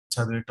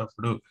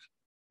చదివేటప్పుడు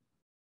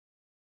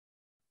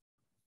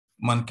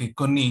మనకి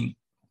కొన్ని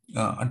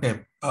అంటే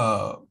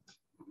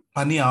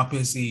పని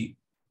ఆపేసి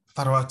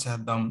తర్వాత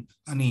చేద్దాం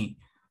అని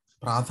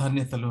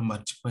ప్రాధాన్యతలు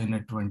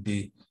మర్చిపోయినటువంటి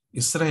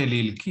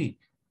ఇశ్రాయేలీలకి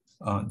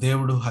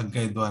దేవుడు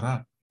హగ్గై ద్వారా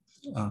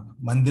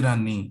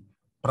మందిరాన్ని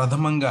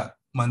ప్రథమంగా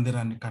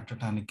మందిరాన్ని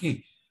కట్టడానికి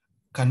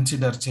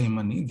కన్సిడర్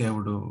చేయమని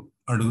దేవుడు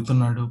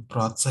అడుగుతున్నాడు,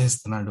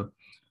 ప్రోత్సహిస్తున్నాడు.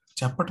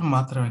 చెప్పటం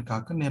మాత్రమే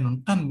కాక నేను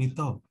ఉంటాను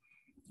మీతో,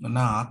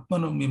 నా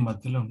ఆత్మను మీ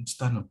మధ్యలో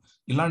ఉంచుతాను,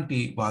 ఇలాంటి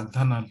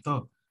వాగ్దానాలతో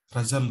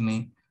ప్రజల్ని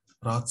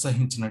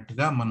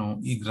ప్రోత్సహించినట్టుగా మనం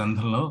ఈ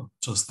గ్రంథంలో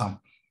చూస్తాం.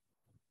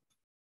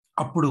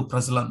 అప్పుడు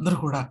ప్రజలందరూ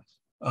కూడా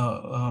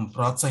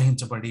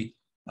ప్రోత్సహించబడి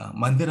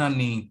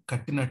మందిరాన్ని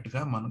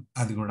కట్టినట్టుగా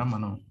అది కూడా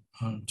మనం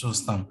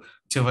చూస్తాం.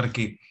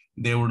 చివరికి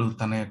దేవుడు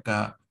తన యొక్క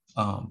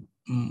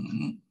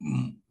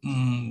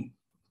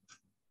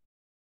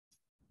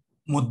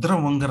ముద్ర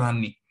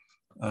ఉంగరాన్ని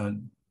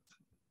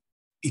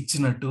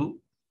ఇచ్చినట్టు,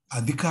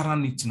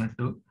 అధికారాన్ని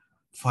ఇచ్చినట్టు,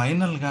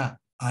 ఫైనల్గా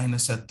ఆయన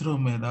శత్రువు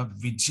మీద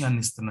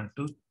విజయాన్ని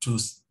ఇస్తున్నట్టు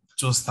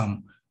చూస్తాం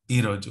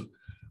ఈరోజు.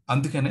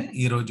 అందుకనే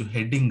ఈరోజు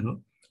హెడ్డింగ్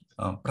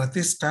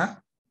ప్రతిష్ట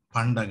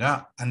పండగ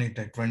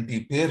అనేటటువంటి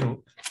పేరు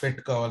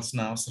పెట్టుకోవాల్సిన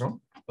అవసరం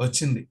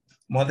వచ్చింది.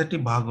 ఈరోజు మొదటి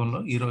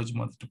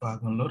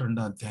భాగంలో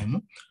 2వ అధ్యాయము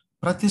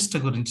ప్రతిష్ట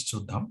గురించి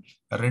చూద్దాం.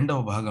 2వ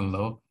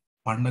భాగంలో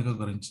పండగ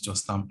గురించి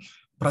చూస్తాం.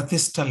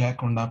 ప్రతిష్ట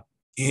లేకుండా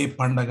ఏ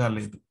పండగ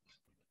లేదు.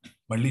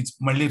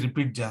 మళ్ళీ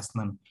రిపీట్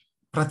చేస్తున్నాను,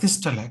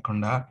 ప్రతిష్ట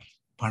లేకుండా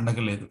పండగ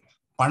లేదు.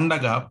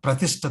 పండగ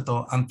ప్రతిష్టతో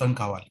అంతం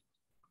కావాలి.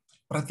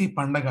 ప్రతి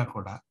పండగ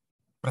కూడా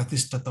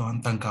ప్రతిష్టతో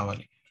అంతం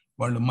కావాలి.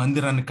 వాళ్ళు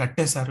మందిరాన్ని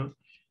కట్టేశారు,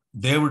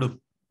 దేవుడు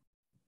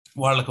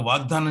వాళ్ళకు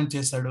వాగ్దానం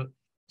చేశాడు,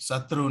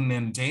 శత్రువుని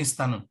నేను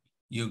జయిస్తాను,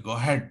 యు గో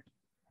హెడ్,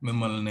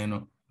 మిమ్మల్ని నేను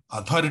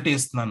అథారిటీ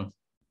ఇస్తున్నాను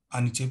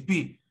అని చెప్పి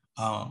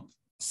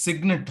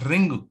సిగ్నెట్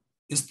రింగ్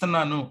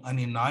ఇస్తున్నాను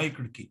అని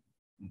నాయకుడికి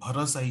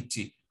భరోసా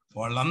ఇచ్చి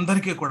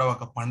వాళ్ళందరికీ కూడా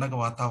ఒక పండగ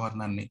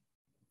వాతావరణాన్ని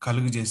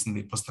కలుగు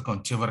చేసింది పుస్తకం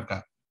చివరక.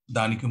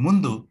 దానికి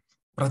ముందు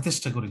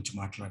ప్రతిష్ట గురించి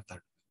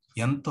మాట్లాడతాడు.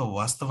 ఎంతో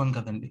వాస్తవం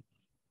కదండి.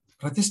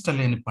 ప్రతిష్ట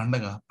లేని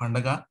పండగ,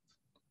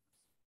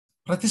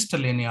 ప్రతిష్ట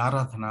లేని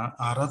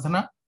ఆరాధన,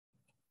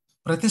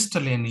 ప్రతిష్ట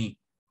లేని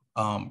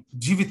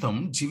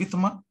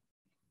జీవితమా?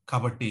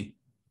 కాబట్టి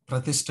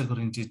ప్రతిష్ట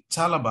గురించి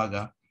చాలా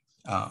బాగా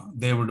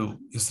దేవుడు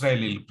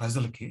ఇశ్రాయేలీల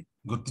ప్రజలకి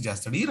గుర్తు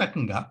చేస్తాడు. ఈ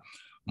రకంగా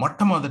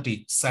మొట్టమొదటి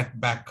సెట్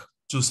బ్యాక్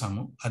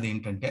చూసాము.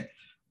 అదేంటంటే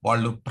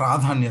వాళ్ళు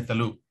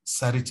ప్రాధాన్యతలు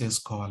సరి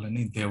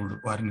చేసుకోవాలని దేవుడు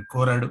వారిని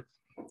కోరాడు.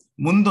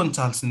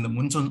 ముందుంచాల్సింది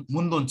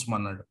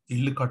ముందుంచమన్నాడు.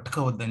 ఇల్లు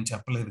కట్టుకోవద్దని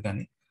చెప్పలేదు,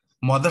 కానీ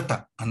మొదట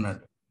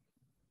అన్నాడు.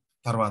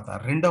 తర్వాత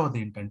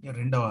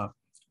రెండవ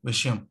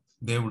విషయం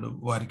దేవుడు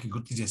వారికి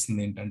గుర్తు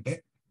చేసింది ఏంటంటే,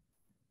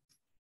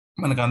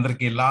 మనకు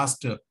అందరికీ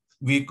లాస్ట్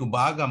వీక్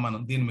బాగా మనం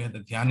దీని మీద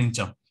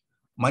ధ్యానించాం,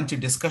 మంచి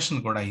డిస్కషన్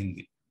కూడా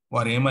అయింది.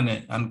 వారు ఏమని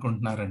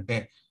అనుకుంటున్నారంటే,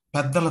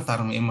 పెద్దల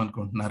తరం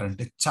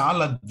ఏమనుకుంటున్నారంటే,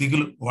 చాలా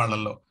దిగులు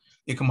వాళ్ళలో,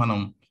 ఇక మనం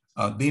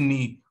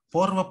దీన్ని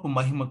పూర్వపు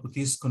మహిమకు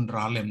తీసుకుని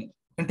రాలేము,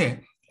 అంటే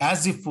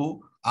యాజ్ ఇఫ్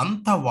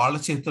అంతా వాళ్ళ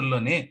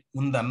చేతుల్లోనే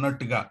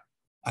ఉందన్నట్టుగా.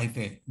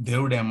 అయితే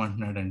దేవుడు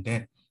ఏమంటున్నాడంటే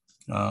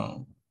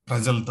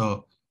ప్రజలతో,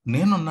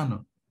 నేనున్నాను,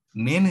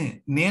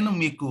 నేను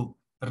మీకు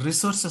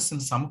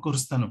రిసోర్సెస్ని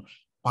సమకూరుస్తాను.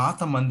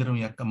 పాత మందిరం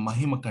యొక్క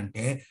మహిమ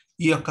కంటే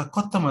ఈ యొక్క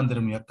కొత్త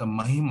మందిరం యొక్క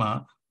మహిమ,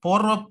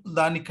 పూర్వపు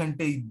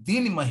దానికంటే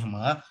దీని మహిమ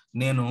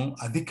నేను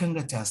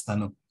అధికంగా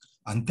చేస్తాను.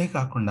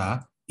 అంతేకాకుండా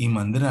ఈ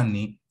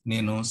మందిరాన్ని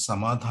నేను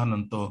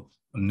సమాధానంతో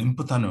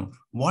నింపుతాను.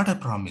 What a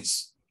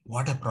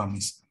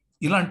promise.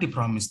 ఇలాంటి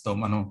ప్రామిస్తో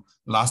మనం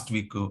లాస్ట్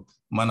వీక్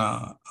మన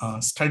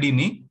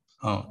స్టడీని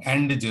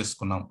ఎండ్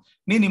చేసుకున్నాం.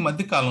 నేను ఈ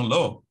మధ్య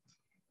కాలంలో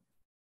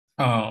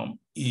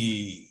ఈ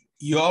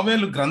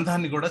యోవేలు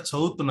గ్రంథాన్ని కూడా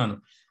చదువుతున్నాను.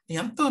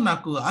 ఎంతో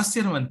నాకు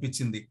ఆశ్చర్యం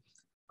అనిపించింది.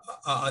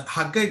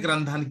 హగ్గై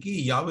గ్రంథానికి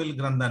యోవేలు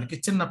గ్రంథానికి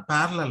చిన్న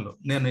ప్యారలల్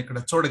నేను ఇక్కడ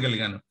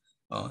చూడగలిగాను.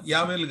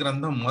 యోవేలు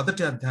గ్రంథం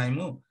 1వ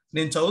అధ్యాయము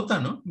నేను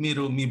చదువుతాను,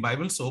 మీరు మీ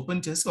బైబిల్స్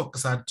ఓపెన్ చేసి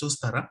ఒక్కసారి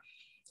చూస్తారా?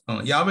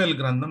 యోవేలు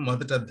గ్రంథం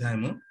 1వ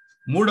అధ్యాయము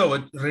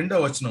 2వ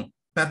వచనం,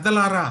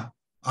 పెద్దలారా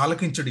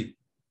ఆలకించుడి.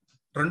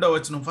 2వ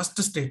వచనం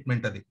ఫస్ట్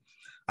స్టేట్మెంట్ అది.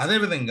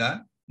 అదేవిధంగా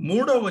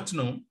 3వ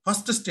వచనం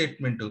ఫస్ట్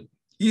స్టేట్మెంట్,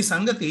 ఈ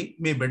సంగతి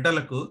మీ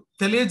బిడ్డలకు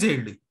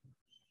తెలియజేయుడి.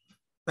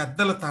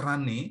 పెద్దల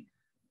తరాన్ని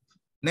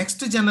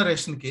నెక్స్ట్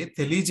జనరేషన్కి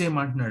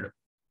తెలియజేయమంటున్నాడు.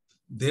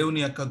 దేవుని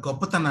యొక్క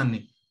గొప్పతనాన్ని,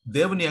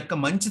 దేవుని యొక్క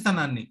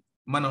మంచితనాన్ని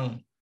మనం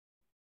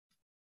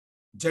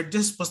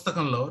జడ్జెస్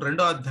పుస్తకంలో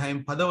 2వ అధ్యాయం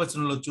 10వ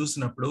వచనంలో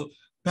చూసినప్పుడు,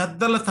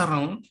 పెద్దల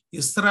తరం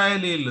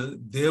ఇశ్రాయేలీలు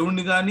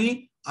దేవుణ్ణి గాని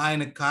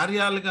ఆయన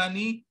కార్యాలు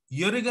గాని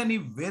ఎరుగని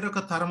వేరొక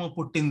తరము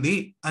పుట్టింది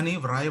అని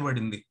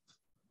వ్రాయబడింది.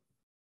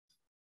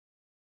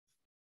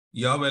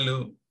 యోవేలు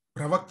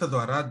ప్రవక్త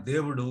ద్వారా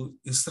దేవుడు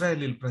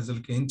ఇశ్రాయేలీల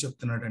ప్రజలకు ఏం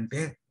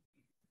చెప్తున్నాడంటే,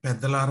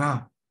 పెద్దలారా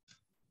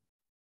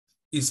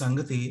ఈ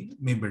సంగతి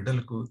మీ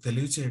బిడ్డలకు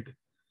తెలియచేయండి.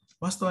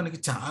 వాస్తవానికి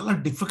చాలా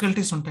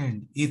డిఫికల్టీస్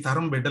ఉంటాయండి ఈ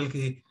తరం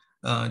బిడ్డలకి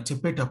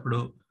చెప్పేటప్పుడు.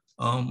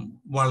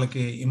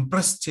 వాళ్ళకి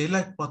ఇంప్రెస్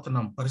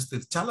చేయలేకపోతున్నాం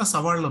పరిస్థితి, చాలా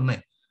సవాళ్ళు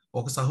ఉన్నాయి.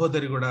 ఒక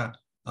సహోదరి కూడా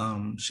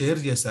షేర్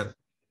చేశారు,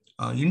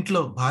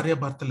 ఇంట్లో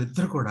భార్యాభర్తలు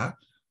ఇద్దరు కూడా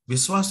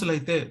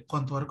విశ్వాసులైతే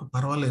కొంతవరకు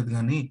పర్వాలేదు,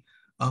 కానీ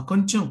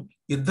కొంచెం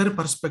ఇద్దరి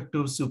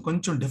పర్స్పెక్టివ్స్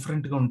కొంచెం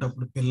డిఫరెంట్గా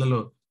ఉన్నప్పుడు పిల్లలు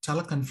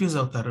చాలా కన్ఫ్యూజ్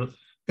అవుతారు.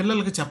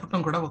 పిల్లలకి చెప్పడం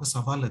కూడా ఒక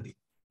సవాల్ అది.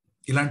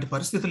 ఇలాంటి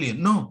పరిస్థితులు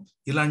ఎన్నో,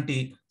 ఇలాంటి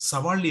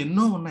సవాళ్ళు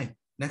ఎన్నో ఉన్నాయి.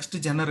 నెక్స్ట్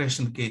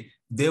జనరేషన్కి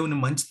దేవుని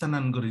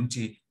మంచితనాన్ని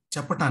గురించి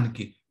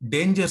చెప్పటానికి,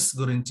 డేంజర్స్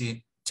గురించి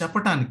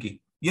చెప్పటానికి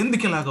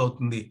ఎందుకు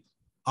ఇలాగవుతుంది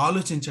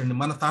ఆలోచించండి.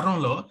 మన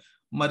తరంలో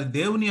మరి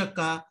దేవుని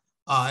యొక్క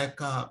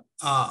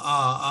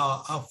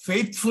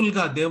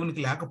ఫెయిత్ఫుల్గా దేవునికి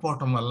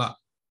లేకపోవటం వల్ల,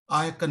 ఆ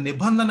యొక్క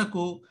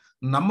నిబంధనకు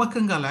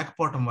నమ్మకంగా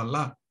లేకపోవటం వల్ల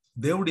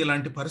దేవుడు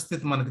ఇలాంటి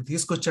పరిస్థితి మనకు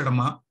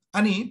తీసుకొచ్చాడమ్మా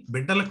అని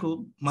బిడ్డలకు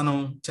మనం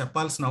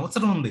చెప్పాల్సిన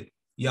అవసరం ఉంది.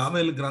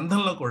 యావేలు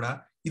గ్రంథంలో కూడా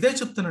ఇదే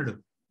చెప్తున్నాడు.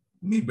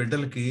 మీ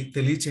బిడ్డలకి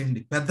తెలియచేయండి,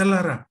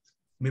 పెద్దలారా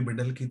మీ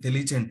బిడ్డలకి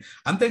తెలియచేయండి.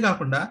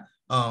 అంతేకాకుండా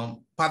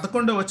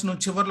 11వ వచనం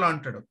చివరిలో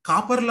అంటాడు,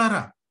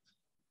 కాపర్లారా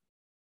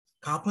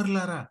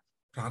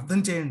ప్రార్థన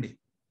చేయండి.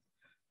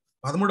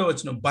 13వ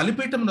వచనం,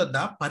 బలిపీఠం వద్ద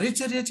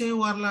పరిచర్య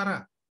చేయువారులారా,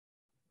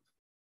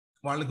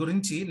 వాళ్ళ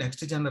గురించి,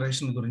 నెక్స్ట్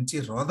జనరేషన్ గురించి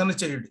రోదన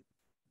చేయుడి.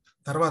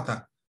 తర్వాత,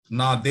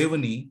 నా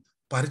దేవుని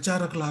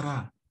పరిచారకులారా,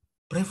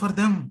 pray for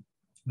them,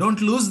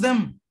 don't lose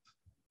them.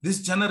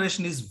 This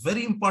generation is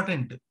very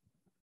important,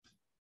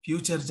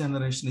 future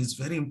generation is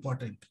very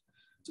important.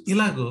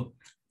 ఇలాగూ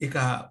ఇక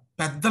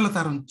పెద్దల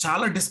తరం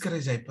చాలా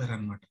డిస్కరేజ్ అయిపోయారు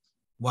అనమాట.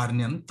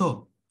 వారిని ఎంతో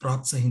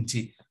ప్రోత్సహించి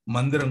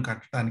మందిరం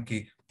కట్టడానికి,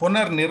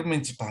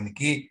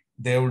 పునర్నిర్మించటానికి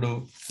దేవుడు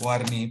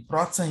వారిని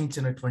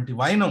ప్రోత్సహించినటువంటి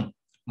వైనం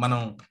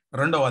మనం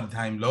 2వ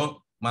అధ్యాయంలో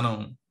మనం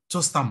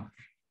చూస్తాం.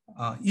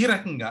 ఈ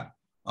రకంగా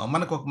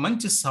మనకు ఒక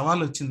మంచి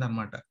సవాల్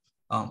వచ్చిందనమాట.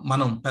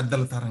 మనం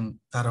పెద్దల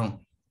తరం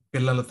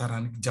పిల్లల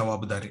తరానికి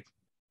జవాబుదారి.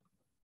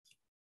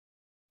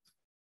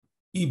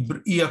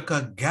 ఈ యొక్క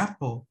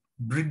గ్యాప్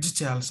బ్రిడ్జ్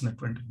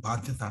చేయాల్సినటువంటి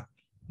బాధ్యత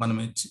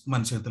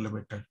మన చేతుల్లో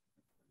పెట్టాడు.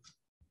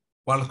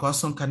 వాళ్ళ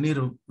కోసం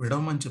కన్నీరు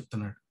విడవమని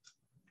చెప్తున్నాడు,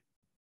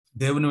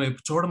 దేవుని వైపు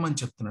చూడమని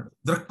చెప్తున్నాడు,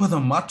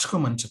 దృక్పథం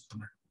మార్చుకోమని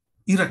చెప్తున్నాడు.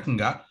 ఈ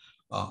రకంగా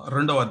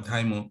 2వ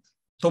అధ్యాయము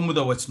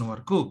 9వ వచనం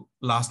వరకు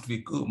లాస్ట్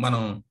వీక్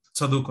మనం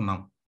చదువుకున్నాం.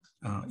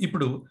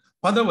 ఇప్పుడు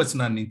 10వ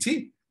వచనం నుంచి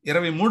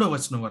 23వ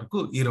వచనం వరకు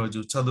ఈరోజు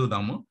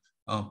చదువుదాము.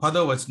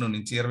 10వ వచనం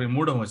నుంచి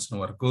 23వ వచనం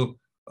వరకు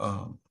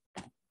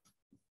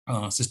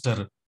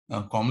సిస్టర్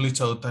కామ్లీ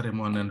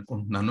చదువుతారేమో అని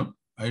అనుకుంటున్నాను.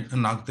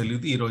 నాకు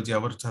తెలియదు ఈరోజు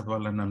ఎవరు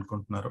చదవాలని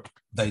అనుకుంటున్నారు.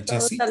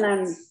 దయచేసి.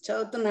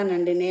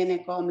 చదువుతున్నానండి, నేనే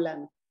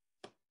కోమలాను.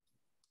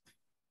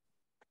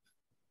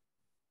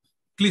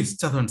 ప్లీజ్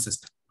చదవండి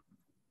సిస్టర్.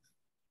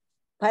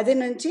 10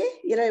 నుంచి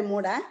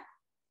 23.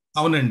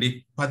 అవునండి,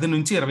 10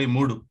 నుంచి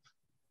 23.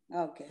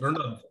 ఓకే,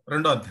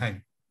 రెండో అధ్యాయం.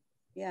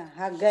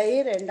 హగ్గై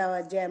 2వ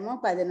అధ్యాయము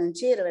 10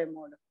 నుంచి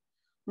 23.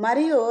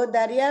 మరియు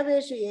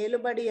దర్యావేషు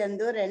ఏలుబడి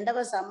యందు 2వ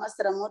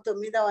సంవత్సరము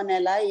 9వ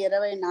నెల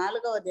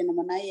 24వ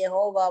దినమున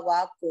యెహోవా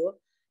వాక్కు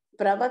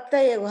ప్రవక్త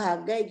యగు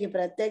హగ్గైకి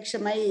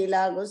ప్రత్యక్షమై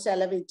ఇలాగు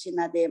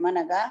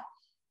సెలవిచ్చినదేమనగా,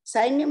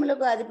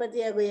 సైన్యములకు అధిపతి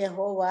యగు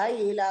యెహోవా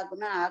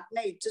ఈలాగున ఆజ్ఞ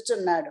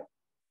ఇచ్చుచున్నాడు,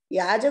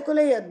 యాజకుల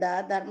యొద్ద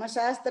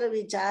ధర్మశాస్త్ర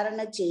విచారణ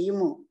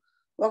చేయుము.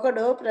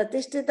 ఒకడు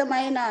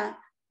ప్రతిష్ఠితమైన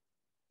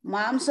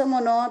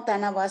మాంసమును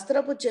తన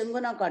వస్త్రపు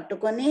చెంగున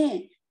కట్టుకొని,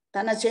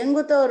 తన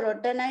చెంగుతో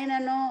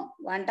రొట్టెనైనను,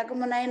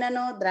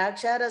 వంటకమునైనను,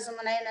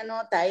 ద్రాక్షారసమునైనను,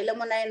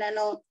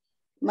 తైలమునైనను,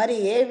 మరి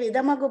ఏ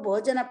విధముకు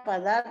భోజన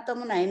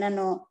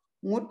పదార్థమునైనను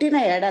ముట్టిన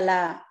ఎడల,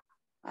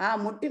 ఆ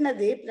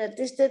ముట్టినది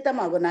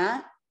ప్రతిష్ఠితమగునా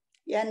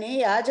అని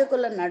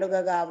యాజకులను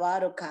అడుగగా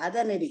వారు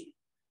కాదనిరి.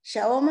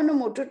 శవమును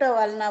ముట్టుట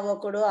వలన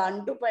ఒకడు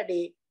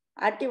అంటుపడి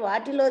అట్టి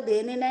వాటిలో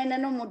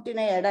దేనినైనను ముట్టిన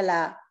ఎడల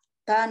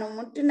తాను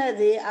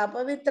ముట్టినది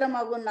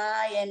అపవిత్రమగునా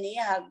అని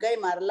హగ్గై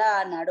మరలా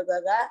అని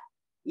అడుగగా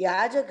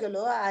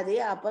యాజకులు అది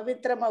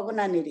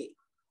అపవిత్రమగుననిరి.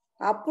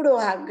 అప్పుడు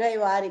హగ్గై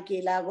వారికి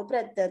ఇలాగు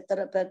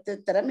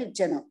ప్రత్యుత్తరం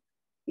ఇచ్చెను,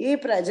 ఈ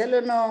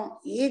ప్రజలను,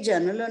 ఈ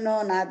జనులను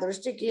నా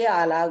దృష్టికి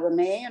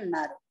అలాగునే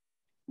ఉన్నారు.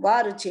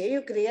 వారు చేయు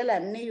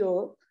క్రియలన్నీయు,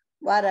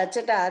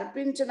 వారచ్చట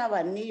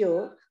అర్పించినవన్నీ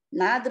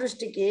నా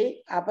దృష్టికి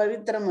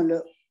అపవిత్రములు.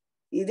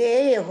 ఇదే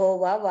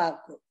యెహోవా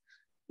వాక్కు.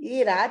 ఈ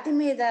రాతి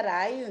మీద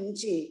రాయి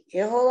ఉంచి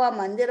యెహోవా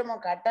మందిరము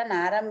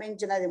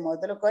కట్టనారంభించినది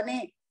మొదలుకొని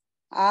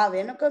ఆ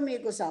వెనుక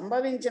మీకు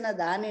సంభవించిన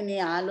దానిని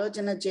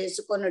ఆలోచన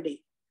చేసుకొనుడి.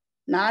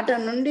 నాట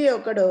నుండి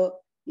ఒకడు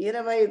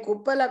 20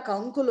 కుప్పల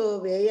కంకులు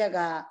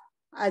వేయగా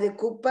అది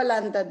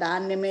కుప్పలంత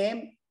ధాన్యమే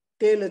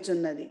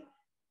తేలుచున్నది.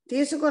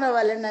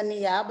 తీసుకునవలెనని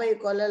 50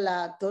 కొలల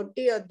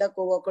తొట్టి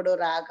వద్దకు ఒకడు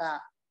రాగా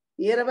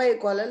 20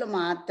 కొలలు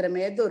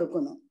మాత్రమే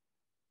దొరుకును.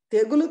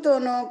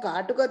 తెగులుతోనూ,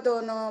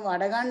 కాటుకతోనూ,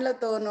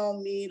 వడగండ్లతోనూ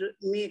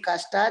మీ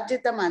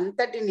కష్టార్జితం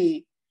అంతటిని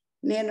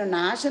నేను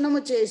నాశనము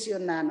చేసి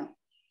ఉన్నాను.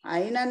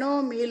 అయినను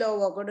మీలో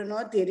ఒకడునో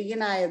తిరిగి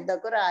నా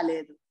యొద్దకు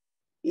రాలేదు.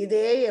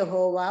 ఇదే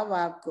యెహోవా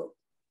వాక్కు.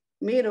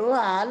 మీరు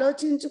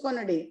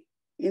ఆలోచించుకొనుడి.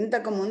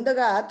 ఇంతకు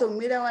ముందుగా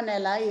 9వ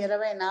నెల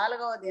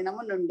 24వ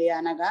దినము నుండి,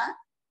 అనగా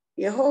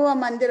యెహోవా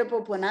మందిరపు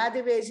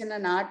పునాది వేసిన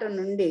నాటు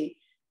నుండి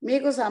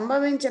మీకు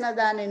సంభవించిన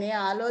దానిని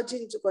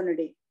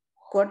ఆలోచించుకొనుడి.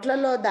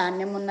 కొట్లలో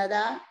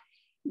ధాన్యమున్నదా?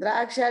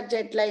 ద్రాక్ష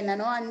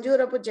చెట్లైనను,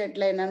 అంజూరపు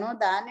చెట్లైనను,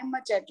 దానిమ్మ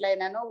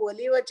చెట్లైనను,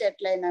 ఒలీవ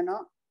చెట్లైనను,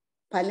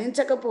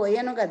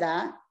 ఫలించకపోయాను కదా.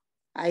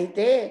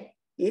 అయితే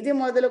ఇది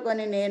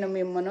మొదలుకొని నేను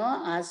మిమ్మును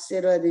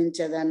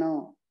ఆశీర్వదించదను.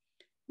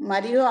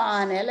 మరియు ఆ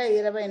నెల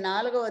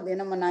 24వ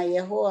దినమున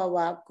యెహోవా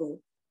వాక్కు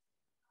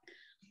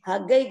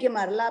హగ్గయికి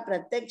మరలా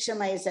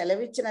ప్రత్యక్షమై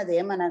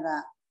సెలవిచ్చినదేమనగా,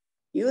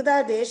 యూదా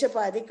దేశపు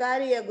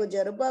అధికారియగు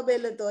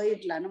జెరుబ్బాబెలుతో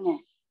ఇట్లనుము,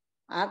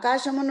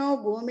 ఆకాశమును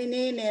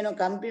భూమిని నేను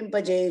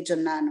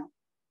కంపింపజేయుచున్నాను.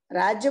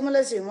 రాజ్యముల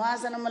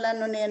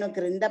సింహాసనములను నేను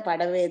క్రింద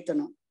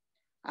పడవేతును.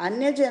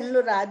 అన్యజనులు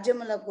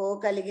రాజ్యములకు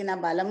కలిగిన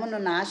బలమును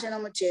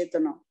నాశనము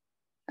చేతును.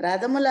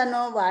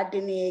 రథములను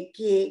వాటిని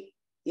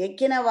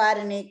ఎక్కిన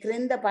వారిని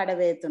క్రింద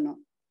పడవేతును.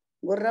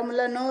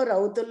 గుర్రములను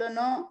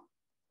రౌతులను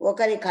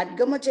ఒకరి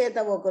ఖడ్గము చేత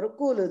ఒకరు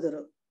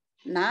కూలుదురు.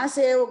 నా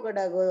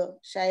సేవకుడగు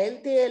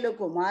షయల్తీయేలు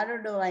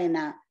కుమారుడు అయిన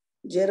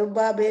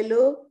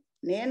జెరుబ్బాబెలు,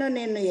 నేను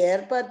నిన్ను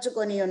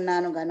ఏర్పరచుకొని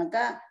ఉన్నాను గనుక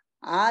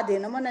ఆ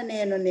దినమున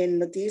నేను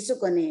నిన్ను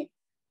తీసుకొని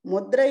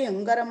ముద్ర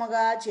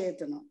ఉంగరముగా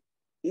చేతును.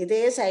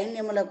 ఇదే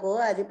సైన్యములకు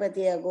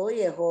అధిపతియగు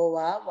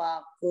యెహోవా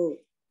వాక్కు.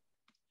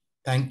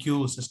 Thank you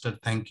sister,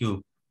 thank you.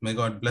 May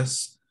God bless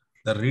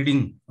the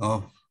reading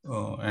of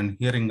and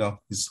hearing of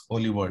his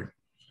holy word.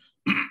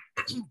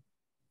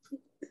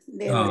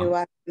 దేవుడి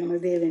వాక్యమును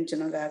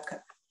దీవించును గాక.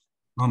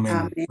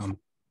 ఆమేన్.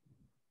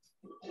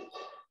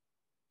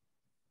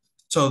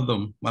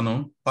 చదువుదాం. మనం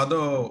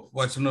 10వ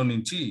వచనం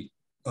నుంచి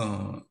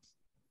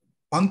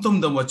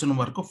 19వ వచనం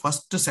వరకు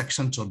ఫస్ట్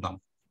సెక్షన్ చూద్దాం.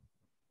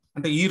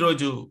 అంటే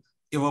ఈరోజు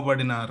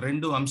ఇవ్వబడిన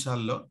 2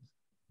 అంశాల్లో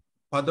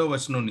 10వ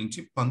వచనం నుంచి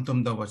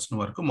 19వ వచనం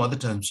వరకు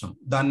మొదటి అంశం.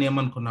 దాన్ని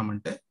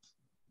ఏమనుకున్నామంటే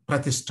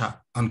ప్రతిష్ట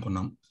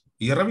అనుకున్నాం.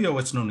 20వ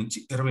వచనం నుంచి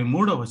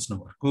 23వ వచనం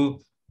వరకు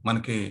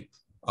మనకి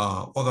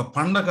ఒక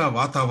పండగ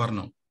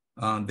వాతావరణం,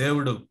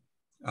 దేవుడు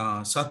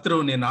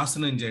శత్రువుని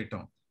నాశనం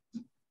చేయటం,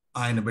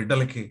 ఆయన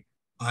బిడ్డలకి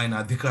ఆయన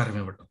అధికారం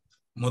ఇవ్వటం,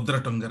 ముద్ర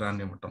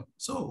టొంగరాన్ని ఇవ్వటం.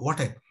 సో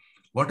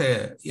వాటే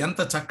ఎంత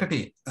చక్కటి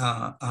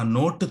ఆ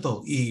నోటుతో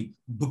ఈ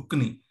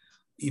బుక్ని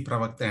ఈ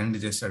ప్రవక్త ఎండ్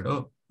చేశాడో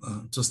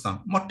చూస్తాం.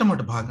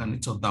 మొట్టమొదటి భాగాన్ని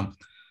చూద్దాం.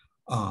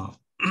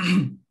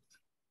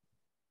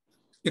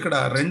 ఇక్కడ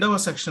 2వ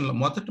సెక్షన్లో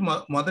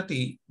మొదటి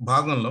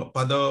భాగంలో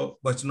 10వ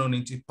వచనం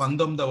నుంచి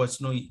 19వ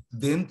వచనం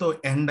దేంతో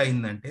ఎండ్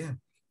అయిందంటే,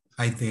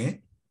 అయితే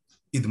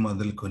ఇది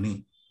మొదలుకొని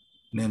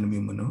నేను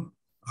మిమ్మల్ని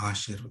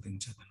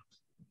ఆశీర్వదించదను.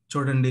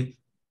 చూడండి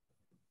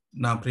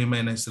నా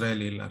ప్రియమైన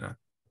ఇశ్రాయేలీయులారా,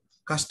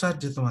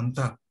 కష్టార్జితం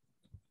అంతా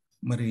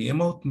మరి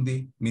ఏమవుతుంది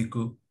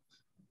మీకు?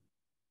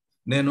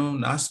 నేను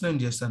నాశనం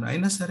చేశాను,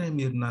 అయినా సరే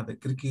మీరు నా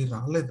దగ్గరికి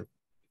రాలేదు.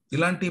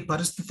 ఇలాంటి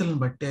పరిస్థితులను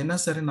బట్టి అయినా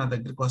సరే నా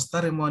దగ్గరికి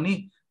వస్తారేమో అని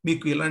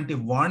మీకు ఇలాంటి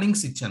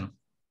వార్నింగ్స్ ఇచ్చాను.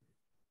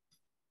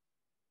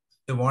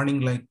 ఏ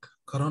warning like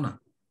corona.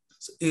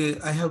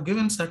 I have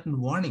given certain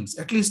warnings.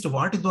 At least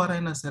వాటి ద్వారా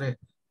అయినా సరే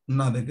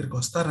నా దగ్గరికి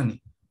వస్తారని,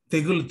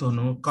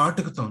 తెగులతోనూ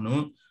కాటుకతోనూ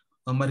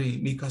మరి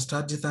మీ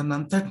కష్టార్జితాన్ని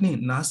అంతటినీ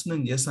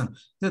నాశనం చేశాను.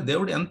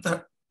 దేవుడు ఎంత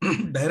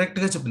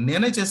డైరెక్ట్గా చెప్పి,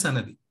 నేనే చేశాను,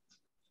 అది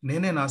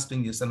నేనే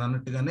నాశనం చేశాను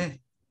అన్నట్టుగానే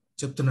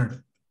చెప్తున్నాడు.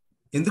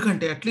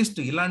 ఎందుకంటే అట్లీస్ట్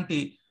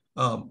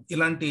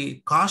ఇలాంటి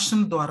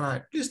కాషన్ ద్వారా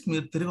అట్లీస్ట్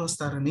మీరు తిరిగి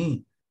వస్తారని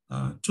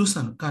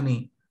చూశాను, కానీ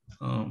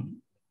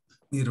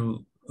మీరు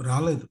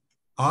రాలేదు.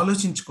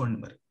 ఆలోచించుకోండి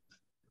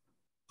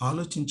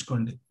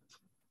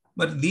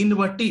మరి దీన్ని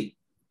బట్టి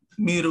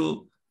మీరు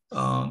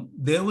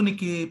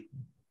దేవునికి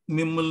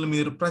మిమ్మల్ని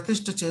మీరు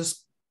ప్రతిష్ఠ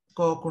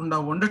చేసుకోకుండా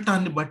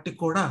ఉండటాన్ని బట్టి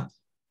కూడా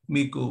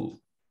మీకు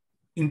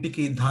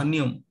ఇంటికి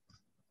ధాన్యం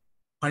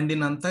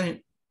పండినంత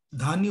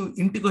ధాన్యం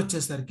ఇంటికి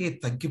వచ్చేసరికి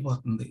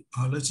తగ్గిపోతుంది.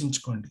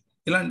 ఆలోచించుకోండి.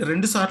 ఇలాంటి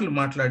 2 సార్లు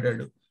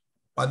మాట్లాడాడు.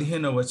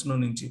 15వ వచనం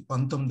నుంచి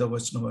 19వ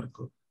వచనం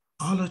వరకు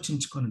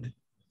ఆలోచించుకోండి.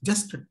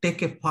 Just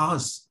take a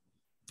pause.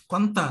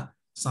 కొంత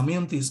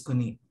సమయం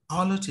తీసుకుని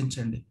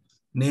ఆలోచించండి.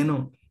 నేను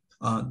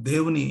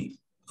దేవుని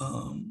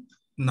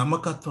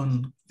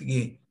నమ్మకత్వానికి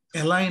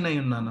ఎలా అయినా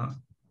ఉన్నానా,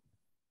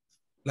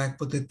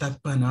 లేకపోతే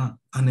తప్పానా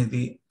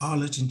అనేది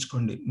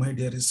ఆలోచించుకోండి మై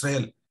డియర్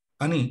ఇస్రాయల్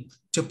అని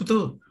చెప్తూ,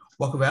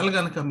 ఒకవేళ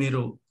కనుక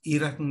మీరు ఈ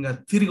రకంగా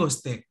తిరిగి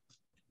వస్తే,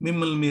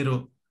 మిమ్మల్ని మీరు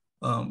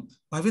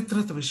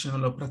పవిత్రత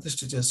విషయంలో ప్రతిష్ఠ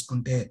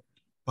చేసుకుంటే,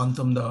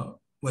 19వ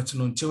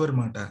వచనం చివరి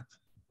మాట,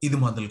 ఇది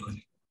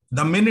మొదలుకొని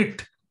the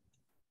minute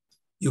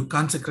you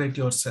consecrate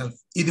your self,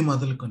 ఇది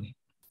మొదలుకొని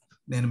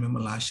నేను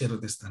మిమ్మల్ని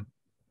ఆశీర్వదిస్తాను.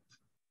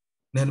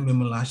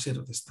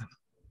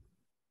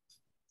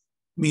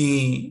 మీ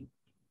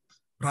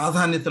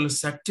ప్రాధాన్యతలు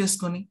సెట్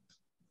చేసుకొని,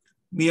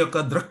 మీ యొక్క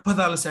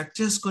దృక్పథాలు సెట్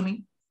చేసుకొని,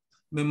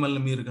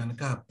 మిమ్మల్ని మీరు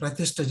కనుక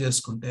ప్రతిష్ఠ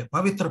చేసుకుంటే,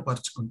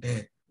 పవిత్రపరచుకుంటే,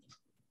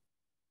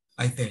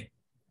 అయితే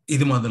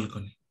ఇది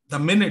మొదలుకొని the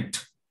minute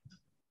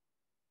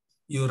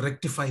you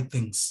rectify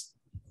things,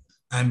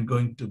 I'm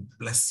going to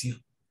bless you.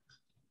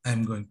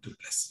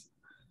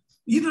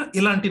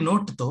 ఇలాంటి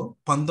నోటుతో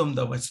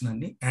 19వ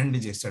వచనాన్ని ఎండ్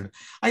చేశాడు.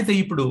 అయితే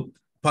ఇప్పుడు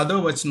 10వ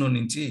వచనం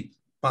నుంచి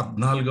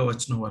 14వ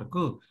వచనం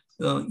వరకు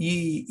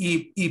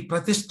ఈ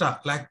ప్రతిష్ఠ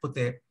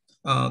లేకపోతే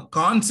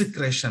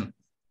కాన్సిక్రేషన్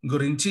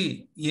గురించి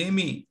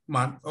ఏమి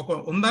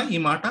ఉందా? ఈ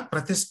మాట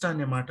ప్రతిష్ఠ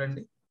అనే మాట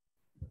అండి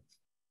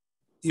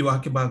ఈ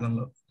వాక్య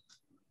భాగంలో.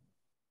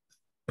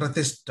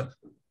 ప్రతిష్ఠ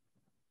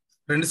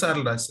 2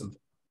 సార్లు రాసింది,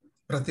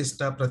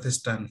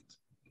 ప్రతిష్ఠ అని.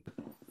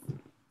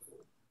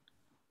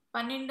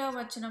 12వ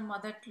వచనం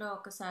మొదట్లో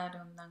ఒకసారి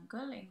ఉంది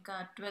అంకుల్, ఇంకా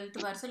 12th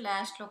వర్స్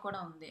లాస్ట్ లో కూడా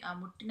ఉంది, ఆ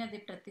ముట్టినది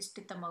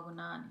ప్రతిష్ఠిత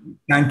మగునా అని.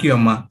 థ్యాంక్ యూ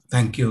అమ్మా,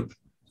 thank you.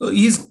 So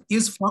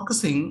is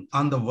focusing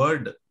on the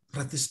word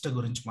ప్రతిష్ట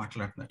గురించి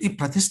మాట్లాడుతున్నారు. ఈ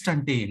ప్రతిష్ట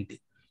అంటే ఏంటి,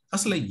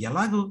 అసలు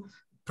ఎలాగూ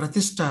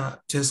ప్రతిష్ట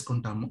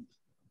చేసుకుంటాము,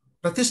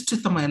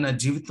 ప్రతిష్ఠితమైన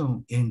జీవితం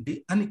ఏంటి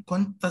అని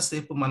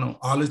కొంతసేపు మనం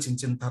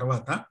ఆలోచించిన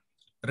తర్వాత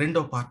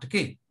రెండో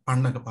పార్ట్కి,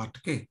 పండగ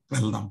పార్ట్కి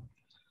వెళ్దాం.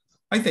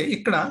 అయితే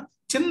ఇక్కడ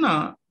చిన్న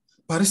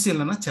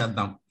పరిశీలన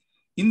చేద్దాం.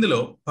 ఇందులో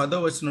 10వ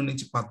వచనం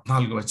నుంచి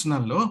 14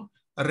 వచనాల్లో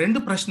 2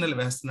 ప్రశ్నలు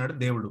వేస్తున్నాడు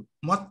దేవుడు.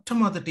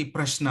 మొట్టమొదటి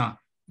ప్రశ్న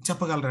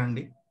చెప్పగలరా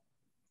అండి?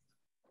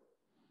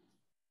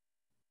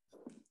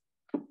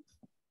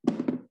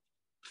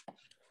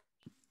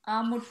 ఆ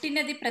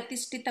ముట్టినది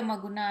ప్రతిష్ఠిత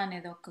మగునా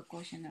అనేది ఒక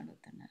క్వశ్చన్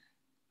అడుగుతున్నారు.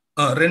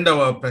 రెండవ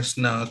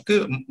ప్రశ్నకు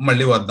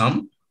మళ్ళీ వద్దాం.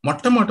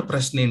 మొట్టమొదటి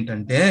ప్రశ్న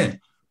ఏంటంటే,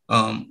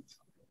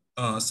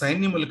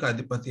 సైన్యములకు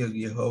అధిపతి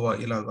యెహోవా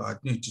ఇలాగ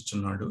ఆజ్ఞ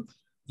ఇచ్చుచున్నాడు,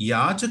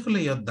 యాజకుల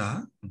యొద్ద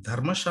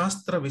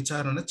ధర్మశాస్త్ర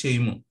విచారణ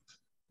చేయుము.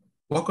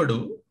 ఒకడు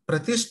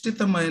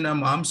ప్రతిష్ఠితమైన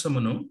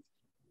మాంసమును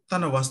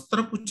తన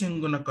వస్త్రపు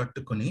చెంగున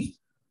కట్టుకుని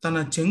తన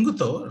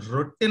చెంగుతో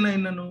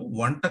రొట్టెనైనను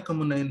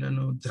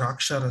వంటకమునైనను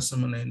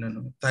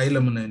ద్రాక్షారసమునైనను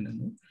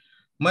తైలమునైనను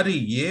మరి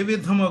ఏ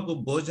విధమగు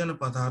భోజన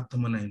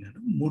పదార్థమునైనను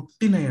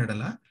ముట్టిన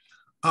ఎడల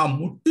ఆ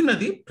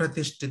ముట్టినది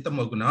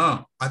ప్రతిష్ఠితమగునా?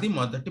 అది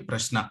మొదటి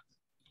ప్రశ్న.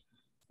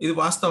 ఇది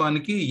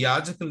వాస్తవానికి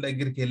యాజకుల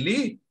దగ్గరికి వెళ్ళి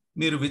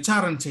మీరు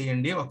విచారణ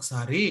చేయండి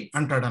ఒకసారి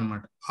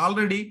అంటాడనమాట.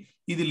 ఆల్రెడీ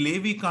ఇది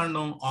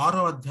లేవీకాండం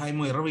 6వ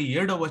అధ్యాయము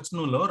 27వ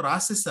వచనంలో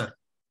రాసేశారు.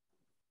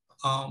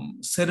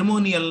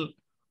 సెరమోనియల్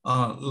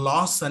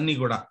లాస్ అన్ని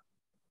కూడా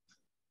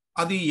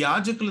అది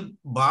యాజకులు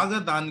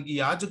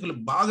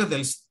బాగా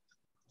తెలుసు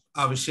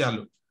ఆ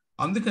విషయాలు.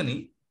 అందుకని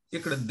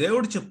ఇక్కడ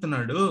దేవుడు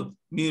చెప్తున్నాడు,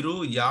 మీరు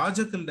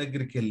యాజకుల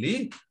దగ్గరికి వెళ్ళి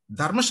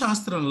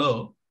ధర్మశాస్త్రంలో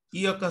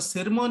ఈ యొక్క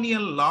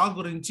సెరమోనియల్ లా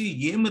గురించి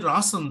ఏమి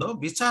రాసిందో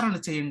విచారణ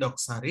చేయండి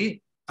ఒకసారి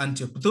అని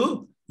చెప్తూ,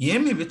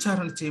 ఏమి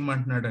విచారణ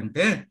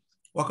చేయమంటున్నాడంటే,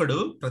 ఒకడు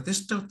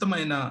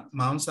ప్రతిష్ఠితమైన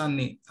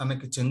మాంసాన్ని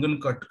తనకి చెంగును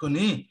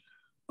కట్టుకుని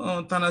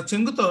తన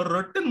చెంగుతో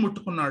రొట్టెను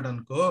ముట్టుకున్నాడు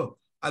అనుకో,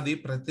 అది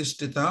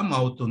ప్రతిష్ఠితం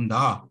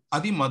అవుతుందా?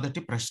 అది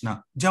మొదటి ప్రశ్న.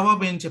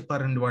 జవాబు ఏం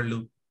చెప్పారండి వాళ్ళు?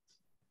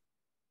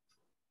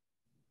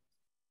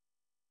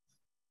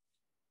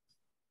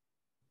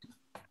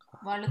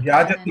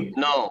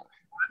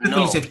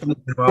 చెప్పిన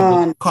జవాబు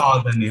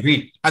కాదని.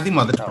 అది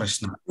మొదటి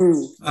ప్రశ్న.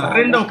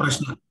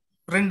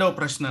 రెండవ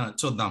ప్రశ్న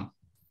చూద్దాం.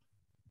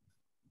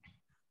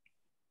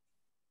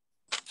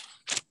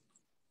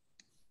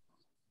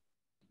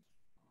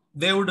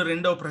 దేవుడు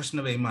రెండవ ప్రశ్న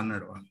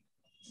వేయమన్నాడు వాళ్ళు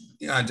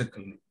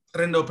యాజకుల్ని.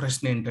 రెండవ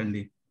ప్రశ్న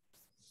ఏంటండి?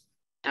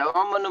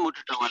 శవమును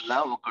ముట్టుట వల్ల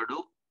ఒకడు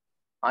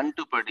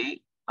అంటుపడి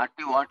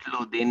అట్టి వాటిలో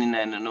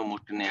దేనినైనను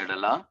ముట్టిన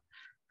ఎడల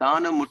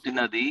తాను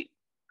ముట్టినది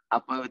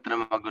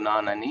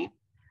అపవిత్రమగునానని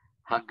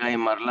హగ్గై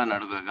మరల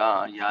నడుగగా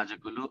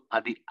యాజకులు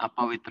అది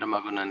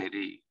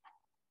అపవిత్రమగుననిరి.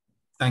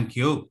 Thank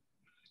you.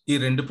 ఈ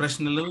 2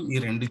 ప్రశ్నలు, ఈ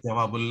 2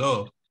 జవాబుల్లో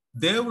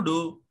దేవుడు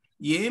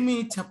ఏమి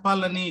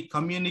చెప్పాలని,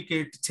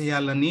 కమ్యూనికేట్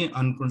చేయాలని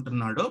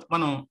అనుకుంటున్నాడో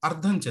మనం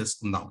అర్థం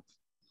చేసుకుందాం.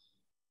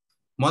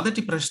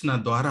 మొదటి ప్రశ్న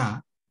ద్వారా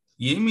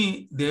ఏమి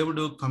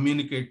దేవుడు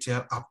కమ్యూనికేట్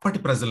చేయాలి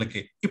అప్పటి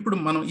ప్రజలకి. ఇప్పుడు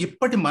మనం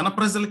మన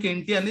ప్రజలకి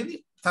ఏంటి అనేది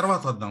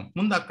తర్వాత వద్దాం.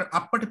 ముందు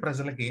అప్పటి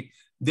ప్రజలకి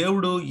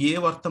దేవుడు ఏ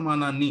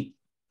వర్తమానాన్ని,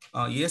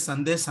 ఏ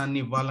సందేశాన్ని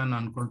ఇవ్వాలని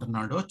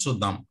అనుకుంటున్నాడో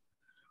చూద్దాం.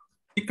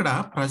 ఇక్కడ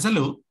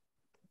ప్రజలు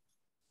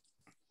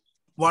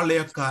వాళ్ళ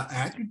యొక్క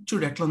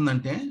యాటిట్యూడ్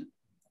ఎట్లుందంటే,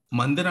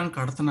 మందిరం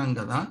కడుతున్నాం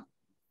కదా,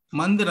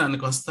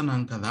 మందిరానికి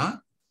వస్తున్నాం కదా,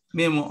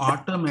 మేము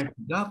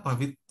ఆటోమేటిక్గా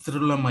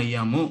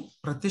పవిత్రులమయ్యాము,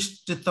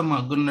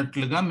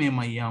 ప్రతిష్ఠితమగున్నట్లుగా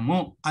మేము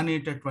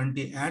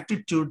అనేటటువంటి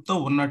యాటిట్యూడ్తో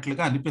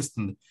ఉన్నట్లుగా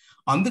అనిపిస్తుంది.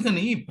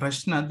 అందుకని ఈ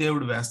ప్రశ్న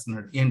దేవుడు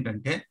వేస్తున్నాడు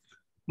ఏంటంటే,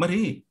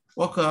 మరి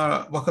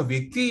ఒక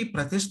వ్యక్తి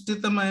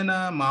ప్రతిష్ఠితమైన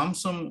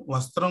మాంసం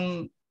వస్త్రం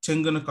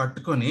చెంగును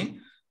కట్టుకొని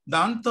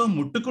దాంతో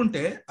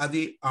ముట్టుకుంటే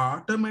అది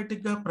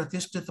ఆటోమేటిక్గా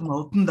ప్రతిష్ఠితం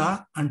అవుతుందా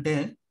అంటే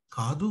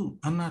కాదు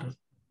అన్నారు.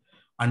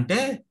 అంటే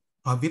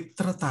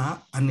పవిత్రత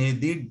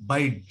అనేది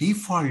బై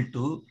డిఫాల్ట్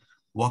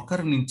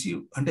ఒకరి నుంచి,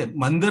 అంటే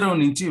మందిరం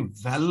నుంచి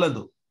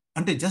వెళ్ళదు.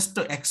 అంటే జస్ట్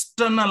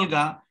ఎక్స్టర్నల్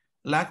గా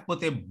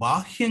లేకపోతే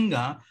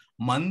బాహ్యంగా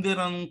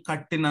మందిరం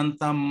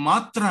కట్టినంత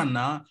మాత్రాన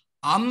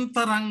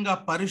అంతరంగ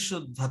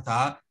పరిశుద్ధత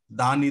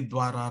దాని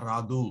ద్వారా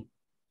రాదు.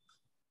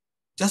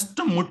 జస్ట్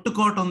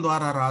ముట్టుకోవటం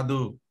ద్వారా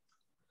రాదు.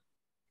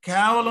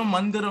 కేవలం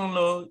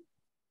మందిరంలో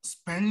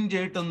స్పెండ్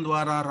చేయటం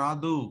ద్వారా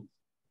రాదు.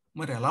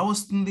 మరి ఎలా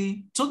వస్తుంది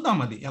చూద్దాం.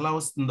 అది ఎలా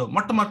వస్తుందో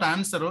మొట్టమొదటి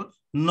ఆన్సర్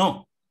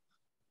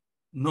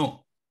నో.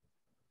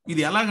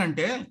 ఇది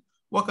ఎలాగంటే,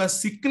 ఒక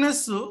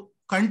సిక్నెస్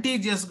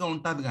కంటీజియస్ గా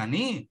ఉంటుంది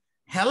కానీ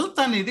హెల్త్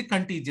అనేది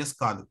కంటీజియస్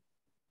కాదు.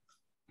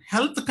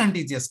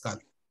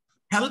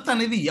 హెల్త్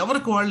అనేది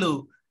ఎవరికి వాళ్ళు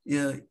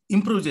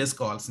ఇంప్రూవ్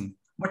చేసుకోవాల్సింది.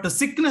 బట్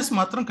సిక్నెస్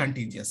మాత్రం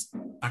కంటీజియస్.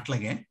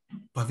 అట్లాగే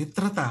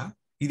పవిత్రత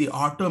ఇది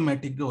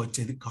ఆటోమేటిక్గా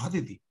వచ్చేది కాదు.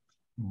 ఇది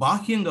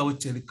బాహ్యంగా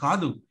వచ్చేది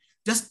కాదు.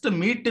 జస్ట్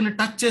మీట్ని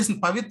టచ్ చేసి,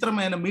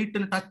 పవిత్రమైన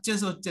మీట్ని టచ్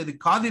చేసి వచ్చేది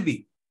కాదు. ఇది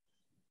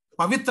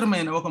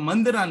పవిత్రమైన ఒక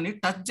మందిరాన్ని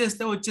టచ్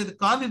చేస్తే వచ్చేది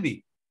కాదు. ఇది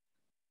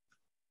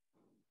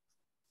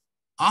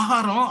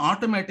ఆహారం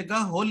ఆటోమేటిక్గా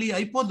హోలీ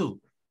అయిపోదు,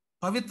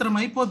 పవిత్రం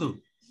అయిపోదు.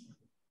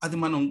 అది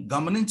మనం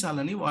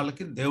గమనించాలని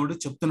వాళ్ళకి దేవుడు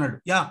చెప్తున్నాడు.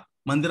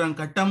 మందిరం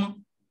కట్టాము,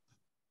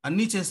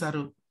 అన్నీ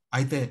చేశారు,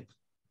 అయితే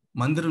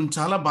మందిరం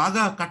చాలా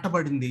బాగా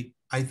కట్టబడింది,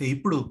 అయితే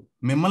ఇప్పుడు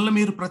మిమ్మల్ని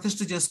మీరు ప్రతిష్ఠ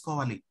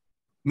చేసుకోవాలి,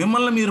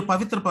 మిమ్మల్ని మీరు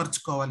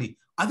పవిత్రపరచుకోవాలి.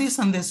 అది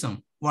సందేశం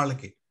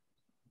వాళ్ళకి.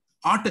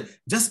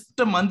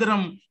 జస్ట్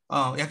మందిరం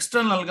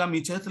ఎక్స్టర్నల్ గా మీ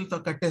చేతులతో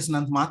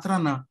కట్టేసినంత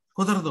మాత్రాన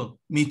కుదరదు.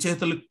 మీ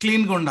చేతులు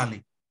క్లీన్ గా ఉండాలి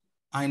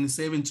ఆయన్ని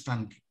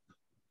సేవించడానికి,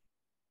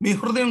 మీ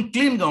హృదయం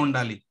క్లీన్ గా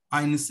ఉండాలి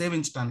ఆయన్ని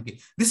సేవించడానికి.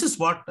 This is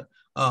what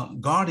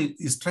God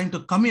is trying to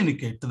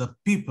communicate to the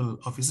people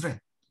of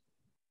Israel.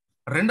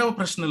 రెండవ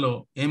ప్రశ్నలో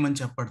ఏమని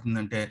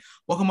చెప్పబడుతుందంటే,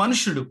 ఒక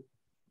మనుష్యుడు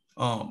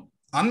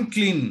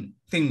అన్క్లీన్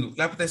థింగ్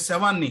లేకపోతే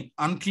శవాన్ని,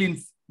 అన్క్లీన్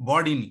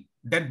బాడీని,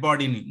 డెడ్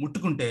బాడీని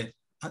ముట్టుకుంటే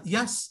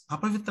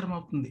అపవిత్రం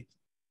అవుతుంది.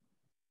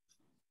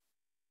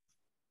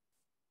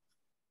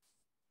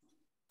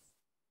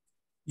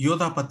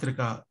 యోధా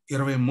పత్రిక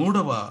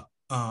 23వ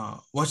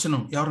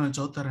వచనం ఎవరైనా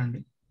చదువుతారండి?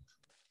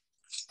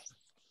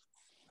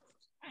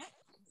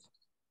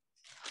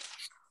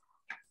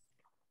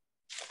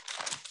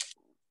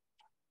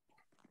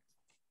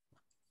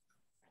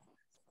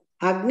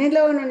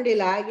 అగ్నిలో నుండి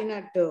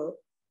లాగినట్టు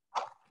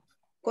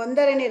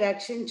కొందరిని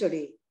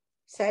రక్షించుడి.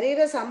 శరీర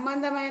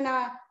సంబంధమైన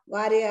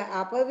వారి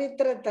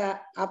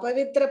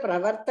అపవిత్ర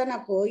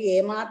ప్రవర్తనకు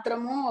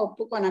ఏమాత్రమూ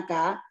ఒప్పుకొనక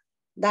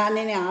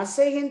దానిని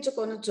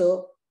అసహ్యించుకొనుచు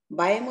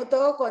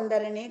భయముతో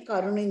కొందరిని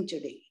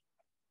కరుణించుడి.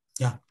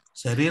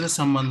 శరీర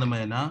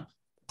సంబంధమైన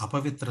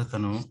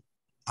అపవిత్రతను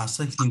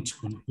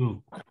అసహ్యించుకుంటూ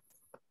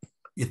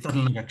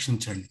ఇతరులను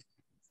రక్షించండి.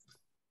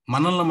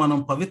 మనల్ని మనం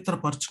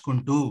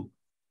పవిత్రపరుచుకుంటూ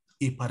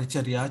ఈ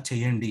పరిచర్య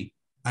చేయండి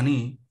అని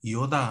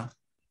యోధా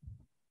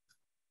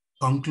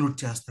కంక్లూడ్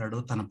చేస్తాడు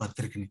తన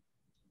పత్రికని.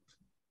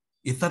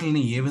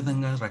 ఇతరులని ఏ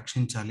విధంగా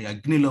రక్షించాలి?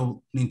 అగ్నిలో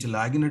నుంచి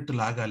లాగినట్టు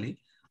లాగాలి.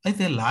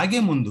 అయితే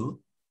లాగే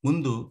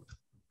ముందు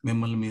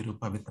మిమ్మల్ని మీరు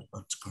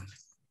పవిత్రపరచుకోండి.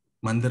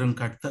 మందిరం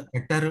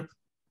కట్టారు,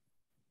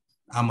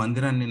 ఆ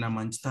మందిరాన్ని నా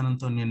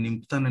మంచితనంతో నేను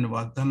నింపుతానని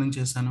వాగ్దానం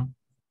చేశాను.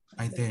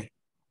 అయితే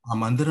ఆ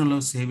మందిరంలో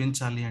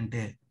సేవించాలి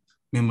అంటే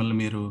మిమ్మల్ని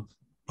మీరు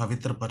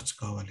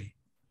పవిత్రపరచుకోవాలి,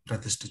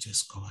 ప్రతిష్ఠ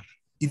చేసుకోవాలి.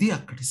 ఇది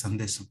అక్కడి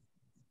సందేశం.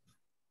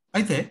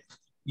 అయితే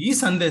ఈ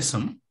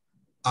సందేశం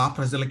ఆ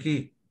ప్రజలకి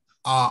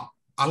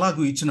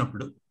అలాగూ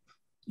ఇచ్చినప్పుడు,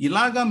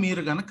 ఇలాగా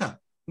మీరు గనక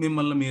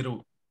మిమ్మల్ని మీరు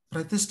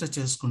ప్రతిష్ఠ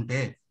చేసుకుంటే,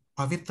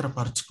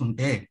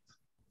 పవిత్రపరచుకుంటే,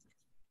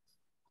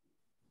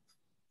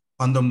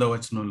 19వ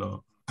వచనంలో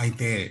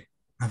అయితే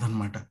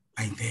అదనమాట.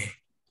 అయితే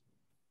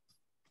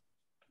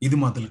ఇది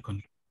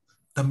మొదలుకొని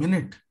the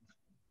minute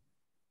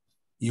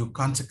you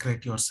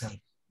consecrate your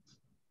self,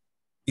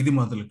 ఇది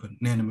మొదలుకొని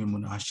నేను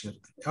మిమ్మల్ని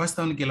ఆశీర్వదిస్తాను.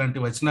 వాస్తవానికి ఇలాంటి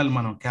వచనాలు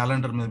మనం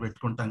క్యాలెండర్ మీద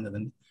పెట్టుకుంటాం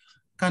కదండి,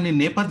 కానీ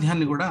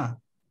నేపథ్యాన్ని కూడా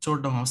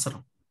చూడడం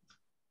అవసరం.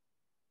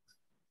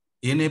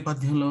 ఏ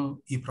నేపథ్యంలో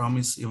ఈ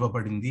ప్రామిస్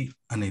ఇవ్వబడింది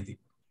అనేది.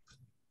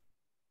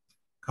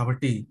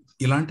 కాబట్టి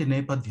ఇలాంటి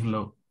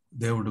నేపథ్యంలో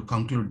దేవుడు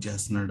కంక్లూడ్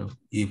చేస్తున్నాడు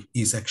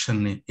ఈ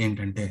సెక్షన్ని.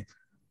 ఏంటంటే,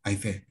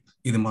 అయితే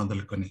ఇది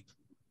మొదలుకొని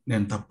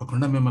నేను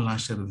తప్పకుండా మిమ్మల్ని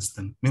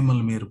ఆశీర్వదిస్తాను,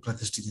 మిమ్మల్ని మీరు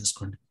ప్రతిష్ఠ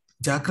చేసుకోండి,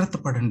 జాగ్రత్త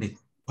పడండి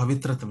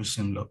పవిత్రత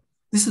విషయంలో.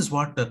 This is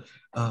what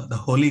the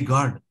Holi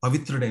God,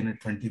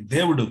 పవిత్రుడైనటువంటి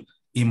దేవుడు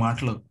ఈ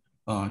మాటలు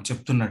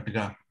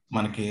చెప్తున్నట్టుగా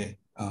మనకి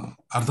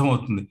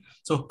అర్థమవుతుంది.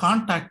 So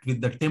contact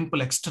with the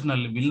temple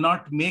external will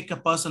not make a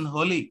person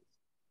Holi.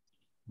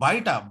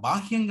 బయట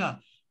బాహ్యంగా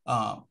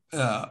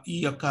ఈ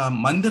యొక్క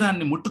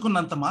మందిరాన్ని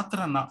ముట్టుకున్నంత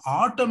మాత్రాన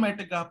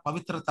ఆటోమేటిక్ గా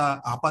పవిత్రత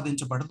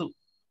ఆపాదించబడదు.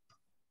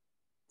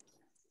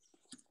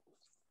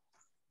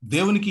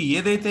 దేవునికి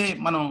ఏదైతే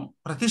మనం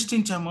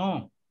ప్రతిష్ఠించామో,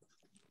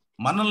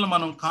 మనల్ని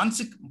మనం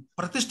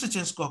ప్రతిష్ఠ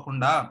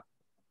చేసుకోకుండా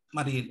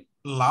మరి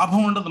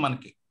లాభం ఉండదు,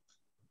 మనకి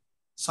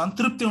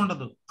సంతృప్తి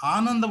ఉండదు,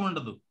 ఆనందం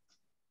ఉండదు.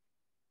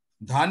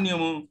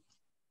 ధాన్యము,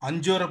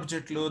 అంజూరపు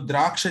చెట్లు,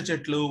 ద్రాక్ష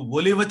చెట్లు,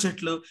 ఒలివ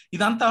చెట్లు,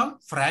 ఇదంతా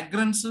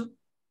ఫ్రాగ్రెన్స్,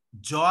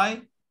 జాయ్,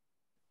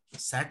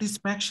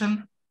 సాటిస్ఫాక్షన్,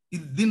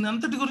 దీని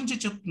అంతటి గురించి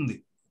చెప్తుంది.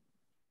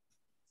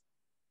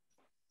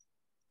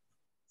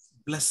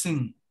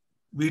 బ్లెస్సింగ్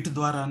వీటి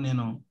ద్వారా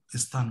నేను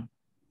ఇస్తాను.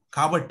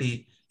 కాబట్టి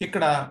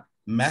ఇక్కడ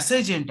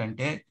మెసేజ్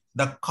ఏంటంటే,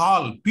 ద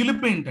కాల్,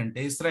 పిలుపు ఏంటంటే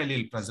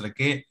ఇశ్రాయేలీయుల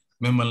ప్రజలకి,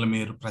 మిమ్మల్ని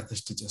మీరు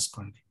ప్రతిష్ఠ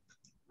చేసుకోండి,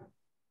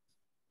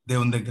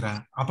 దేవుని దగ్గర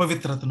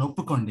అపవిత్రతను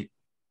ఒప్పుకోండి,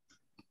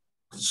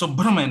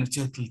 శుభ్రమైన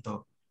చేతులతో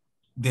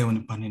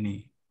దేవుని పనిని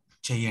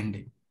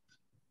చేయండి,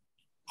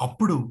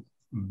 అప్పుడు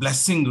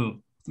బ్లెస్సింగ్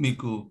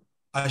మీకు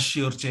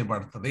అష్యూర్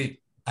చేయబడుతుంది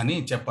అని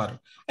చెప్పారు.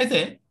 అయితే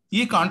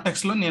ఈ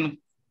కాంటెక్స్ట్ లో నేను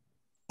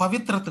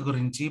పవిత్రత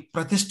గురించి,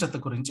 ప్రతిష్టత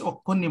గురించి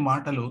కొన్ని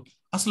మాటలు,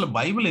 అసలు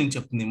బైబిల్ ఏం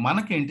చెప్తుంది,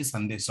 మనకేంటి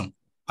సందేశం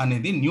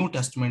అనేది న్యూ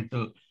టెస్టిమెంట్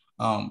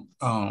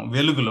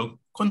వెలుగులో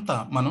కొంత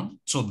మనం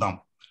చూద్దాం.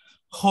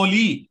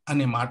 హోలీ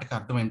అనే మాటకి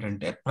అర్థం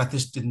ఏంటంటే,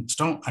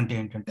 ప్రతిష్ఠించడం అంటే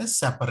ఏంటంటే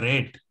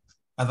సెపరేట్,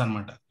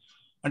 అదనమాట.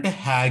 అంటే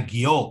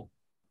హ్యాగియో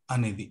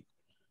అనేది,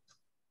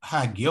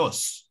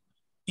 హ్యాగియోస్,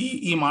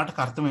 ఈ మాటకు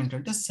అర్థం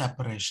ఏంటంటే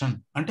సెపరేషన్,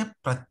 అంటే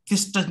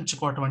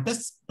ప్రతిష్ఠించుకోవటం అంటే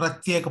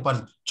ప్రత్యేక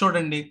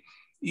చూడండి,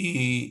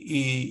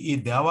 ఈ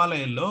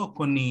దేవాలయాల్లో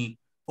కొన్ని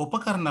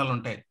ఉపకరణాలు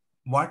ఉంటాయి,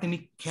 వాటిని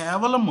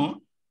కేవలము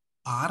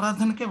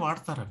ఆరాధనకే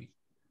వాడతారు, అవి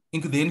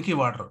ఇంక దేనికి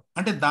వాడరు.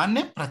 అంటే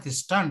దాన్నే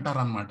ప్రతిష్ట అంటారు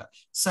అనమాట.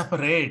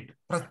 సెపరేట్,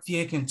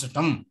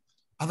 ప్రత్యేకించటం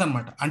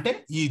అదనమాట. అంటే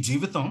ఈ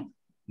జీవితం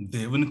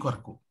దేవుని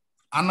కొరకు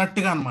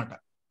అన్నట్టుగా అనమాట.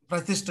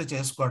 ప్రతిష్ట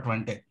చేసుకోవటం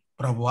అంటే,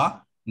 ప్రభువా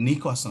నీ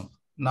కోసం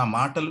నా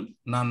మాటలు,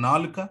 నా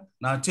నాలుక,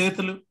 నా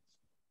చేతులు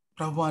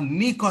ప్రభువా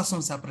నీ కోసం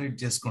సెపరేట్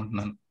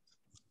చేసుకుంటున్నాను.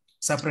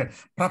 సెపరేట్,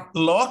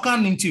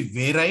 లోకాన్ని నుంచి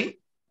వేరై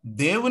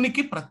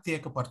దేవునికి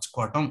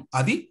ప్రత్యేకపరచుకోవటం,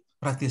 అది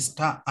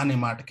ప్రతిష్ట అనే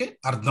మాటకి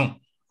అర్థం.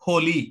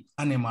 హోలీ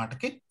అనే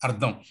మాటకి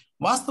అర్థం.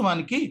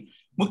 వాస్తవానికి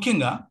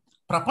ముఖ్యంగా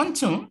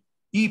ప్రపంచం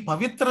ఈ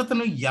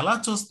పవిత్రతను ఎలా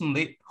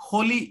చూస్తుంది,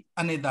 హోలీ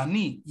అనే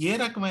దాన్ని ఏ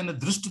రకమైన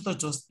దృష్టితో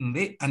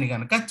చూస్తుంది అని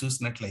గనక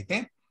చూసినట్లయితే,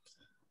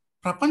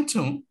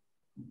 ప్రపంచం,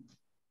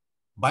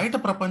 బయట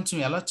ప్రపంచం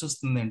ఎలా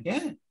చూస్తుంది అంటే,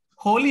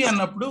 హోలీ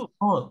అన్నప్పుడు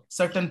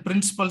సర్టన్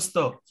ప్రిన్సిపల్స్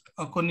తో,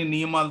 కొన్ని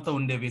నియమాలతో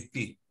ఉండే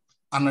వ్యక్తి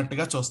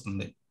అన్నట్టుగా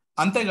చూస్తుంది.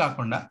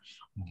 అంతేకాకుండా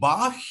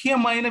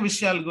బాహ్యమైన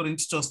విషయాల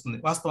గురించి చూస్తుంది.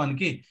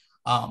 వాస్తవానికి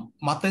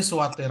మత్తయి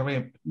సువార్త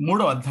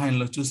 23వ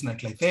అధ్యాయంలో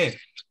చూసినట్లయితే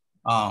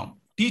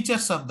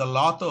టీచర్స్ ఆఫ్ ద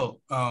లాతో,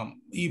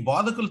 ఈ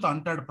బోధకులతో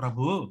అంటాడు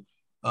ప్రభు,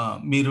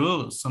 మీరు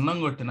సున్నం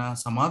కొట్టిన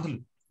సమాధులు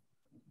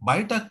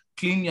బయట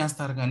క్లీన్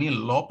చేస్తారు కానీ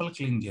లోపల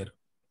క్లీన్ చేయరు.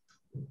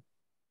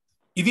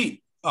 ఇది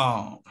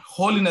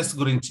హోలీనెస్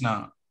గురించిన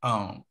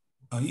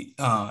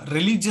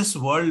రిలీజియస్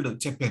వరల్డ్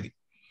చెప్పేది.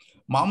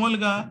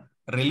 మామూలుగా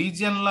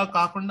రిలీజియన్ లో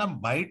కాకుండా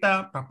బయట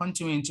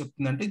ప్రపంచం ఏం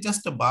చెప్తుందంటే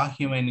జస్ట్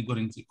బాహ్యమైన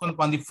గురించి.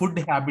 కొంతమంది ఫుడ్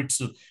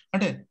హ్యాబిట్స్,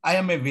 అంటే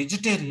I'm a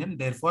vegetarian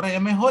there four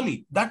I'm a Holi,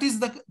 that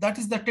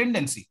is the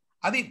tendency.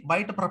 అది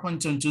బయట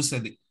ప్రపంచం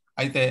చూసేది.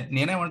 అయితే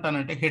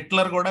నేనేమంటానంటే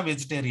హిట్లర్ కూడా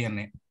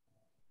వెజిటేరియన్నే.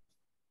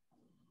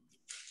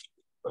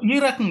 ఈ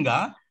రకంగా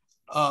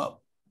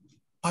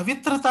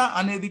పవిత్రత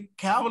అనేది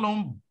కేవలం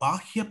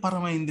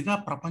బాహ్యపరమైనదిగా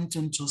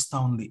ప్రపంచం చూస్తా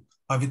ఉంది.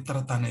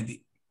 పవిత్రత అనేది,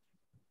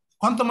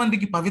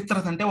 కొంతమందికి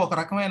పవిత్రత అంటే ఒక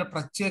రకమైన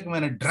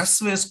ప్రత్యేకమైన డ్రెస్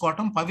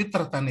వేసుకోవటం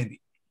పవిత్రత అనేది.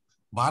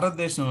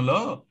 భారతదేశంలో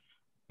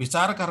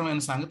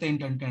విచారకరమైన సంగతి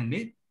ఏంటంటే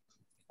అండి,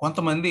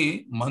 కొంతమంది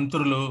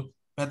మంత్రులు,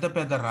 పెద్ద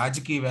పెద్ద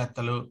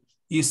రాజకీయవేత్తలు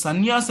ఈ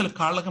సన్యాసుల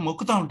కాళ్ళకి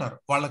మొక్కుతూ ఉంటారు.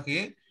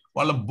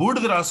 వాళ్ళ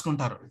బూడిద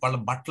రాసుకుంటారు, వాళ్ళ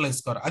బట్టలు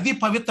వేసుకోరు. అది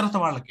పవిత్రత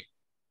వాళ్ళకి.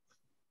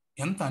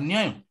 ఎంత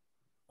అన్యాయం!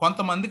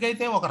 కొంతమందికి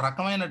అయితే ఒక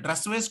రకమైన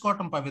డ్రెస్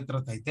వేసుకోవటం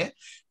పవిత్రత అయితే,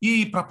 ఈ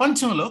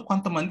ప్రపంచంలో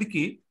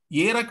కొంతమందికి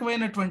ఏ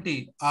రకమైనటువంటి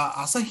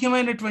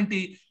అసహ్యమైనటువంటి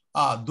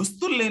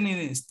దుస్తులు లేని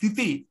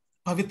స్థితి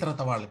పవిత్రత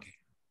వాళ్ళకి.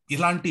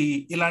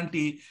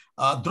 ఇలాంటి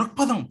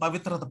దృక్పథం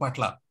పవిత్రత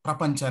పట్ల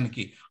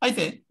ప్రపంచానికి.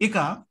 అయితే ఇక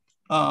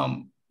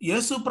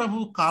యేసు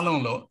ప్రభు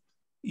కాలంలో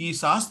ఈ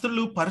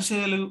శాస్త్రులు,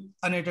 పరిచయులు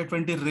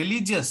అనేటటువంటి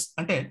రిలీజియస్,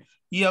 అంటే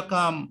ఈ యొక్క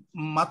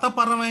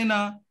మతపరమైన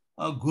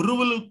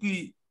గురువులకి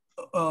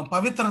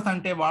పవిత్రత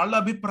అంటే వాళ్ళ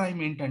అభిప్రాయం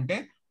ఏంటంటే,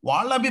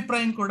 వాళ్ళ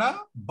అభిప్రాయం కూడా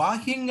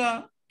బాహ్యంగా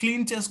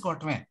క్లీన్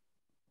చేసుకోవటమే.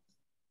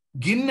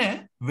 గిన్నె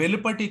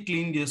వెలుపటి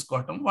క్లీన్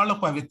చేసుకోవటం వాళ్ళ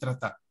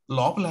పవిత్రత,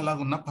 లోపల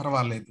ఎలాగున్నా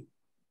పర్వాలేదు.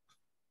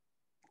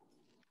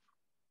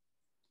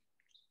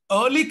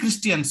 Early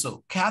Christians,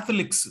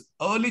 Catholics,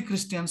 early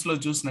Christians లో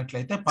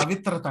చూసినట్లయితే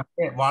పవిత్రత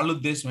అంటే వాళ్ళ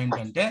ఉద్దేశం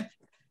ఏంటంటే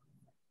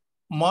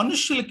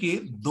మనుషులకి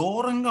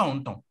దూరంగా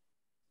ఉంటాం.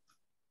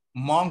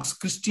 మాంక్స్,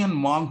 క్రిస్టియన్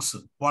మాంక్స్,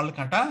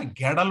 వాళ్ళకట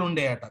గెడలు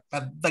ఉండేయట,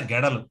 పెద్ద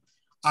గెడలు.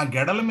 ఆ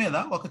గెడల మీద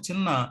ఒక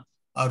చిన్న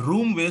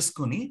రూమ్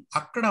వేసుకుని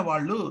అక్కడ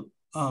వాళ్ళు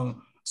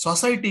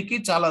సొసైటీకి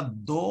చాలా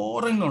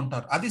దూరంగా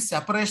ఉంటారు. అది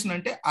సెపరేషన్.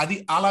 అంటే అది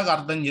అలాగ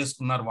అర్థం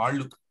చేసుకున్నారు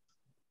వాళ్ళు.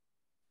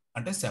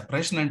 అంటే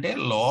సెపరేషన్ అంటే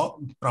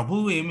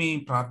ప్రభువు ఏమి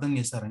ప్రార్థన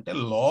చేశారంటే,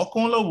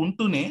 లోకంలో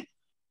ఉంటూనే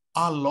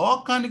ఆ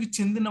లోకానికి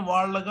చెందిన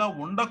వాళ్ళగా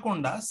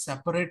ఉండకుండా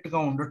సెపరేట్ గా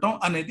ఉండటం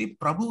అనేది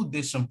ప్రభు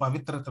ఉద్దేశం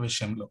పవిత్రత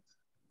విషయంలో.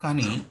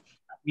 కానీ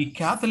ఈ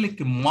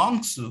క్యాథలిక్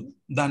మాంక్స్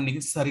దాన్ని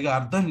సరిగా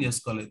అర్థం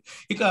చేసుకోలేదు.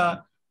 ఇక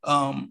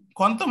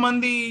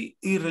కొంతమంది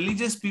ఈ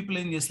రిలీజియస్ పీపుల్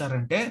ఏం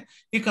చేశారంటే,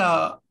 ఇక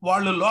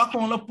వాళ్ళు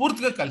లోకంలో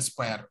పూర్తిగా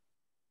కలిసిపోయారు.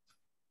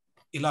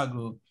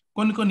 ఇలాగూ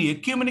కొన్ని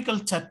ఎక్యూమెనికల్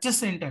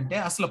చర్చెస్ ఏంటంటే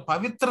అసలు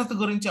పవిత్రత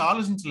గురించి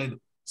ఆలోచించలేదు.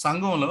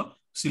 సంఘంలో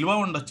శిలువ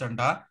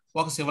ఉండొచ్చంట,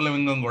 ఒక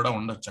శివలింగం కూడా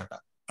ఉండొచ్చట.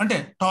 అంటే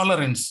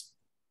టాలరెన్స్,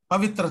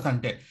 పవిత్రత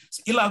అంటే.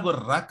 ఇలాగూ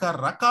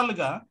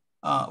రకరకాలుగా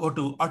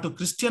అటు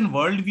క్రిస్టియన్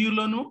వరల్డ్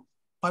వ్యూలోను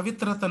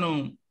పవిత్రతను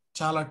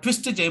చాలా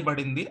ట్విస్ట్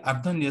చేయబడింది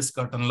అర్థం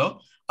చేసుకోవటంలో,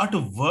 అటు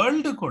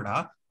వరల్డ్ కూడా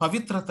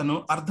పవిత్రతను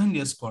అర్థం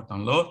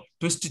చేసుకోవటంలో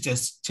ట్విస్ట్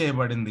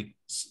చేయబడింది.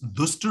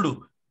 దుష్టుడు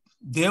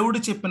దేవుడు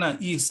చెప్పిన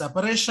ఈ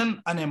సెపరేషన్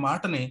అనే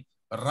మాటని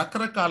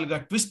రకరకాలుగా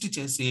ట్విస్ట్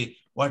చేసి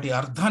వాటి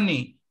అర్థాన్ని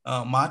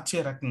మార్చే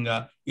రకంగా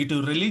ఇటు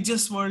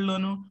రిలీజియస్ వరల్డ్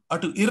లోను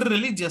అటు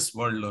ఇర్రిలీజియస్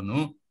వరల్డ్ లోను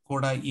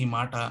కూడా ఈ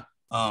మాట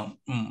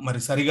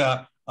మరి సరిగా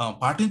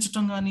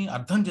పాటించటం కానీ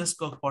అర్థం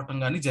చేసుకోకపోవటం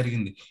కానీ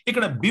జరిగింది.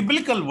 ఇక్కడ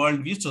బిబ్లికల్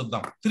వరల్డ్ వ్యూ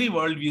చూద్దాం. 3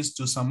 వరల్డ్ వ్యూస్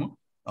చూసాము.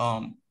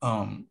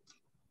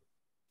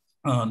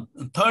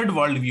 Third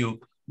world view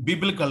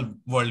biblical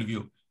world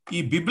view. ఈ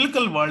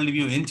బిబ్లికల్ వరల్డ్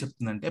వ్యూ ఏం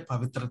చెప్తుందంటే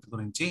పవిత్రత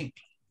గురించి,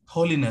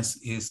 హోలీనెస్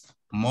ఈజ్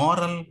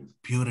మోరల్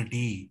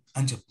ప్యూరిటీ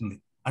అని చెప్తుంది.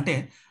 అంటే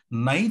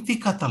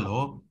నైతికతలో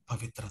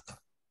పవిత్రత,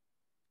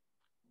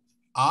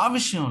 ఆ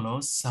విషయంలో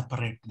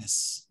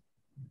సెపరేట్నెస్.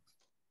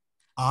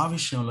 ఆ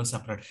విషయంలో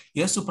సెపరేట్.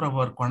 యేసు ప్రభు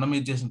వారు కొండ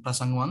మీద చేసిన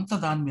ప్రసంగం అంతా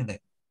దాని మీదే.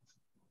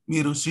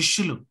 మీరు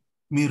శిష్యులు,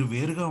 మీరు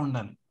వేరుగా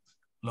ఉండాలి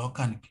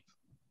లోకానికి.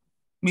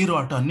 మీరు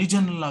అటు అన్ని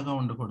జనుల్లాగా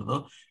ఉండకూడదు,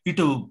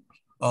 ఇటు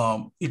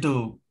ఇటు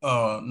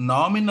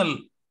నామినల్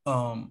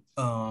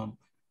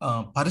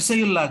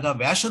పరిచయుల్లాగా,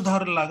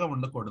 వేషధారుల్లాగా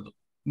ఉండకూడదు.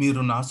 మీరు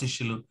నా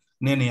శిష్యులు,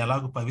 నేను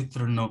ఎలాగో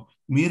పవిత్రుడినో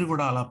మీరు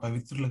కూడా అలా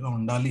పవిత్రులుగా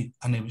ఉండాలి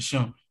అనే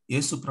విషయం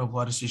యేసు ప్రభు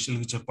వారి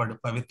శిష్యులకు చెప్పాడు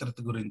పవిత్రత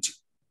గురించి.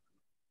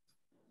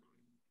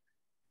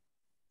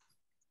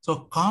 సో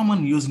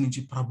కామన్ యూజ్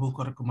నుంచి ప్రభు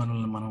కొరకు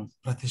మనల్ని మనం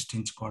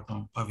ప్రతిష్ఠించుకోవటం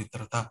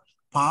పవిత్రత.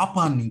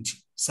 పాపాన్ని నుంచి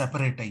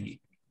సెపరేట్ అయ్యి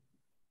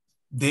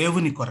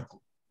దేవుని కొరకు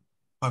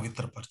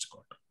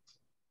పవిత్రపరచుకోవటం.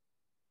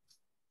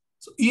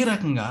 సో ఈ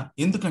రకంగా,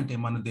 ఎందుకంటే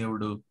మన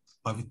దేవుడు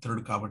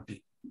పవిత్రుడు కాబట్టి.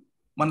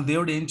 మన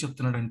దేవుడు ఏం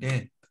చెప్తున్నాడంటే,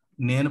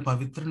 నేను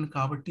పవిత్రుని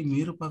కాబట్టి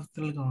మీరు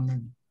పవిత్రులుగా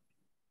ఉండండి.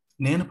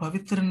 నేను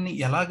పవిత్రుని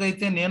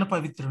ఎలాగైతే నేను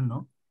పవిత్రున్నో,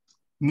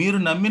 మీరు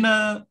నమ్మిన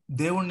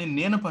దేవుణ్ణి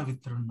నేను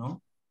పవిత్రున్నో,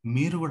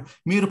 మీరు కూడా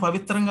మీరు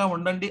పవిత్రంగా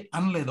ఉండండి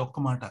అనలేదు ఒక్క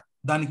మాట.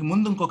 దానికి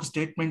ముందు ఇంకొక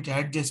స్టేట్మెంట్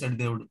యాడ్ చేశాడు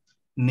దేవుడు,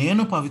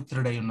 నేను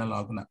పవిత్రుడై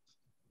ఉన్నలాగున.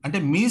 అంటే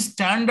మీ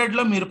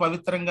స్టాండర్డ్లో మీరు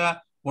పవిత్రంగా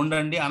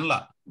ఉండండి అనలా,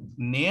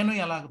 నేను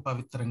ఎలాగ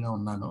పవిత్రంగా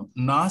ఉన్నానో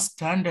నా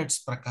స్టాండర్డ్స్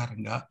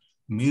ప్రకారంగా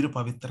మీరు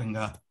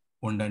పవిత్రంగా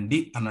ఉండండి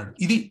అన్నాడు.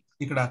 ఇది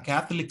ఇక్కడ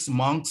క్యాథలిక్స్,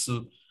 మాంక్స్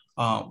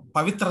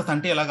పవిత్రత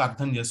అంటే ఎలాగ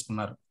అర్థం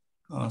చేసుకున్నారు.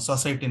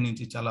 సొసైటీ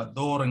నుంచి చాలా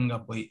దూరంగా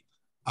పోయి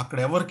అక్కడ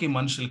ఎవరికి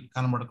మనుషులకి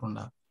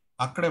కనబడకుండా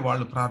అక్కడే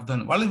వాళ్ళు ప్రార్థన,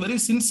 వాళ్ళు వెరీ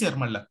సిన్సియర్.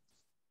 మళ్ళా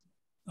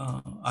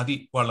అది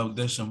వాళ్ళ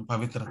ఉద్దేశం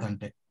పవిత్రత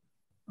అంటే.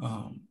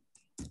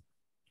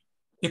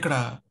 ఇక్కడ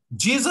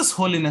జీసస్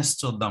హోలీనెస్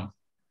చూద్దాం.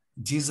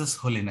 జీసస్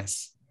హోలీనెస్,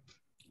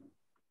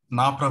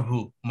 నా ప్రభు,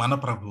 మన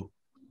ప్రభు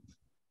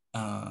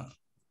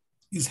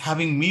is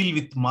having meal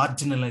with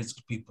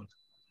marginalised people.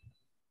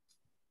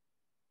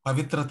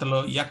 పవిత్రతలో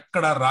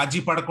ఎక్కడ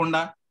రాజీ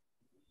పడకుండా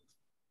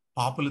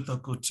పాపులతో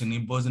కూర్చుని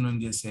భోజనం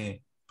చేసే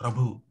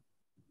ప్రభు.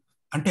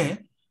 అంటే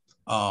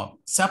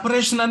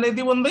సెపరేషన్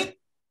అనేది ఉంది,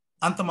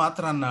 అంత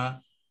మాత్రాన్న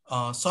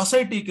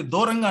సొసైటీకి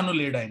దూరంగాను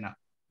లేడు ఆయన.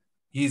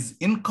 ఈజ్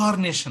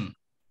ఇన్కార్నేషన్,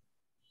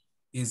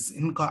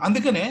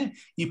 అందుకనే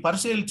ఈ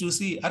పరిచయాలు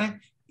చూసి, అరే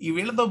ఈ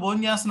వీళ్ళతో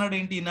భోజనం చేస్తున్నాడు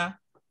ఏంటి ఈయన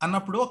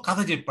అన్నప్పుడు ఒక కథ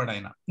చెప్పాడు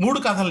ఆయన. 3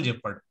 కథలు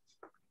చెప్పాడు.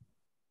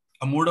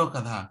 ఆ 3వ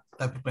కథ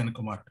తప్పిపోయిన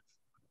కుమారుడు.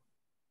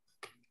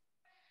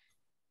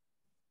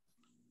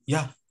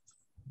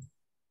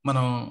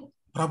 మనం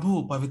ప్రభు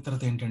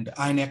పవిత్రత ఏంటంటే,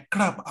 ఆయన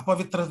ఎక్కడ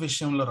అపవిత్రత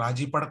విషయంలో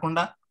రాజీ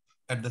పడకుండా,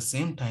 at the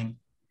same time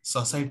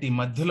society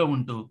మధ్యలో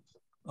ఉంటూ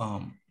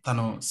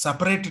తను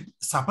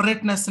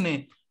సపరేట్నెస్ ని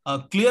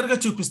క్లియర్ గా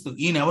చూపిస్తూ,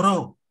 ఈయనెవరో,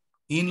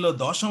 ఈయనలో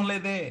దోషం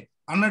లేదే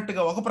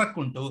అన్నట్టుగా ఒక ప్రక్క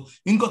ఉంటూ,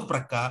 ఇంకొక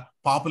ప్రక్క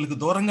పాపులకు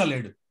దూరంగా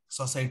లేడు.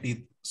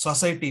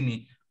 సొసైటీని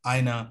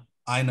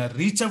ఆయన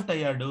రీచ్ అవుట్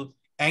అయ్యాడు,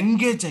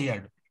 ఎంగేజ్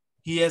అయ్యాడు.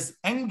 He has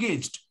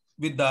engaged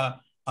with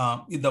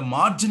the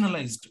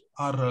marginalised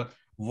are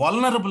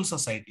vulnerable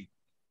society.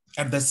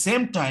 At the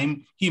same time,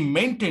 he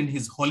maintained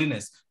his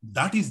holiness.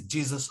 That is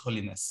Jesus'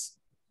 holiness.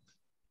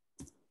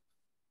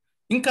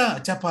 ఇంకా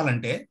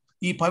చెప్పాలంటే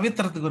ఈ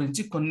పవిత్రత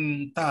గురించి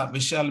కొంత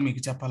విషయాలు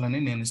మీకు చెప్పాలని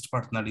నేను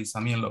ఇష్టపడుతున్నాను ఈ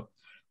సమయంలో.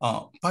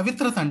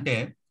 పవిత్రత అంటే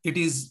it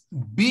is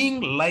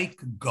being like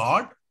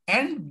God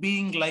and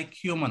being like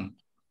human.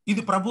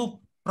 ఇది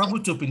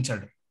ప్రభు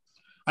చూపించాడు.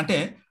 అంటే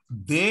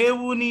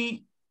దేవుని,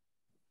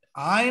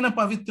 ఆయన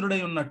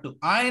పవిత్రుడై ఉన్నట్టు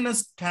ఆయన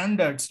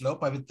స్టాండర్డ్స్ లో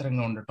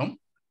పవిత్రంగా ఉండటం,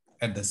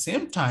 అట్ ద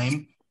సేమ్ టైం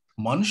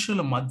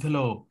మనుషుల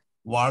మధ్యలో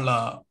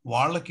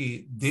వాళ్ళకి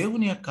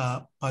దేవుని యొక్క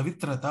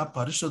పవిత్రత,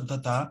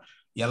 పరిశుద్ధత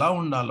ఎలా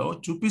ఉండాలో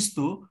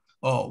చూపిస్తూ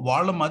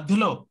వాళ్ళ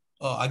మధ్యలో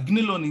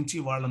అగ్నిలో నుంచి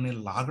వాళ్ళని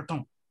లాగటం.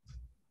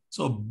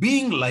 So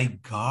being like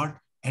God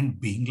and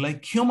being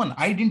like human,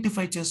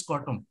 identify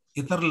చేసుకోవటం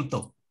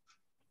ఇతరులతో,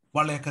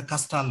 వాళ్ళ యొక్క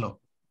కష్టాల్లో,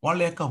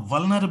 వాళ్ళ యొక్క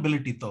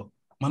వల్నరబిలిటీతో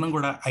మనం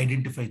కూడా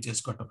ఐడెంటిఫై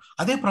చేసుకోవటం.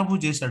 అదే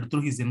ప్రభు చేశాడు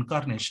through his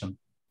incarnation.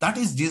 That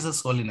is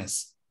Jesus holiness.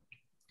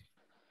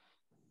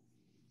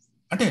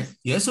 అంటే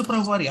యేసు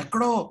ప్రభు వారు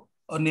ఎక్కడో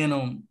నేను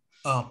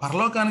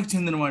పరలోకానికి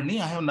చెందిన వాడిని,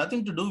 I have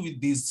nothing to do with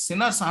these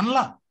sinners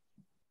అనలా.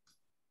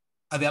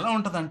 అది ఎలా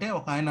ఉంటదంటే,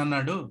 ఒక ఆయన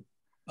అన్నాడు,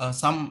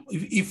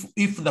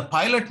 if the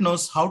pilot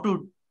knows how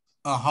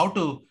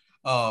to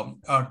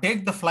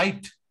take the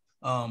flight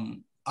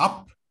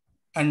up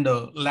and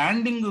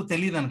landing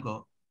తెలియదు అనుకో,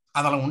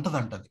 అది అలా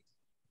ఉంటదంటది.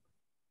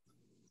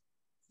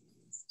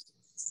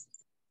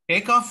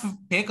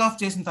 టేక్ ఆఫ్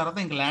చేసిన తర్వాత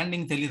ఇంక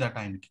ల్యాండింగ్ తెలియదట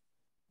ఆయనకి.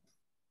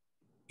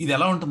 ఇది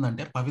ఎలా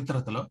ఉంటుందంటే,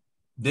 పవిత్రతలో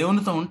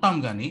దేవునితో ఉంటాం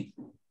కానీ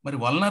మరి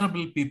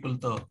vulnerable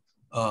పీపుల్తో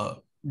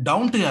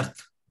down to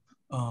earth,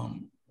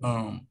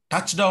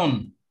 touch down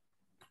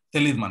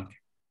తెలియదు మనకి.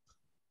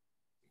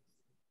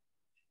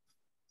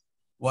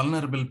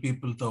 వల్నరబుల్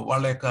పీపుల్తో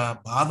వాళ్ళ యొక్క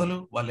బాధలు,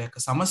 వాళ్ళ యొక్క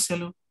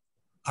సమస్యలు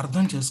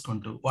అర్థం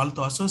చేసుకుంటూ,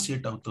 వాళ్ళతో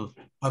అసోసియేట్ అవుతూ,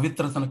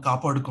 పవిత్రతను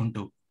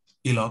కాపాడుకుంటూ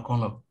ఈ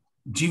లోకంలో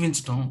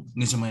జీవించటం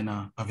నిజమైన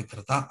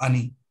పవిత్రత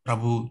అని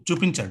ప్రభు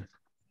చూపించాడు.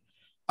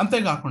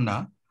 అంతేకాకుండా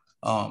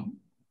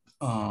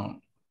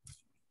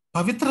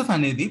పవిత్రత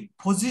అనేది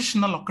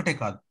పొజిషనల్ ఒక్కటే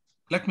కాదు.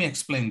 Let me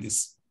explain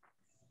this.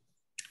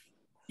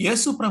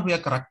 యేసు ప్రభు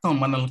యొక్క రక్తం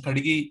మనల్ని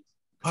కడిగి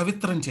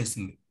పవిత్రం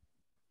చేసింది.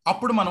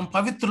 అప్పుడు మనం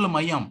పవిత్రులం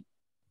అయ్యాం.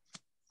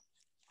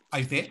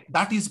 అయితే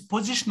దాట్ ఈజ్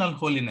పొజిషనల్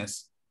హోలీనెస్.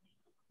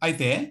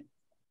 అయితే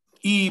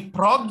ఈ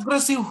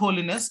progressive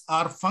holiness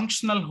are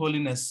functional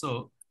holiness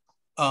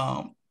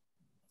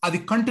అది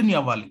కంటిన్యూ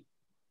అవ్వాలి,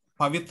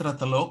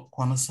 పవిత్రతలో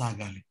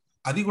కొనసాగాలి.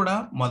 అది కూడా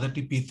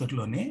మొదటి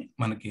పీతరులోనే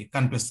మనకి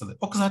కనిపిస్తుంది.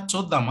 ఒకసారి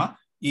చూద్దామా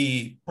ఈ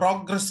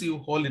ప్రోగ్రెసివ్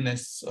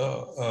హోలీనెస్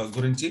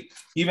గురించి.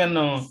 ఈవెన్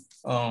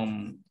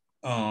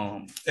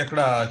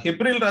ఇక్కడ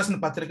హెబ్రీలు రాసిన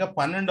పత్రిక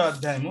 12వ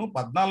అధ్యాయము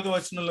 14వ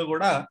వచనంలో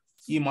కూడా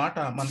ఈ మాట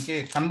మనకి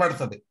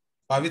కనబడుతుంది.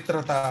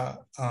 పవిత్రత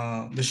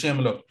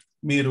విషయంలో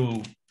మీరు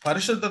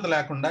పరిశుద్ధత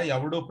లేకుండా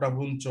ఎవడు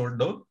ప్రభువుని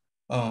చూడడు,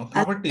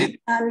 కాబట్టి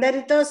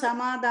అందరితో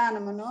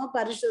సమాధానమును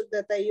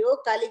పరిశుద్ధతయు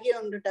కలిగి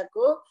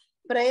ఉండుటకు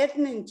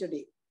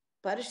ప్రయత్నించుడి.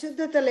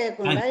 పరిశుద్ధత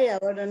లేకుండా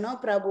ఎవడును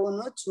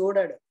ప్రభువును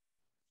చూడడు.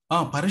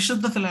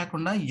 పరిశుద్ధత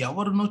లేకుండా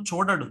ఎవరును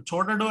చూడడు.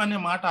 చూడడు అనే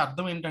మాట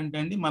అర్థం ఏంటంటే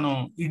అండి, మనం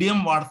ఇడియం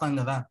వాడతాం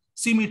కదా,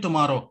 సీ మీ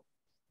టుమారో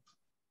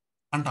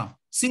అంటాం.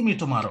 సీ మీ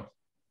టుమారో,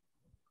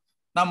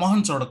 నా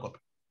మొహం చూడకు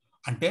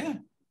అంటే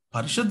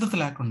పరిశుద్ధత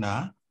లేకుండా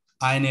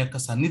ఆయన యొక్క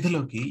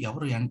సన్నిధిలోకి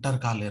ఎవరు ఎంటర్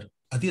కాలేరు.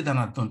 అది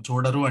దాని అర్థం,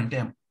 చూడరు అంటే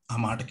ఆ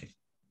మాటకి.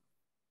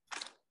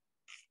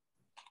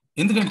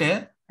 ఎందుకంటే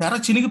తెర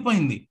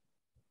చినిగిపోయింది.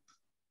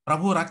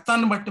 ప్రభు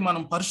రక్తాన్ని బట్టి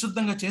మనం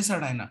పరిశుద్ధంగా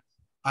చేశాడు.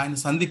 ఆయన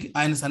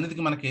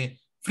సన్నిధికి మనకి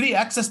ఫ్రీ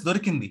యాక్సెస్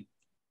దొరికింది.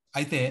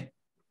 అయితే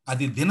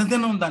అది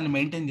దినదినం దాన్ని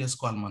మెయింటైన్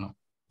చేసుకోవాలి మనం,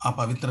 ఆ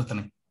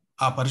పవిత్రతని,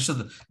 ఆ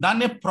పరిశుద్ధ,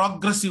 దాన్నే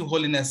ప్రోగ్రెసివ్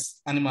హోలీనెస్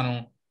అని మనం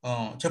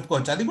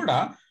చెప్పుకోవచ్చు. అది కూడా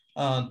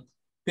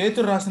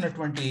పేతురు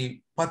రాసినటువంటి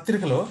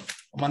పత్రికలో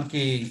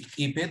మనకి,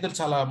 ఈ పేతురు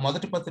చాలా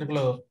మొదటి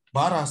పత్రికలో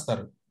బాగా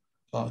రాస్తారు.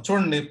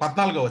 చూడండి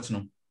 14వ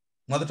వచనం,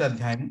 మొదటి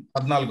అధ్యాయం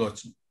 14వ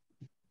వచనం.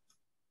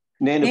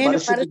 నేను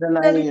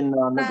పరిశుద్ధుడనై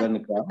ఉన్నాను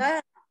గనుక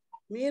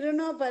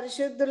మీరును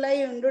పరిశుద్ధులై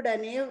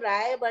ఉండుడని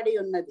వ్రాయబడి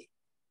ఉన్నది.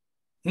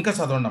 ఇంకా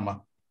చదవండి అమ్మా.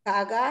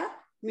 కాగా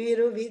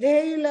మీరు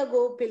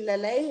విధేయులకు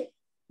పిల్లలై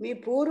మీ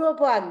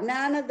పూర్వపు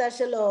అజ్ఞాన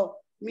దశలో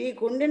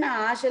మీకుండిన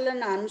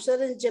ఆశలను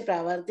అనుసరించి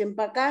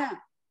ప్రవర్తింపక,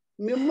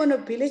 మిమ్మును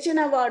పిలిచిన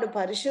వాడు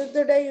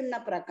పరిశుద్ధుడై ఉన్న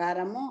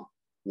ప్రకారము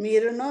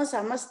మీరును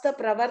సమస్త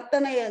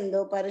ప్రవర్తన యందు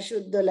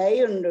పరిశుద్ధులై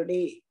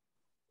ఉండుడి.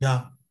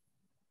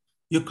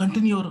 You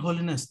continue your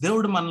holiness.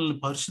 దేవుడు మనల్ని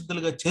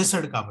పరిశుద్ధులుగా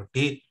చేశాడు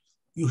కాబట్టి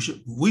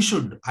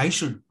I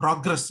should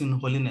progress in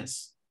holiness.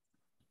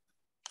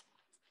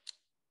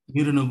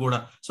 మీరును కూడా.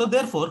 So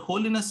there four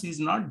holiness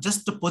is not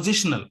just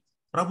positional.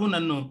 ప్రభు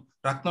నన్ను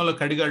రక్తంలో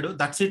కడిగాడు,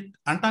 దట్స్ ఇట్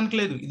అంటానికి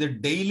లేదు. ఇది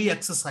డైలీ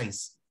ఎక్సర్సైజ్.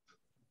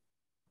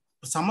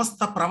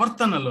 సమస్త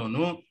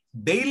ప్రవర్తనలోనూ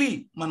డైలీ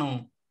మనం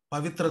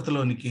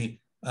పవిత్రతలోనికి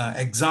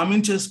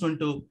ఎగ్జామిన్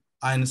చేసుకుంటూ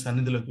ఆయన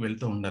సన్నిధిలోకి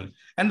వెళ్తూ ఉండాలి.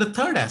 And the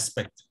third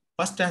aspect,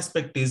 first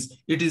aspect is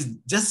it is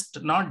just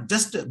not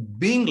just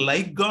being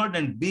like God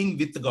and being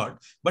with God,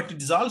 but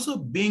it is also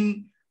being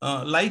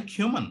like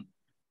human.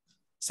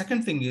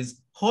 Second thing is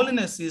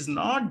holiness is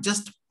not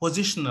just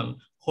positional,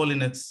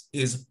 holiness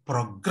is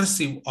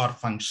progressive or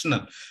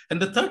functional. And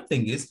the third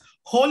thing is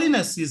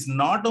holiness is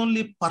not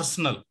only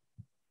personal,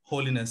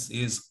 holiness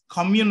is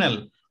communal.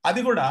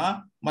 అది కూడా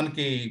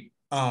మనకి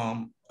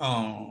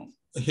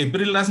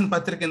హెబ్రీలు రాసిన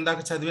పత్రిక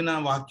ఇందాక చదివిన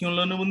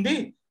వాక్యంలోనూ ఉంది,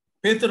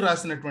 పేతురు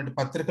రాసినటువంటి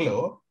పత్రికలో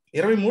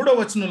 23వ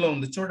వచనంలో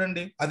ఉంది.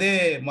 చూడండి, అదే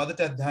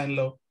మొదటి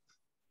అధ్యాయంలో,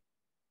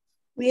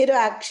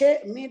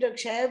 మీరు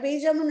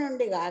క్షయబీజము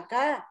నుండి గాక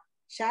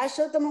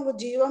శాశ్వతముగు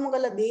జీవము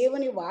గల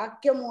దేవుని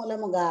వాక్య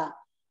మూలముగా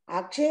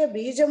అక్షయ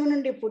బీజము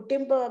నుండి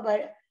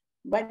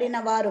పుట్టింపబడిన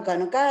వారు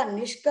కనుక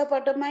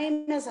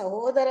నిష్కపటమైన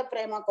సహోదర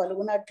ప్రేమ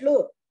కలుగునట్లు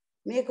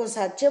మీకు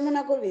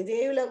సత్యమునకు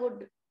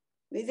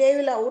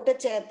విధేయుల ఊట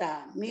చేత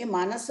మీ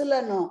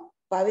మనసులను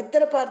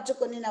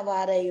పవిత్రపరచుకుని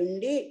వారై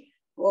ఉండి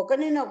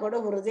ఒకరినొకడు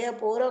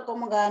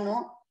హృదయపూర్వకముగాను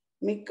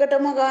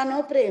మిక్కటముగాను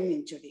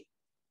ప్రేమించుడి.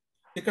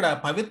 ఇక్కడ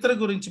పవిత్ర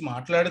గురించి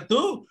మాట్లాడుతూ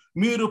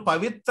మీరు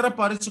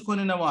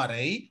పవిత్రపరుచుకుని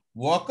వారై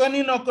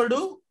ఒకరినొకడు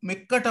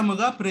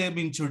మిక్కటముగా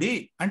ప్రేమించుడి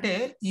అంటే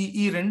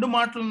ఈ రెండు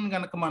మాటలను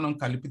గనక మనం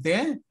కలిపితే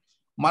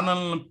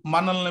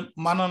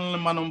మనల్ని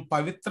మనం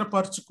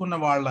పవిత్రపరుచుకున్న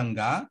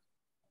వాళ్ళంగా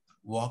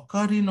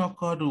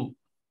ఒకరినొకరు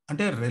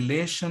అంటే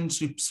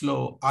రిలేషన్షిప్స్ లో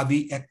అది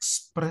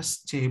ఎక్స్ప్రెస్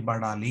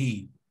చేయబడాలి.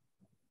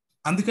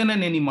 అందుకనే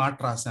నేను ఈ మాట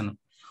రాశాను.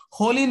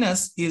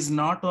 Holiness is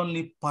not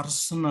only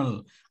personal.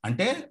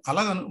 అంటే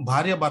అలాగ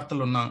భార్య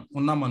భర్తలు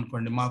ఉన్నాం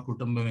అనుకోండి, మా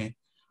కుటుంబమే,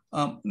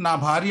 నా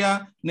భార్య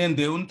నేను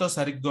దేవునితో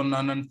సరిగ్గా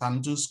ఉన్నానని తను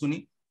చూసుకుని,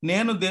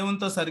 నేను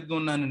దేవునితో సరిగ్గా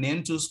ఉన్నాను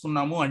నేను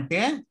చూసుకున్నాము అంటే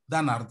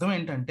దాని అర్థం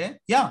ఏంటంటే,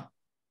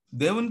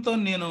 దేవునితో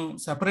నేను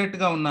సెపరేట్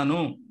గా ఉన్నాను,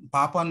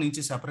 పాపాన్ని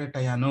నుంచి సెపరేట్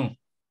అయ్యాను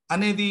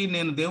అనేది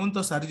నేను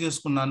దేవునితో సరి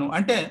చేసుకున్నాను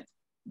అంటే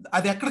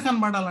అది ఎక్కడ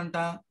కనబడాలంట?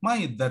 మా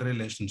ఇద్దరు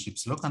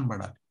రిలేషన్షిప్స్ లో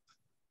కనబడాలి.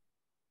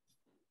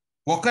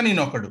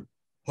 ఒకరినొకడు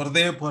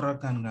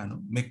హృదయపూర్వకంగాను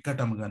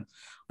మిక్కటముగాను.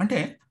 అంటే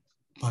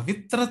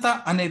పవిత్రత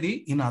అనేది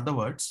ఇన్ అదర్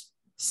వర్డ్స్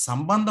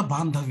సంబంధ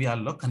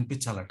బాంధవ్యాల్లో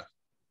కనిపించాలట.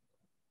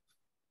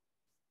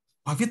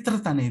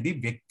 పవిత్రత అనేది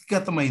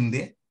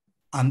వ్యక్తిగతమైందే,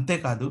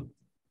 అంతేకాదు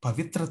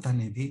పవిత్రత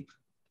అనేది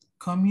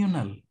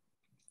కమ్యూనల్.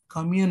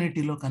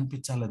 కమ్యూనిటీలో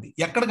కనిపించాలి. అది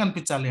ఎక్కడ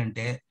కనిపించాలి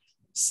అంటే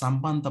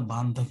సంబంధ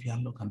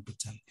బాంధవ్యాల్లో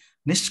కనిపించాలి.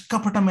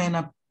 నిష్కపటమైన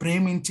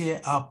ప్రేమించే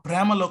ఆ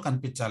ప్రేమలో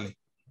కనిపించాలి.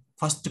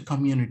 First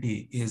community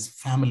is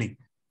family.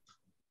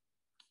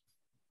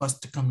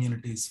 First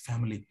community is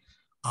family.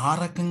 ఆ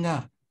రకంగా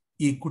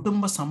ఈ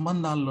కుటుంబ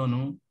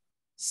సంబంధాల్లోనూ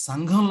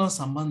సంఘంలో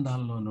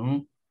సంబంధాల్లోనూ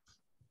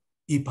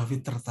ఈ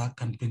పవిత్రత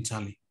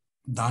కనిపించాలి.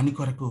 దాని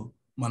కొరకు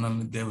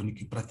మనల్ని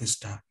దేవునికి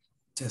ప్రతిష్ట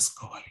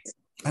చేసుకోవాలి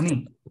అని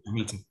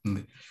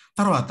చెప్తుంది.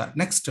 తర్వాత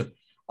నెక్స్ట్,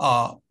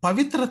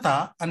 పవిత్రత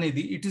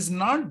అనేది it is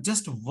not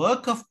just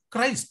work of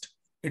Christ,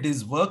 it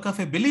is work of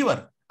a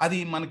believer. అది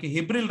మనకి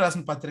హెబ్రీలు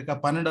రాసిన పత్రిక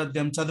 12వ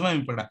అధ్యాయం చదివాం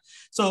ఇప్పుడు.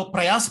 సో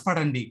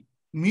ప్రయాసపడండి,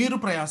 మీరు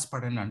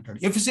ప్రయాసపడండి అంటాడు.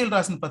 ఎఫెసీయులకు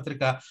రాసిన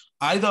పత్రిక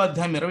 5వ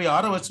అధ్యాయం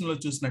 26వ వచనంలో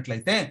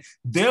చూసినట్లయితే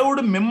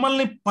దేవుడు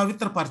మిమ్మల్ని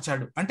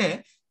పవిత్రపరిచాడు. అంటే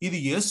ఇది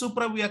యేసు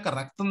ప్రభు యొక్క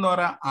రక్తం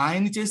ద్వారా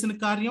ఆయన చేసిన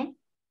కార్యం.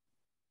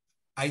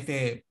 అయితే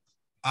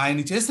ఆయన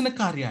చేసిన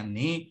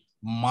కార్యాన్ని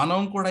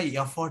మనం కూడా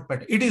ఎఫర్ట్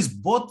పెట్ట. It is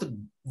both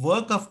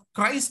work of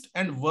Christ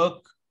and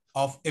work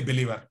of a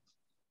believer.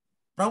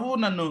 ప్రభు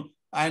నన్ను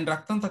ఆయన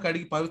రక్తంతో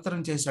కడిగి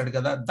పవిత్రం చేశాడు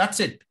కదా,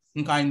 దట్స్ ఇట్,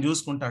 ఇంకా ఆయన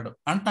చూసుకుంటాడు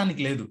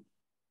అంటానికి లేదు.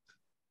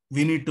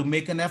 we need to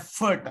make an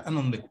effort అని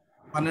ఉంది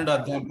 12వ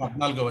అధ్యాయం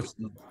 14వ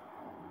వచనం.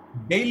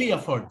 Daily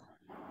effort.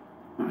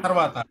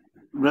 తర్వాత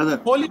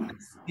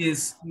holiness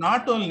is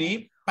not only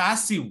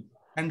passive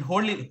and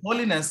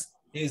holiness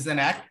is an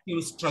active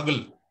struggle.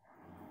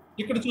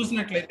 ఇక్కడ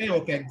చూసినట్లయితే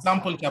ఒక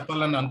ఎగ్జాంపుల్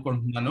చెప్పాలని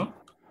అనుకుంటున్నాను.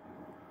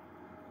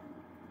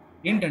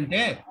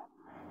 ఏంటంటే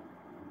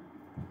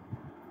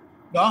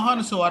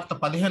యోహాను సువార్త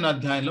 15వ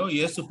అధ్యాయంలో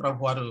యేసు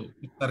ప్రభు వారు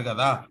చెప్తారు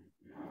కదా,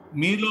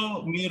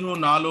 మీరు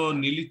నాలో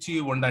నిలిచి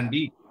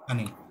ఉండండి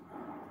అని,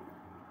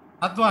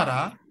 తద్వారా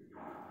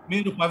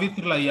మీరు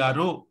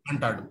పవిత్రులయ్యారు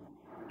అంటాడు.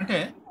 అంటే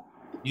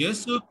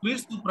యేసు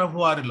క్రీస్తు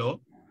ప్రభు వారిలో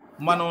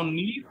మనం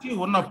నిలిచి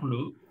ఉన్నప్పుడు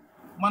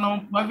మనం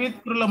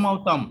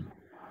పవిత్రులమవుతాం.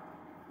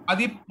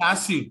 అది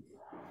ప్యాసివ్.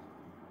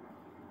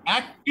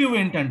 యాక్టివ్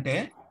ఏంటంటే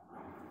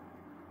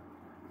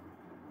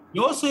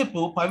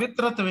యోసేపు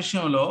పవిత్రత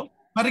విషయంలో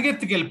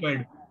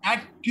పరిగెత్తుకెళ్ళిపోయాడు.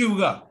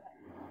 యాక్టివ్గా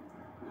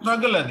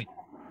స్ట్రగుల్. అది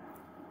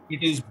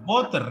it is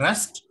both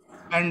rest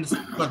and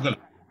struggle,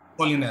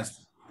 holiness.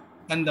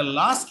 And the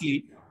lastly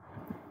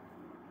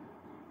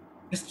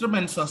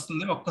disturbance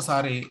వస్తుంది,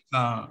 ఒక్కసారి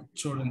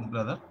చూడండి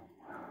brother.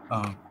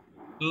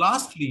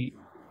 Lastly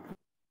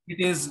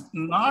it is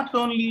not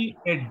only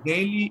a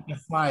daily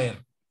affair,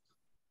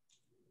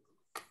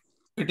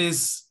 it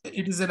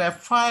is N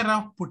affair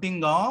of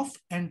putting of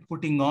and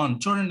putting on.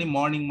 చూడండి,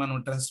 morning మనం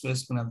dress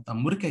వేసుకుని వెళ్తాం,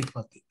 మురికి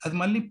అయిపోతుంది, అది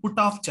మళ్ళీ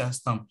పుట్ ఆఫ్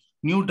చేస్తాం,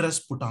 న్యూ డ్రెస్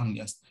పుట్ ఆన్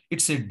చేస్తాం.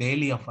 It's a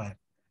daily affair.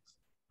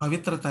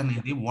 పవిత్రత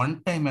అనేది వన్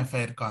టైం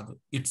అఫైర్ కాదు,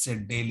 ఇట్స్ ఎ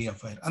డైలీ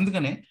అఫైర్.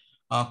 అందుకనే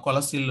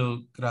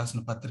కొలసీలకు రాసిన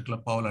పత్రికలో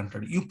పౌలు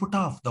అంటాడు, you put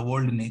off the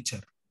old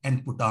nature and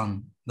put on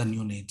the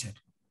new nature.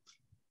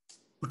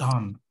 Put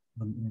on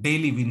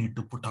daily, we need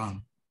to put on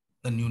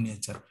the new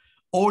nature.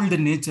 Old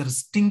nature,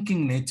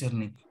 stinking nature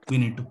ni we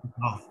need to put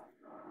off,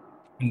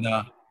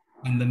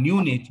 and the new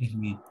nature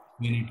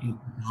we need to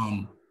put on.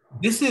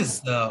 This is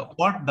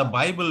what the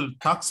Bible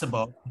talks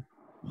about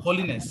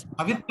holiness.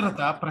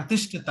 Pavitrata,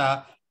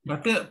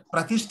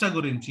 pratishtha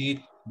gurinchi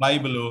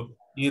Bible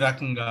ఈ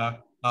రకంగా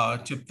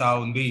చెప్తా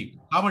ఉంది.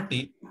 కాబట్టి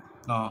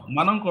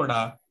మనం కూడా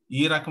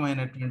ఈ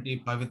రకమైనటువంటి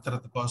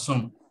పవిత్రత కోసం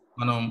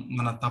మనం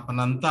మన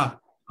తపనంతా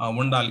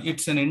ఉండాలి.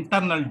 ఇట్స్ ఎన్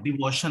ఇంటర్నల్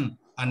డివోషన్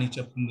అని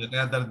చెప్తుంది,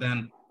 rather than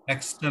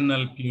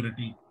ఎక్స్టర్నల్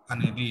ప్యూరిటీ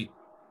అనేది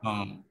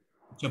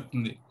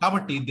చెప్తుంది.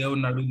 కాబట్టి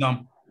దేవుణ్ణి అడుగుదాం,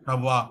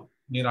 ప్రభువా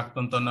నీ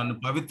రక్తంతో నన్ను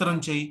పవిత్రం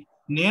చేయి,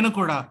 నేను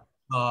కూడా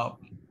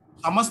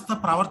సమస్త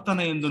ప్రవర్తన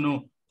యందును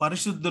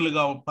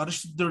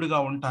పరిశుద్ధుడిగా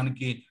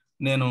ఉండటానికి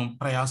నేను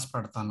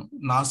ప్రయాసపడతాను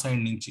నా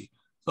సైడ్ నుంచి.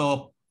 సో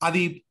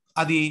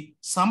అది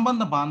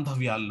సంబంధ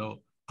బాంధవ్యాల్లో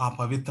ఆ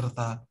పవిత్రత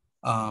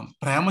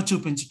ప్రేమ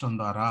చూపించటం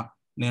ద్వారా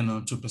నేను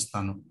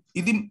చూపిస్తాను.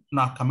 ఇది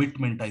నా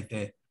కమిట్మెంట్.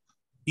 అయితే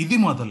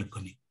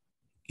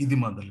ఇది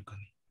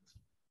మొదలుకొని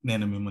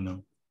నేను మిమ్మల్ని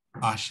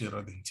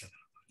ఆశీర్వదించాను.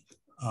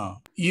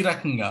 ఈ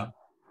రకంగా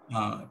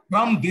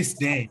from this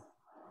day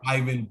I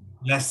will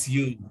bless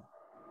you.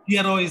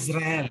 Here oh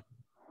Israel,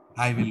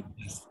 I will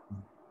bless you.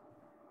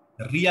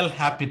 The real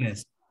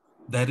happiness,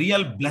 the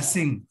real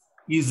blessing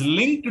is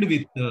linked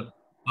with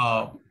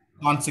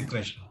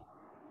కాన్సెక్రేషన్.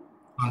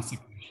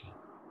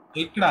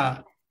 ఇక్కడ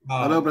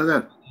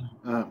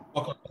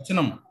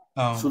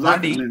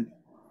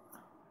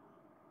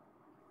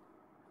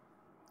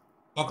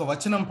ఒక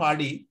వచనం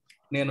పాడి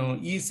నేను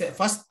ఈ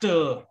ఫస్ట్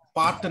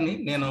పార్ట్ ని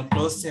నేను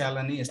క్లోజ్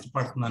చేయాలని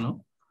ఇష్టపడుతున్నాను.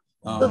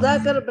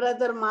 సుధాకర్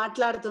బ్రదర్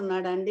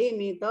మాట్లాడుతున్నాడండి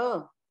మీతో.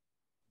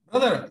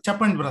 బ్రదర్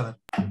చెప్పండి బ్రదర్.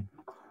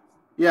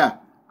 యా,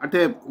 అంటే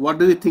what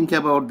do you think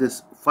about this?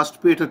 1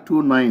 Peter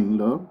 2:9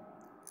 లో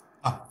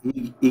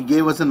he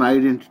gave us an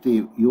identity.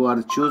 You are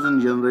a chosen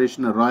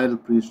generation, a royal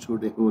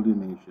priesthood, a holy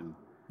nation.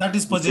 That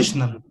is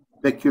positional.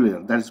 Peculiar.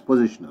 That is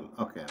positional.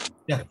 Okay.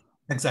 Yeah,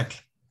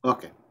 exactly.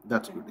 Okay.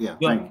 That's good. Yeah,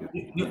 thank you.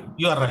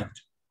 You are right.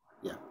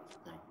 Yeah,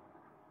 thank you.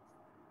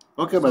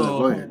 Okay, brother,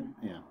 go ahead.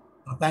 Yeah.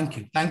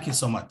 Thank you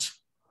so much.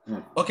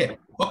 Okay,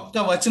 ఒక్క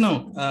వచనం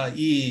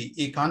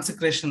ఈ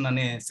consecration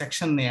అనే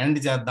section ని end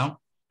చేద్దాం.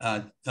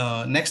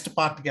 Next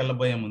పార్ట్కి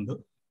వెళ్ళబోయే ముందు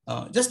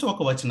just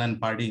ఒక వచనాన్ని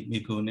పాడి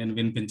మీకు నేను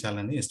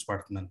వినిపించాలని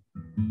ఇష్టపడుతున్నాను.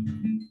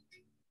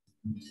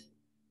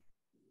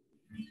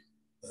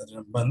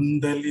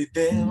 బందలి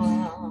దేవా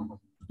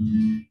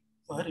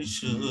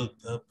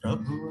పరిశుద్ధ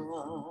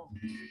ప్రభువా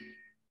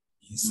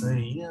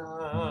యేసయ్యా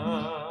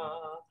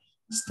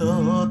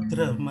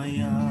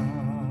స్తోత్రమయా.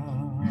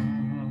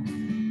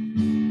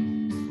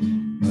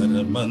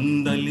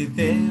 బందలి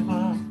దేవా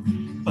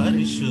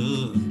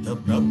పరిశుద్ధ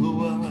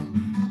ప్రభువా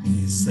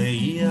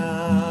యేసయ్యా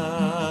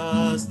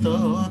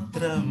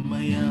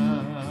స్తోత్రమయా.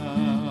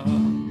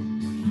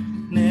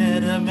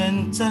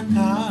 నేరమెంచక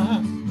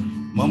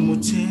మమ్ము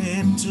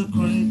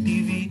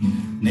చేర్చుకుంటివి,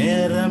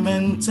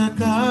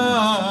 నేరమెంచక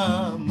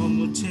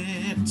మమ్ము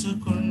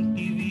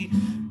చేర్చుకుంటివి,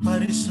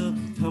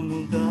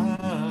 పరిశుద్ధముగా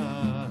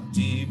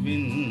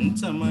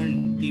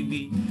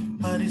జీవించమంటివి,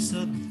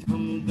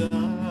 పరిశుద్ధముగా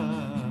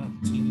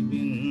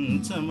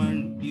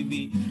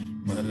జీవించమంటివి.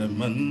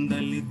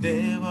 పరమందలి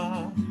దేవా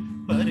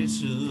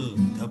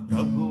పరిశుద్ధ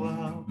ప్రభువా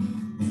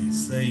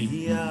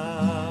యేసయ్యా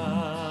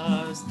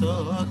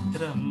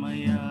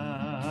స్తోత్రమయా.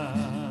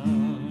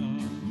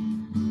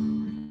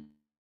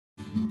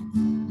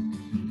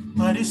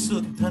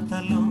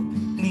 పరిశుద్ధతలో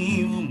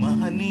నీవు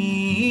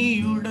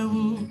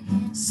మహనీయుడవు,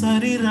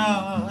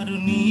 సరిరారు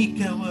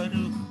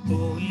నీకెవరు ఓ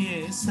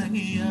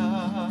యేసయ్యా.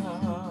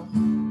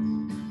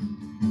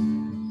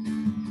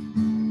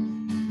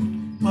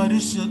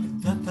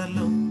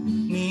 పరిశుద్ధతలో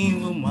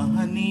నీవు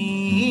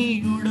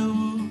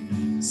మహనీయుడవు,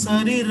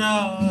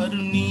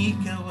 సరిరారు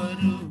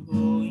నీకెవరు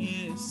ఓ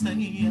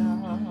యేసయ్యా.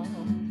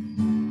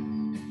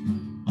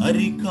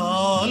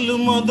 అరికాలు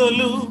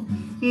మొదలు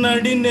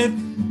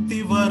నడినెత్తి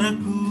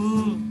వరకు,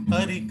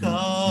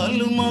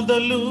 అరికాలు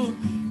మొదలు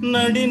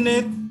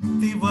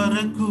నడినెత్తి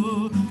వరకు,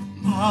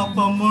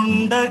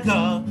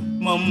 పాపముండగా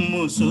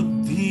మమ్ము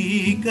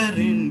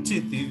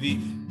శుద్ధీకరించితివి.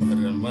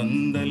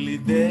 పరమందలి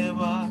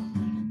దేవా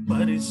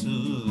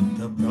పరిశుద్ధ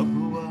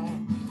ప్రభువా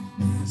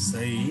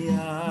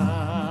యేసయ్యా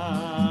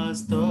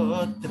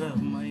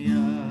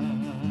స్తోత్రమయా.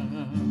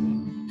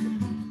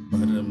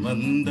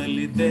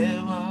 పరమందలి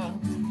దేవా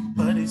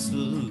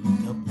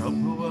పరిశుద్ధ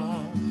ప్రభువా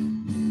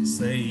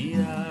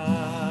యేసయ్యా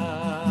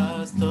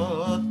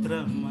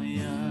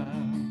స్తోత్రమయా.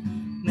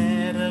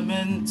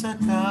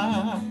 నేరమెంచక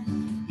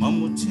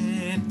మమ్ము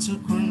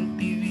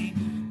చేర్చుకుంటివి,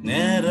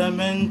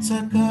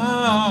 నేరమెంచక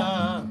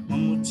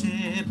మమ్ము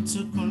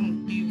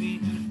చేర్చుకుంటివి,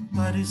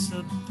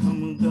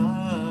 పరిశుద్ధముగా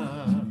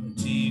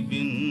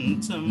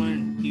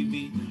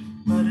జీవించమంటివి,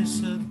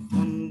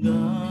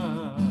 పరిశుద్ధంగా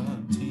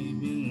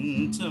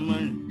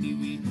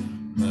జీవించమంటివి.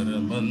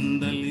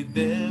 పరమందలి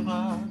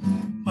దేవా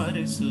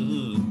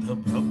పరిశుద్ధ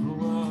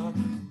ప్రభువా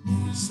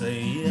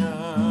యేసయ్యా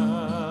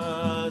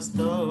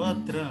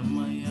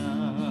స్తోత్రమయా.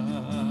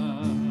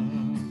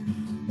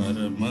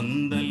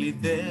 పరమందలి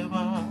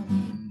దేవా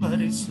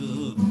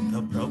పరిశుద్ధ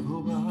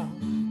ప్రభువా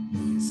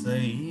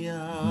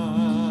యేసయ్యా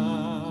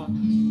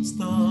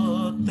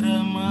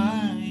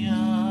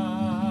స్తోత్రమయా.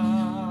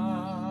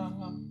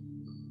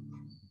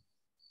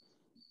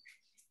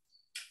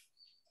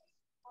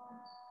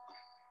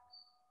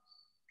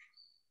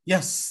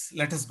 Yes,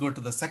 let us go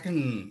to the second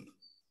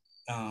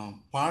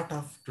part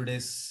of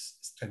today's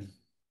study,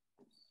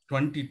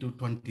 20 to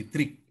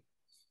 23.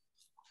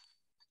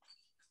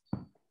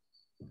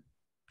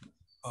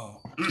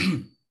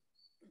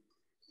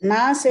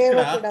 నా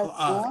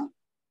సేవకుడవును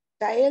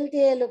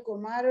షయల్తీయేలు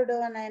కుమారుడు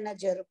అనైన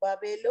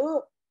జెరుబ్బాబెలు,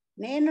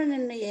 నేను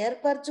నిన్ను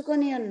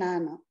ఏర్పరచుకొని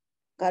ఉన్నాను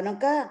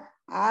కనుక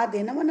ఆ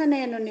దినమున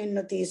నేను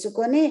నిన్ను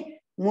తీసుకొని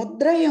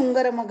ముద్ర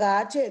యుంగరముగా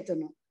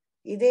చేతును.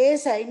 ఇదే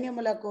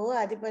సైన్యములకు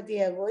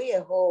అధిపతియగు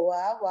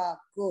యెహోవా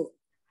వాక్కు.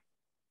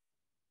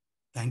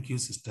 Thank you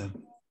sister.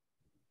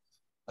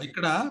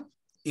 ఇక్కడ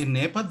ఈ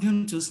నేపథ్యం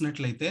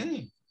చూసినట్లయితే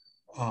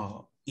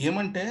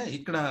ఏమంటే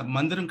ఇక్కడ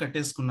మందిరం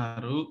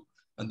కట్టేసుకున్నారు,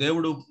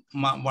 దేవుడు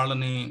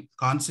వాళ్ళని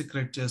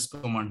కాన్సిక్రేట్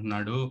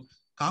చేసుకోమంటున్నాడు.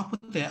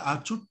 కాకపోతే ఆ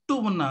చుట్టూ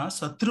ఉన్న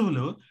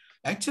శత్రువులు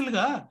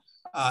యాక్చువల్గా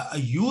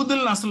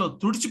యూదులను అసలు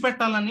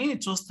తుడిచిపెట్టాలని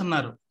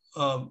చూస్తున్నారు,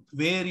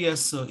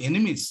 వేరియస్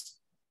ఎనిమీస్.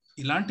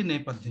 ఇలాంటి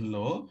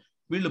నేపథ్యంలో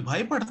వీళ్ళు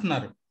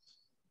భయపడుతున్నారు.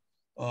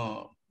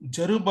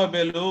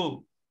 జెరుబ్బాబెలు,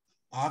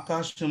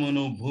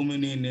 ఆకాశమును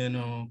భూమిని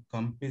నేను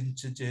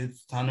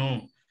కంపించేస్తాను,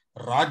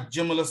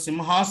 రాజ్యముల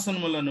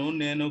సింహాసనములను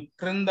నేను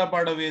క్రింద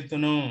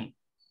పడవేతును,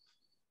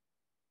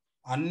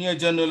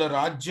 అన్యజనుల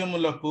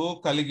రాజ్యములకు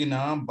కలిగిన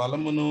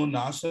బలమును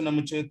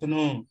నాశనము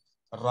చేతును,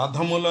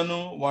 రథములను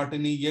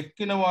వాటిని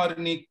ఎక్కిన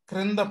వారిని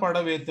క్రింద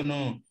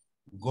పడవేతును,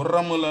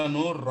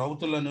 గుర్రములను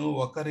రౌతులను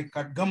ఒకరి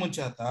ఖడ్గము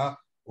చేత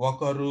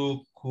ఒకరు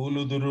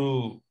కూలుదురు.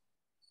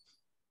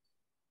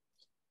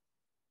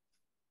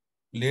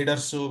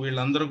 లీడర్స్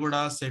వీళ్ళందరూ కూడా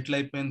సెటిల్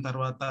అయిపోయిన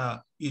తర్వాత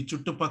ఈ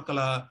చుట్టుపక్కల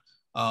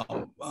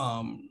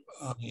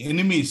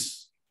ఎనిమీస్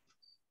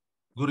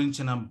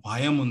గురించిన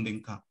భయం ఉంది.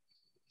 ఇంకా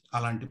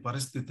అలాంటి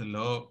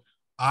పరిస్థితుల్లో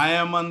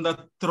I'm on the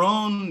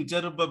throne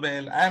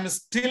జెరుబ్బబెల్, I'm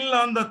still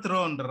on the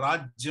throne,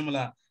 రాజ్యముల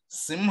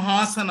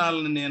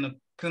సింహాసనాలను నేను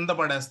క్రింద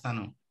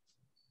పడేస్తాను.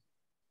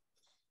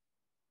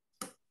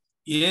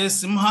 ఏ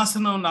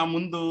సింహాసనం నా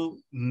ముందు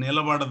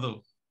నిలబడదు,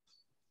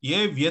 ఏ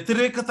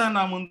వ్యతిరేకత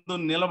నా ముందు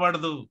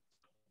నిలబడదు.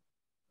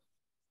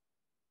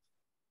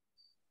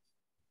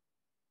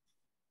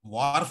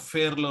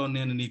 వార్ఫేర్ లో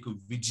నేను నీకు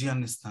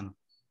విజయాన్ని ఇస్తాను.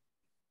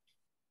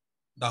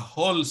 The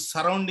whole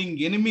surrounding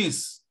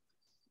enemies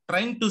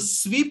trying to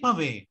sweep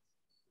away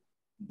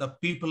the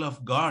people of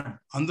God.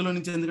 అందులో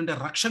నుంచి ఎందుకంటే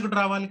రక్షకుడు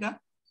రావాలిగా.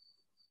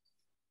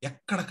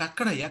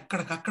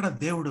 ఎక్కడికక్కడ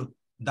దేవుడు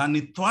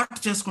దాన్ని థ్వాట్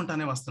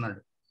చేసుకుంటానే వస్తున్నాడు.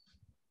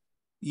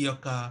 ఈ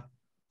యొక్క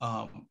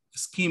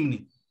స్కీమ్ ని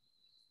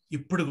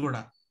ఇప్పుడు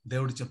కూడా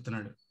దేవుడు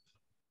చెప్తున్నాడు,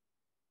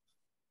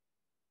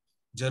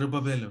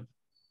 జెరుబ్బేలు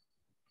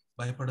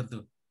భయపడద్దు,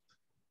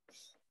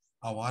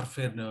 ఆ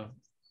వార్ఫేర్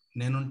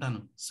నేనుంటాను,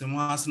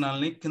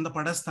 సింహాసనాల్ని కింద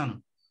పడేస్తాను,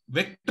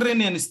 విక్టరీ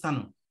నేను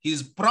ఇస్తాను.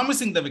 He's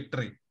promising the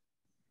victory.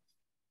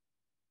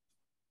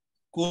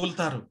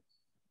 కూల్తారు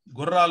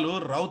గుర్రాలు,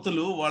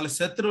 రౌతులు, వాళ్ళ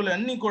శత్రువులు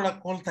అన్నీ కూడా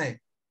కూల్తాయి.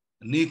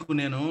 నీకు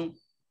నేను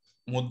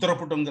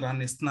ముద్రపు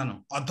ఉంగరాన్ని ఇస్తున్నాను,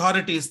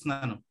 అథారిటీ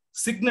ఇస్తున్నాను.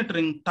 Signet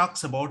ring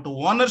talks about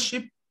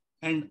ownership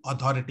and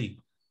authority.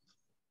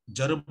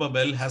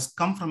 జెరుబ్బేల్ has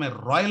come from a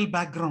royal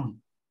background.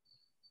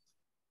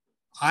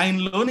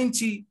 ఆయనలో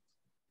నుంచి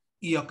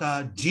ఈ యొక్క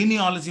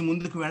జీనియాలజీ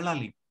ముందుకు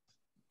వెళ్ళాలి.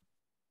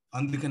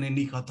 అందుకనే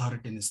నీకు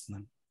అథారిటీని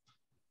ఇస్తున్నాను.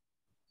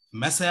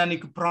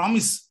 మెసయానిక్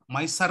ప్రామిస్,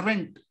 మై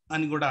సర్వెంట్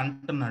అని కూడా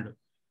అంటున్నాడు.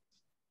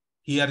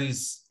 Here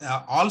is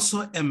also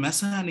a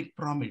మెసయానిక్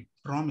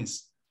promise.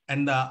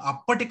 And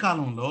అప్పటి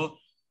కాలంలో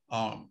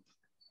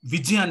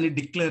విజయాన్ని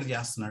డిక్లేర్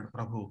చేస్తున్నాడు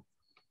ప్రభు.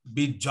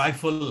 B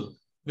joyful,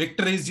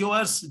 victory is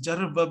yours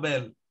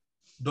జెరుబ్బేల్,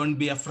 don't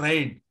be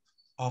afraid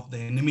of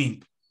the enemy.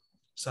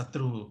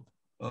 శత్రువు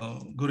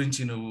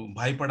గురించి నువ్వు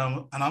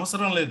అని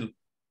అవసరం లేదు.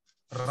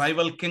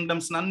 రైవల్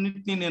కింగ్డమ్స్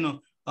అన్నిటినీ నేను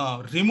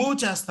రిమూవ్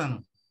చేస్తాను.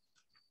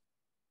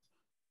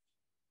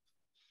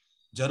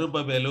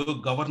 జెరుబ్బేలు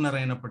గవర్నర్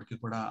అయినప్పటికీ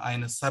కూడా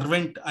ఆయన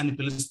సర్వెంట్ అని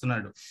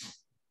పిలుస్తున్నాడు.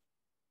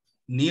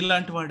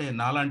 నీలాంటి వాడే,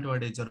 నాలాంటి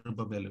వాడే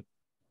జెరుబ్బేలు.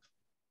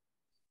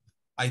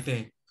 అయితే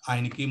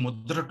ఆయనకి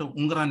ముద్రటు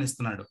ఉంగరాన్ని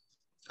ఇస్తున్నాడు,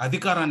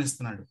 అధికారాన్ని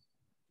ఇస్తున్నాడు.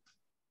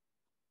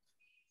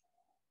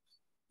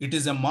 It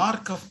is a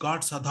mark of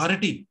God's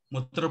authority.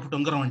 ముద్రపు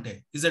ఉంగరం అంటే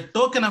is a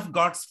token of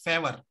God's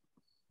favour.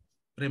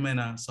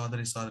 ప్రియమైన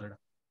సోదరుడా,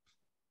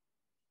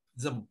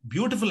 it's a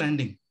beautiful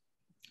ending,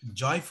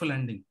 joyful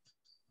ending,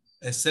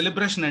 a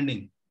celebration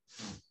ending.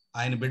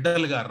 ఆయన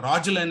బిడ్డలుగా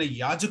రాజులైన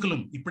యాజకులు,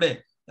 ఇప్పుడే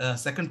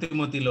 2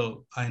 తిమోతిలో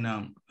ఆయన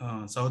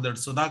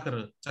సహోదరుడు సుధాకర్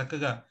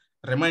చక్కగా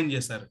రిమైండ్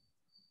చేశారు.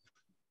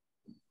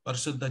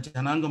 పరిశుద్ధ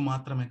జనాంగం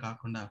మాత్రమే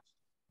కాకుండా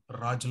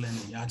రాజులైన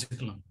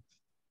యాజకులం.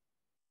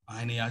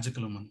 ఆయన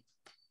యాజకులం.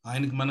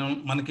 ఆయనకి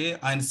మనకి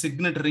ఆయన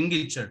సిగ్నెట్ రింగ్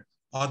ఇచ్చాడు,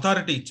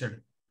 అథారిటీ ఇచ్చాడు.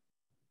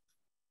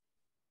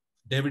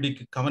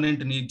 డేవిడ్కి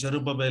కవెనెంట్ ని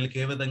జెరుబ్బేలుకి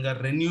ఏ విధంగా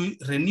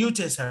రెన్యూ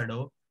చేశాడో,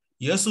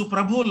 యేసు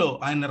ప్రభువులో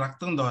ఆయన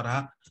రక్తం ద్వారా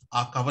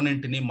ఆ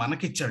కవెనెంట్ ని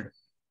మనకిచ్చాడు.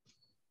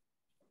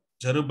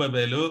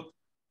 జెరుబ్బేలు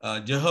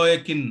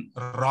జెహోయాకిన్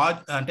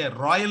అంటే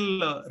రాయల్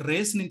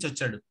రేస్ నుంచి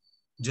వచ్చాడు.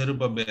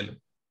 జెరుబ్బేలు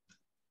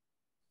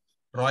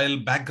రాయల్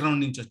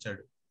బ్యాక్గ్రౌండ్ నుంచి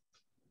వచ్చాడు.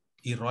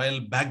 ఈ రాయల్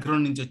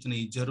బ్యాక్గ్రౌండ్ నుంచి వచ్చిన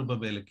ఈ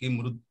జెరుబ్బేలుకి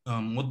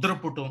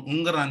ముద్రపుట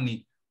ఉంగరాన్ని,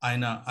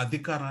 ఆయన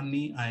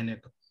అధికారాన్ని, ఆయన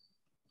యొక్క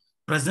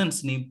ప్రెజెన్స్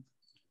ని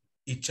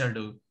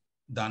ఇచ్చాడు.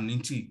 దాని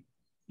నుంచి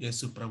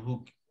యేసు ప్రభు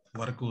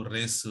వరకు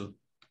రేస్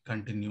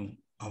కంటిన్యూ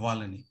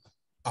అవ్వాలని.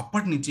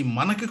 అప్పటి నుంచి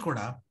మనకి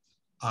కూడా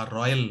ఆ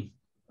రాయల్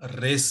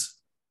రేస్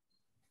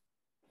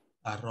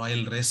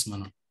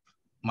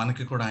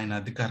మనకి కూడా ఆయన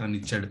అధికారాన్ని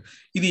ఇచ్చాడు.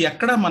 ఇది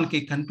ఎక్కడ మనకి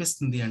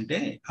కనిపిస్తుంది అంటే,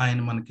 ఆయన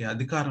మనకి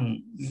అధికారం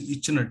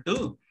ఇచ్చినట్టు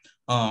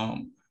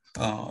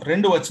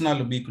 2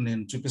 వచనాలు మీకు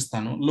నేను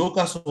చూపిస్తాను.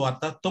 లూకాసు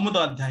వార్త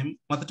 9వ అధ్యాయం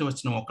 1వ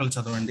వచనం ఒకళ్ళు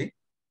చదవండి.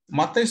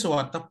 మత్తయి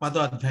సువార్త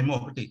 10వ అధ్యాయం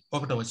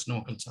 1వ వచనం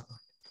ఒకళ్ళు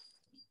చదవండి.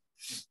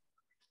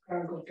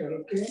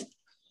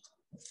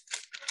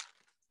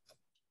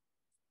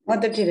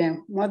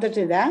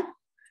 మొదటిదా,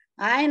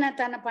 ఆయన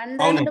తన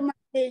 12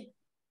 మంది,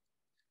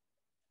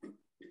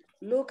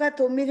 లూకా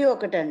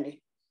 9:1 అండి.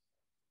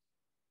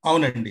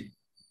 అవునండి.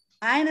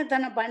 ఆయన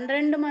తన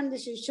 12 మంది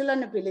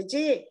శిష్యులను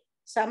పిలిచి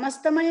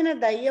సమస్తమైన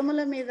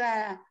దయ్యముల మీద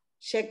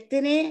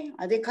శక్తిని,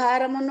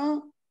 అధికారమును,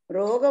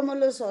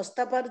 రోగములు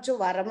స్వస్థపరచు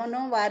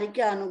వరమును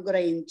వారికి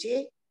అనుగ్రహించి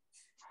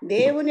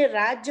దేవుని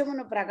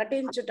రాజ్యమును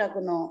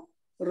ప్రకటించుటకును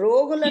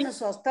రోగులను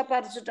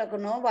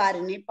స్వస్థపరచుటకును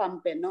వారిని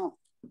పంపెను.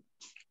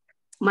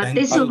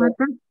 మత్తయి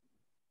సువార్త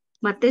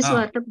 10వ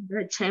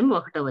అధ్యాయం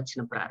 1వ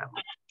వచనం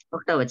ప్రారంభం.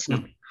 1వ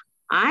వచనం,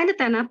 ఆయన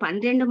తన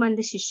 12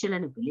 మంది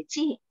శిష్యులను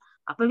పిలిచి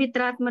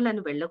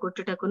అపవిత్రాత్మలను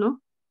వెళ్ళగొట్టుటకును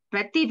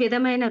ప్రతి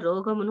విధమైన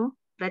రోగమును,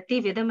 ప్రతి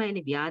విధమైన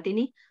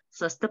వ్యాధిని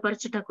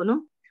స్వస్థపరచుటకును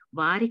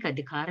వారికి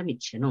అధికారం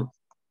ఇచ్చెను.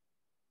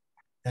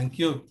 Thank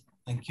you.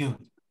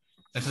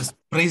 Let us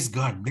praise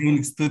God.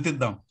 దేవునికి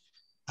స్తుతిద్దాం.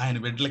 ఆయన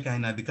బిడ్డలకి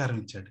ఆయన అధికారం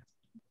ఇచ్చాడు.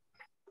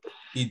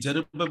 ఈ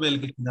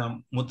జెరుబ్బేలుకి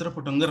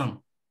ముద్రపు ఉంగరం,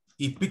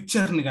 ఈ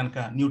పిక్చర్ ని కనుక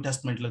న్యూ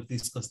టెస్ట్మెంట్ లోకి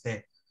తీసుకొస్తే,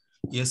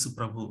 యేసు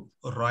ప్రభు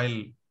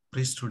రాయల్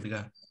ప్రీస్ట్హుడ్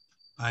గా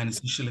ఆయన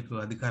శిష్యులకు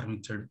అధికారం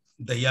ఇచ్చాడు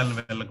దయ్యాలను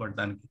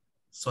వెళ్ళగొట్టడానికి.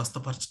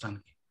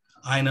 స్వస్థపరచడానికి,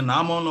 ఆయన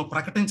నామంలో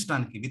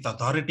ప్రకటించడానికి విత్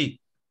అథారిటీ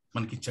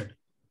మనకిచ్చాడు.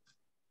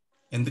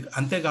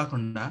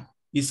 అంతేకాకుండా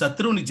ఈ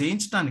శత్రువుని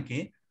జయించడానికి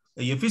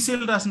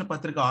ఎఫెసీయులకు రాసిన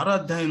పత్రిక 6వ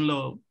అధ్యాయంలో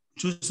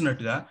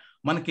చూసినట్టుగా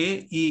మనకి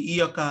ఈ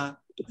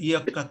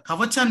యొక్క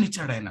కవచాన్ని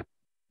ఇచ్చాడు. ఆయన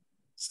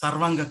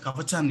సర్వాంగ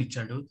కవచాన్ని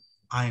ఇచ్చాడు,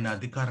 ఆయన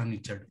అధికారాన్ని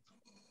ఇచ్చాడు,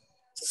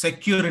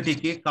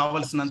 సెక్యూరిటీకి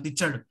కావలసినంత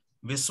ఇచ్చాడు,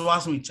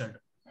 విశ్వాసం ఇచ్చాడు,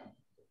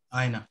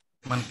 ఆయన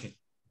మనకి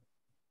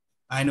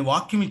ఆయన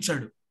వాక్యం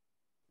ఇచ్చాడు.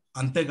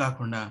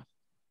 అంతేకాకుండా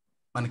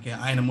మనకి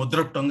ఆయన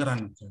ముద్ర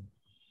టొంగరాన్ని ఇచ్చాడు,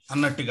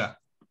 అన్నట్టుగా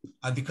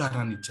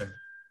అధికారాన్ని ఇచ్చాడు,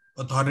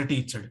 అథారిటీ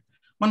ఇచ్చాడు.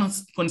 మనం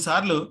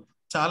కొన్నిసార్లు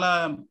చాలా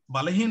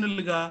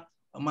బలహీనులుగా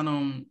మనం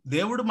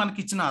దేవుడు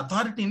మనకిచ్చిన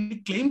అథారిటీని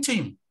క్లెయిమ్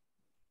చేయం.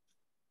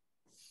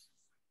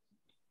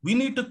 We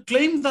need to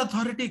claim the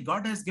authority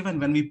God has given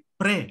when we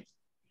pray.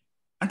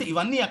 అంటే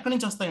ఇవన్నీ ఎక్కడి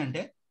నుంచి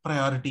వస్తాయంటే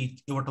ప్రయారిటీ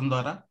ఇవ్వటం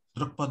ద్వారా,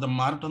 దృక్పథం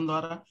మారటం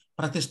ద్వారా,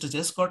 ప్రతిష్ఠ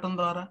చేసుకోవటం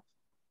ద్వారా,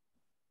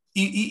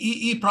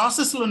 ఈ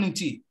ప్రాసెస్లో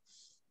నుంచి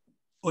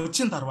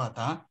వచ్చిన తర్వాత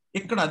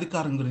ఇక్కడ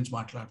అధికారం గురించి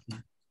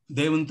మాట్లాడుతున్నాను.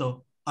 దేవునితో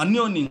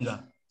అన్యోన్యంగా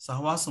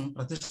సహవాసం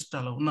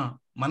ప్రతిష్టలో ఉన్న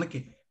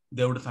మనకి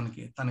దేవుడు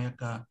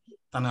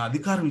తన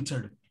అధికారం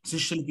ఇచ్చాడు.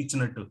 శిష్యులకి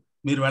ఇచ్చినట్టు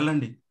మీరు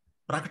వెళ్ళండి,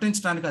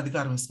 ప్రకటించడానికి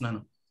అధికారం ఇస్తున్నాను,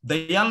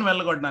 దయ్యాలను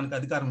వెళ్ళగొట్టడానికి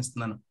అధికారం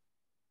ఇస్తున్నాను,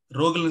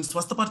 రోగులను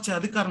స్వస్థపరిచే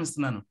అధికారం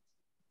ఇస్తున్నాను.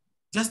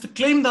 Just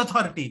claim the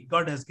authority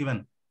God Hess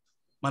given.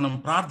 మనం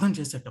ప్రార్థన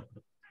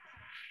చేసేటప్పుడు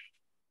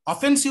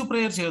అఫెన్సివ్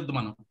ప్రేయర్ చేయొద్దు,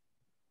 మనం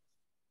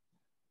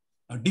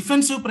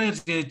డిఫెన్సివ్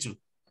ప్రేయర్ చేయొచ్చు.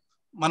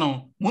 మనం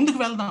ముందుకు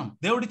వెళ్దాం,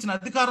 దేవుడిచ్చిన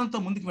అధికారంతో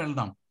ముందుకు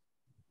వెళ్దాం.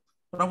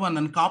 ప్రభువా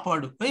నన్ను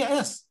కాపాడు.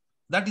 Yes,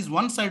 that is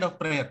one side of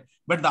prayer.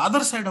 But the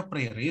other side of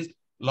prayer is,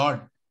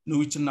 lord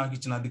నువ్వు నాకు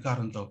ఇచ్చిన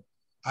అధికారంతో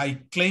I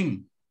claim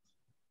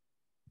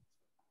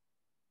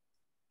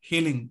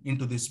healing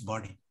into this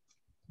body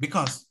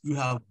because you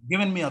have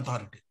given me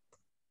authority.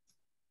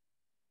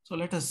 So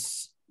let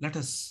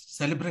us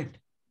celebrate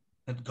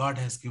that God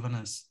has given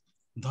us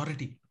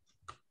authority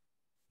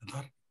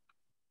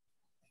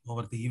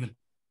over the evil.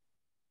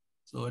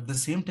 So at the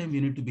same time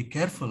we need to be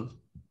careful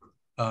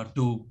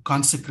to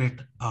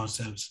consecrate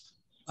ourselves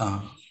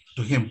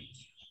to him.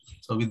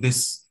 So with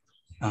this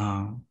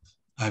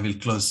I will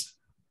close.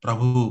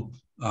 Prabhu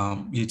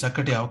ఈ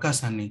చక్కటి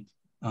అవకాశాన్ని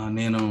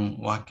నేను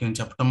వాక్యం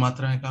చెప్పడం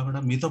మాత్రమే కాకుండా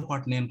మీతో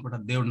పాటు నేను కూడా,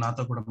 దేవుడు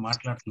నాతో కూడా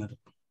మాట్లాడుతున్నారు.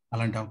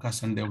 అలాంటి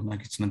అవకాశాన్ని దేవుడు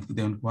నాకు ఇచ్చినందుకు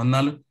దేవునికి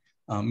వందనాలు.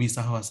 మీ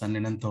సహవాసాన్ని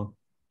నేను ఎంతో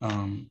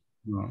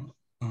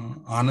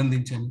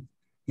ఆనందించాను.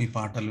 మీ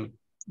పాటలు,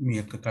 మీ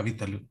యొక్క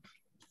కవితలు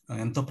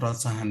ఎంతో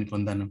ప్రోత్సాహాన్ని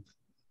పొందాను.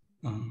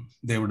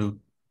 దేవుడు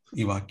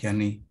ఈ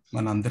వాక్యాన్ని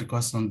మన అందరి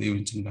కోసం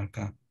దీవించిన గాక.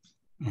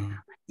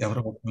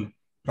 ఎవరో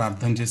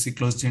ప్రార్థన చేసి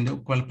క్లోజ్ చేయండి.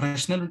 ఒకవేళ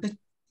ప్రశ్నలు ఉంటే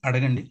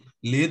అడగండి,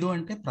 లేదు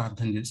అంటే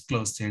ప్రార్థన చేసి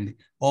క్లోజ్ చేయండి.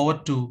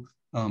 Over to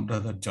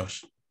Brother Josh.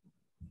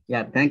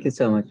 Yeah, thank you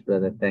so much,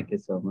 brother. Thank you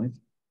so much.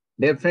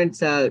 Dear friends,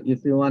 if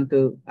you want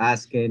to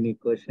ask any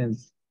questions,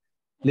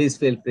 please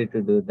feel free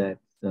to do that.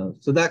 So,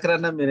 Sudhakar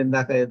anna meer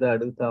indaka edo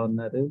aduguta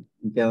unnaru,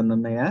 inkemanna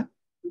unnaya?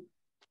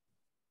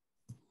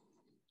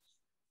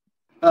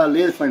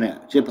 లేదు ఫండి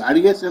చెప్పి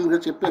అడిగేసాను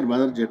కదా, చెప్పారు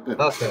brother, చెప్పారు,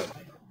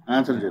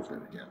 answer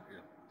చెప్పారు.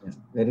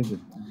 Very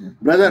good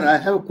brother, I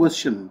have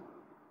question.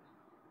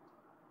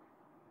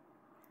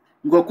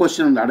 ఇంకో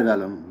question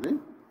అడగాలనుంది.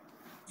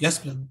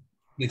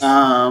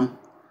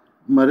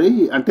 మరి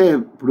అంటే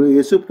ఇప్పుడు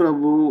యేసు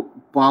ప్రభు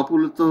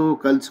పాపులతో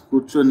కలిసి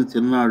కూర్చొని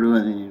తిన్నాడు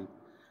అని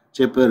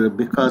చెప్పారు.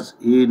 Because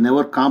he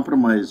never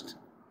compromised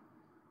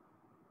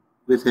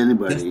with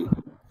anybody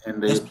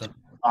and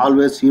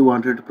always he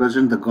wanted to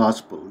present the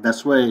gospel.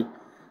 That's why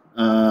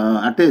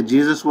అంటే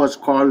Jesus was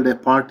called a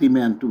party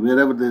man to wear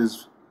ever there is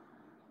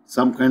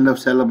some kind of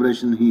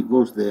celebration he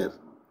goes there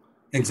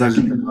to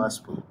present the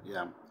gospel.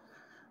 Yeah.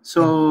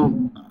 So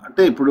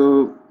అంటే ఇప్పుడు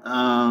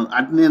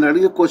అంటే నేను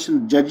అడిగే question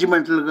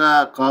జడ్జిమెంటల్గా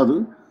కాదు.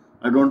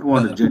 I don't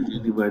want to judge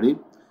anybody.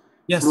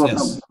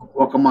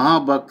 ఒక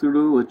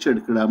మహాభక్తుడు వచ్చాడు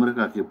ఇక్కడ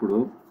అమెరికాకి. ఇప్పుడు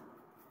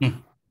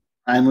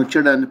ఆయన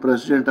వచ్చాడని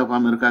ప్రెసిడెంట్ ఆఫ్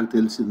అమెరికాకి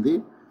తెలిసింది.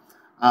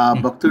 ఆ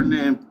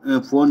భక్తుడిని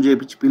ఫోన్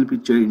చేయించి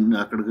పిలిపించాడు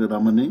అక్కడికి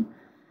రమ్మని.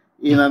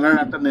 ఈయన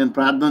అన్నాడంట, నేను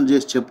ప్రార్థన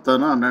చేసి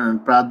చెప్తాను అన్నాడు.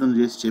 ప్రార్థన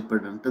చేసి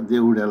చెప్పాడంటే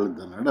దేవుడు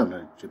వెళ్ళొద్దు అన్నాడు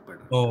అన్నాడు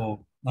చెప్పాడు.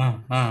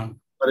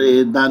 మరి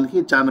దానికి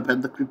చాలా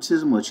పెద్ద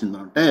క్రిటిసిజం వచ్చింది.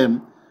 అంటే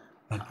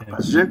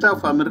ప్రెసిడెంట్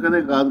ఆఫ్ అమెరికానే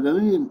కాదు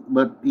కానీ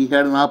బట్ ఈ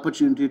had an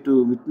opportunity to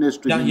witness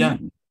to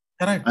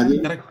అది.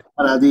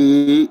 మరి అది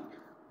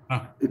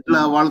ఇట్లా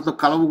వాళ్ళతో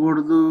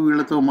కలవకూడదు,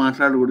 వీళ్ళతో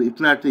మాట్లాడకూడదు,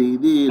 ఇట్లాంటి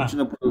ఇది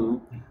వచ్చినప్పుడు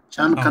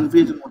చాలా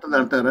కన్ఫ్యూజన్ ఉంటుంది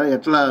అంటారా?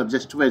 ఎట్లా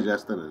జస్టిఫై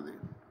చేస్తారు అది?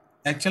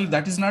 Actually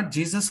that is not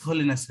Jesus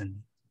holiness అండి.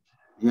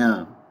 యా,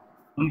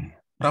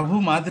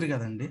 ప్రభు మాదిరి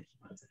కదండి.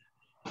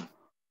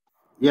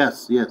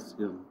 Yes yes.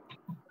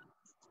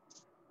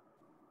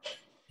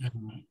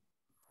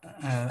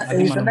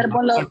 ఈ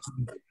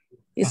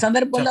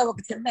సందర్భంలో ఒక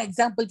చిన్న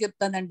ఎగ్జాంపుల్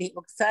చెప్తానండి.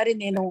 ఒకసారి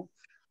నేను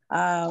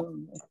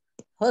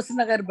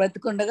హోసన్న గారు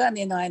బ్రతికుండగా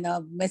నేను ఆయన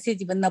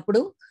మెసేజ్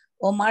విన్నప్పుడు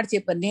ఓ మాట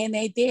చెప్పాను,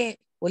 నేనైతే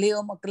ఒలివ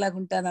మొక్కలాగా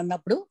ఉంటాను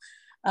అన్నప్పుడు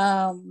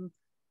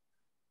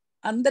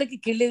అందరికి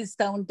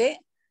కిళ్ళిస్తా ఉంటే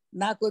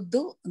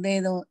నాకొద్దు,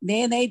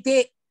 నేనైతే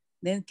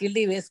నేను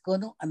కిళ్ళి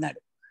వేసుకోను అన్నాడు.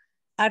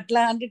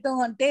 అట్లా అనటం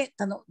అంటే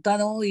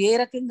తను ఏ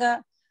రకంగా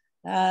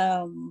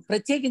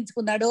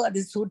ప్రత్యేకించుకున్నాడో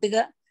అది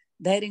సూటిగా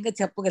ధైర్యంగా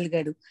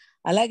చెప్పగలిగాడు.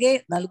 అలాగే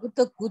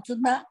నలుగురితో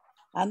కూర్చున్నా,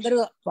 అందరూ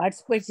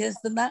పార్టిసిపేట్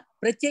చేస్తున్నా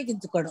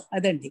ప్రత్యేకించుకోవడం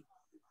అదండి.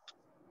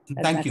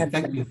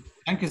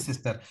 Thank you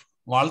sister.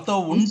 వాళ్ళతో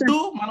ఉంటూ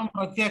మనం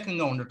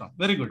ప్రత్యేకంగా ఉండటం.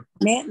 Very good.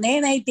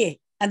 నేనైతే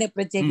అదే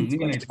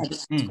ప్రత్యేకించుకోవడం.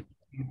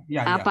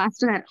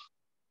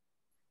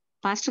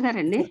 పాస్టర్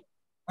గారండి,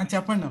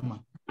 చెప్పండి అమ్మా.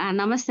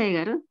 నమస్తే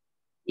గారు.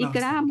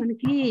 ఇక్కడ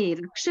మనకి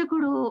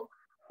రక్షకుడు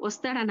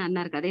వస్తాడని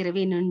అన్నారు కదా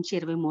 20 నుంచి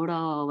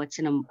 23వ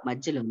వచనం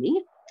మధ్యలోని.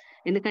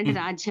 ఎందుకంటే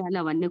రాజ్యాలు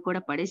అవన్నీ కూడా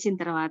పడేసిన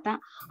తర్వాత,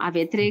 ఆ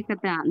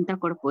వ్యతిరేకత అంతా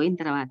కూడా పోయిన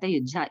తర్వాత,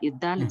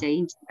 యుద్ధాలు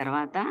జయించిన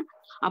తర్వాత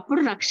అప్పుడు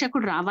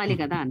రక్షకుడు రావాలి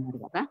కదా అన్నారు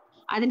కదా.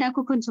 అది నాకు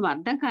కొంచెం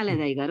అర్థం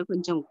కాలేదు అయ్య గారు,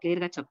 కొంచెం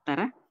క్లియర్ గా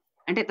చెప్తారా?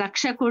 అంటే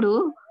రక్షకుడు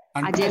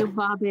ఆ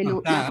జెరుబ్బాబెలు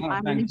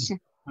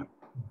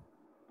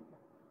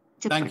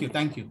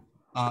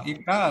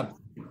ఇక్కడ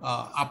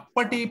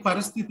అప్పటి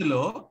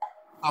పరిస్థితిలో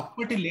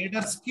అప్పటి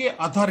లీడర్స్ కి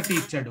అథారిటీ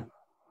ఇచ్చాడు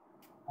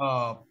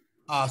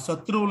ఆ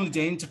శత్రువులను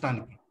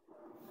జయించటానికి.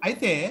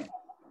 అయితే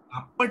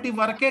అప్పటి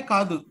వరకే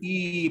కాదు ఈ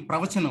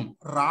ప్రవచనం,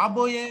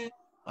 రాబోయే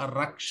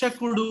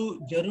రక్షకుడు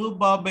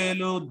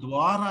జెరుబ్బాబెలు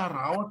ద్వారా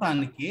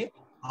రావటానికి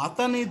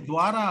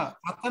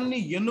అతన్ని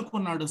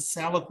ఎన్నుకున్నాడు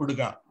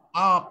సేవకుడుగా.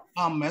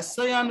 ఆ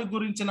మెస్సయాను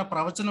గురించిన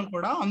ప్రవచనం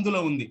కూడా అందులో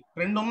ఉంది.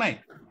 2 ఉన్నాయి.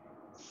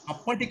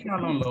 అప్పటి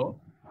కాలంలో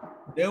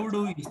దేవుడు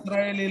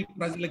ఇశ్రాయేలీ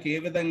ప్రజలకు ఏ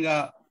విధంగా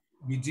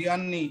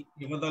విజయాన్ని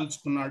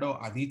ఇవ్వదలుచుకున్నాడో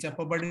అది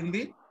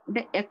చెప్పబడింది.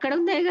 అంటే ఎక్కడ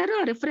ఉంది అయ్య గారు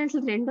రిఫరెన్స్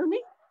 2ని?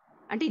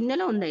 అంటే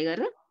ఇందులో ఉంది అయ్య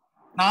గారు.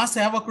 నా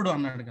సేవకుడు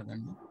అన్నాడు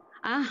కదండి.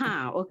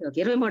 ఓకే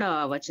 23వ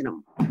వచనం,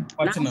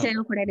 నా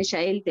సేవకుడైన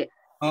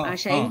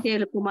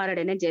షయల్తీయేలు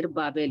కుమారుడైన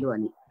జెరుబ్బాబెలు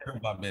అని.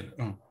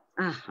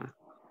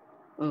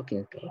 Okay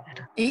okay.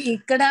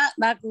 ఇక్కడ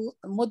నాకు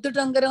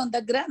ముద్దుటొంగరం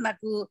దగ్గర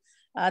నాకు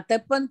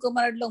తెప్పన్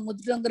కుమారుడిలో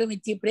ముద్దుటొంగరం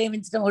ఇచ్చి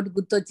ప్రేమించడం ఒకటి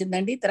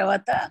గుర్తొచ్చిందండి.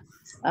 తర్వాత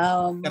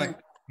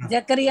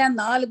జకరియా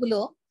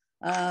 4లో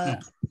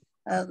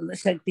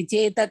శక్తి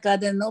చేత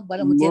కాదనో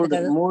బలము చేత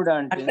కాదు,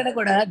 అక్కడ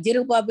కూడా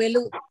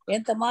జెరుబ్బాబెలు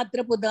ఎంత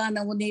మాత్రపు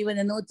దానము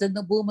నీవెనను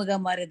చదును భూమిగా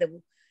మారేదవు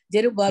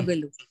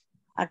జెరుబ్బాబెలు.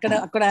 అక్కడ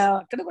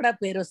కూడా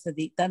పేరు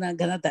వస్తుంది, తన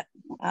ఘనత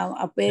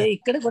ఆ పేరు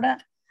ఇక్కడ కూడా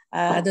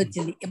అది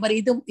వచ్చింది. మరి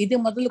ఇది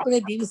మొదలుకునే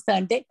దీవిస్తా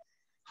అంటే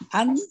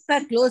అంతా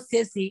క్లోజ్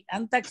చేసి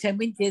అంతా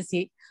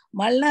క్షమించేసి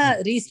మళ్ళా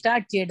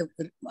రీస్టార్ట్ చేయడం,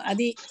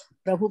 అది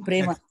ప్రభు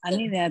ప్రేమ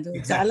అని అది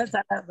చాలా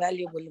చాలా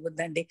వాల్యుబుల్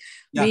ఉందండి.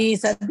 మీ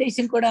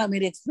సందేశం కూడా,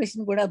 మీరు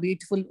ఎక్స్ప్రెషన్ కూడా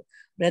beautiful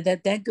brother.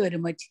 Thank you very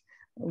much.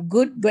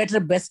 Good,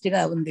 better, best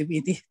గా ఉంది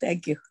మీది.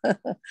 Thank you.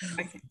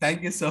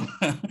 Thank you so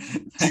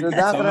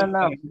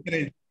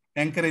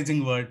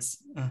encouraging words.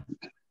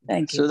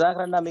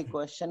 Sudhakar అన్న, మీ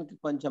క్వశ్చన్ కి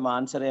కొంచెం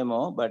ఆన్సర్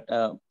ఏమో, బట్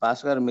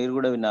పాస్ గారు మీరు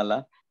కూడా వినాలా.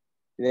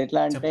 ఇది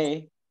ఎట్లా అంటే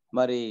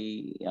మరి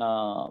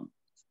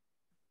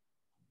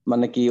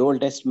మనకి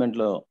ఓల్డ్ టెస్ట్మెంట్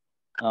లో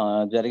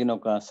జరిగిన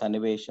ఒక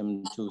సన్నివేశం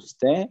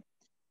చూస్తే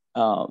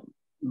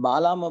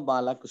బాలాము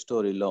బాలాకు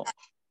స్టోరీలో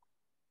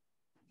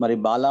మరి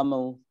బాలాము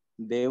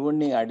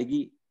దేవుణ్ణి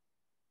అడిగి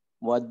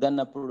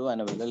వద్దన్నప్పుడు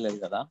ఆయన వెళ్ళలేదు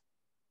కదా.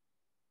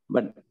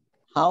 బట్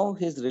హౌ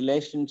హిస్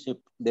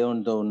రిలేషన్షిప్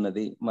దేవునితో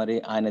ఉన్నది, మరి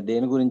ఆయన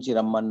దేని గురించి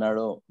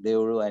రమ్మన్నాడో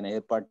దేవుడు ఆయన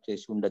ఏర్పాటు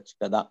చేసి ఉండొచ్చు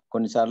కదా.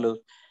 కొన్నిసార్లు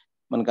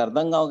మనకు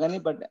అర్థం కావు కానీ,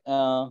 బట్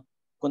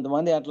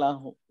కొంతమంది అట్లా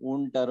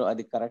ఉంటారు.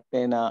 అది కరెక్ట్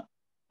అయినా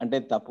అంటే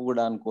తప్పు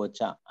కూడా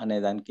అనుకోవచ్చా అనే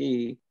దానికి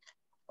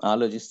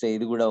ఆలోచిస్తే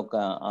ఇది కూడా ఒక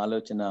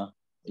ఆలోచన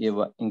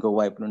ఇంకొక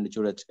వైపు నుండి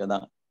చూడొచ్చు కదా.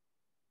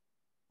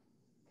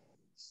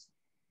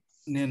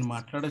 నేను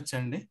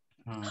మాట్లాడొచ్చండి?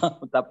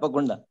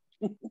 తప్పకుండా.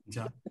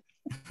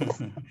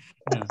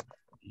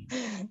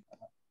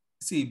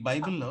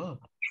 బైబిల్లో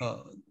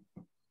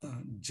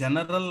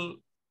జనరల్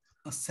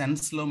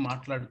సెన్స్ లో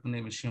మాట్లాడుకునే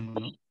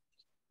విషయమును,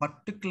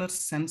 పర్టికులర్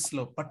సెన్స్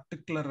లో,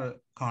 పర్టికులర్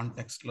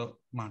కాంటెక్స్ట్ లో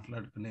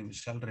మాట్లాడుకునే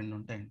విషయాలు 2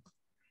 ఉంటాయండి.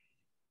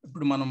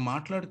 ఇప్పుడు మనం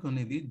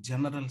మాట్లాడుకునేది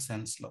జనరల్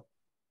సెన్స్ లో,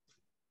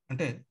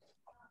 అంటే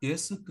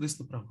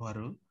యేసుక్రీస్తు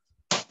ప్రభువారు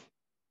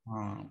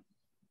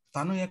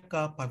తన యొక్క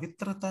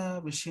పవిత్రత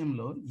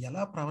విషయంలో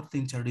ఎలా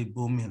ప్రవర్తించాడు ఈ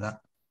భూమి మీద?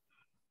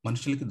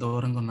 మనుషులకి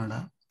దూరంగా ఉన్నాడా?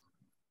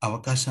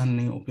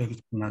 అవకాశాన్ని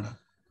ఉపయోగించుకున్నాడా?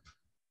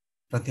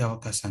 ప్రతి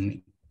అవకాశాన్ని.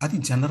 అది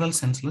జనరల్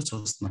సెన్స్ లో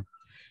చూస్తున్నాం.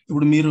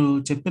 ఇప్పుడు మీరు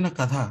చెప్పిన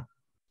కథ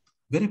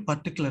వెరీ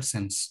పర్టికులర్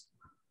సెన్స్.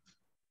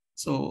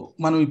 సో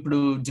మనం ఇప్పుడు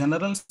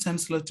జనరల్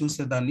సెన్స్ లో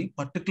చూసేదాన్ని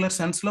పర్టికులర్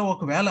సెన్స్ లో,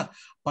 ఒకవేళ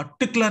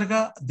పర్టికులర్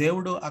గా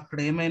దేవుడు అక్కడ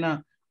ఏమైనా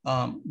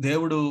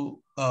దేవుడు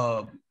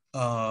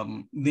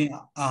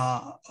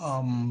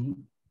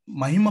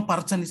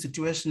మహిమపరచని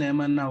సిచ్యువేషన్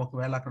ఏమైనా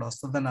ఒకవేళ అక్కడ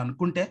వస్తుందని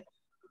అనుకుంటే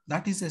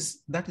that is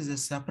a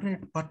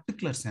separate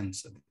particular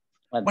sense.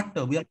 But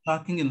we are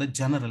talking in the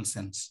general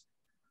sense.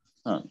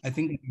 I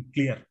think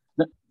clear.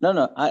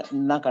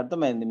 నాకు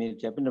అర్థమైంది మీరు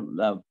చెప్పిన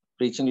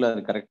ప్రీచింగ్ లో,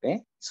 అది కరెక్టే.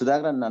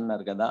 సుధాకర్ అని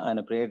అన్నారు కదా, ఆయన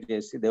ప్రేయర్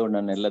చేసి దేవుడు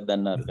నన్ను వెళ్ళొద్దు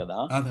అన్నారు కదా,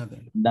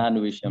 దాని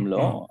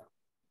విషయంలో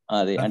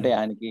అది అంటే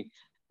ఆయనకి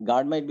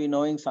God might be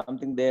knowing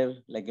something there,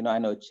 like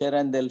ఆయన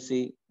వచ్చారని తెలిసి,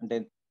 అంటే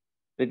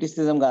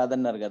క్రిటిసిజం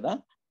కాదన్నారు కదా.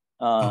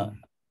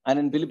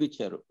 ఆయనను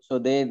పిలిపించారు. So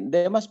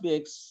they must be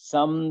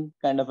some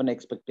kind of an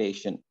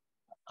expectation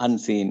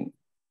unseen.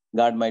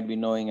 God might be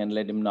knowing and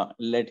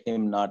let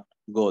him not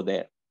go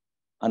there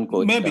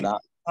అనుకోవచ్చు కదా.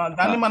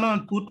 దాన్ని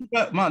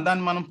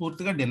మనం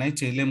పూర్తిగా డినై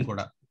చేయలేము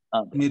కూడా.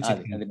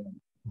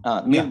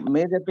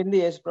 మీరు చెప్పింది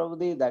యేసు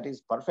ప్రభుది, దట్ ఈస్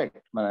పర్ఫెక్ట్.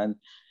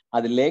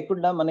 అది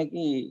లేకుండా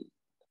మనకి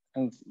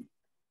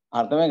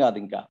అర్థమే కాదు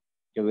ఇంకా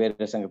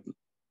వేరే సంగతులు.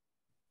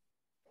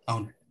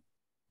 అవును,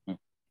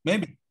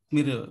 మేబీ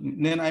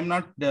నేను ఐఎమ్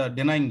నాట్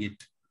డినైయింగ్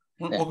ఇట్.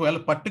 ఒకవేళ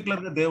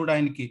పర్టికులర్ గా దేవుడు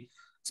ఆయనకి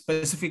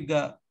స్పెసిఫిక్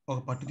గా ఒక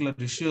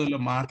పర్టికులర్ ఇష్యూలో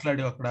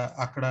మాట్లాడి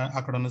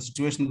అక్కడ ఉన్న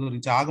సిచ్యువేషన్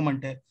గురించి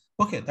ఆగమంటే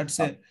okay, that's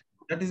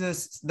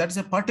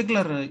a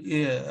particular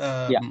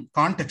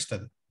context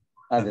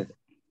అది.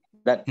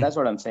 That's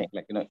what I'm saying.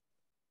 Like, you know,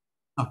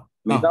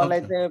 మిగతా వాళ్ళు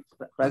అయితే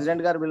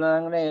ప్రెసిడెంట్ గారు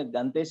పిలవగానే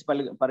గంతేసి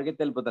పరిగెత్తి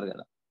వెళ్ళిపోతారు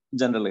కదా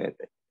జనరల్ గా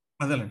అయితే.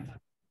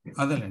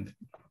 అదేలేండి.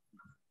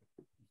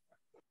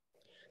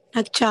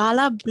 నాకు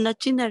చాలా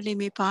నచ్చిందండి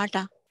మీ పాట.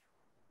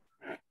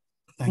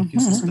 Thank you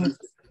sister.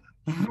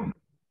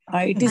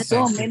 It is so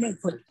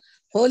meaningful.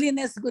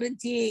 Holiness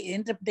గురించి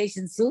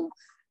ఇంటర్ప్రిటేషన్స్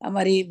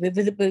మరి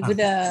వివిధ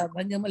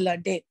భంగిమల్లో,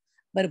 అంటే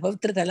మరి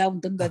పవిత్రత ఎలా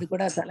ఉంటుందో అది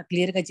కూడా చాలా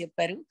క్లియర్ గా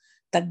చెప్పారు,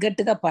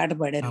 తగ్గట్టుగా పాట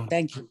పాడారు.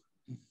 Thank you.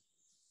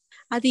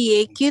 అది ఏ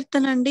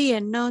కీర్తన అండి,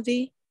 ఎన్నోది?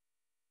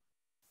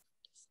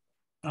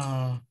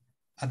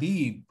 అది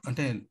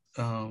అంటే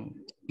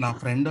నా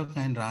ఫ్రెండ్ ఒక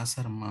ఆయన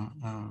రాశారమ్మా,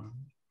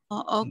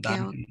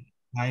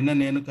 ఆయన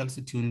నేను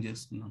కలిసి ట్యూన్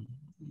చేస్తున్నాను.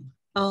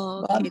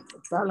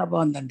 చాలా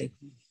బాగుందండి,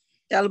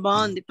 చాలా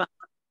బాగుంది.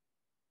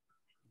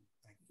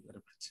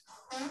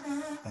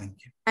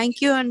 థ్యాంక్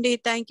యూ అండి.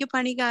 థ్యాంక్ యూ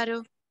పణి గారు.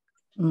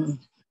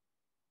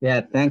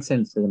 థ్యాంక్స్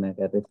అండి సుగుణ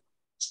గారు.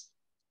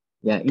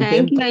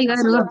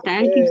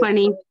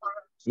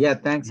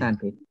 Thanks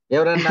aunty.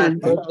 ఎవరన్నా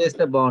ప్రేర్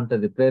చేస్తే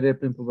బాగుంటది,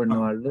 ప్రేరేపింపబడిన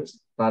వాళ్ళు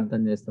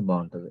ప్రార్థన చేస్తే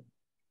బాగుంటది.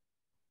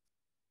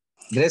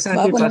 గ్రేస్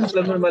ఆంటీ, ఫస్ట్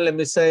లో మిమ్మల్ని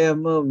మిస్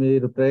అయ్యాము,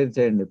 మీరు ప్రేయర్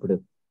చేయండి. ఇప్పుడు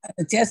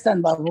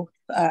చేస్తాను బాబు.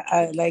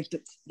 Like to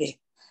pray.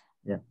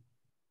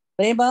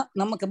 ప్రేమ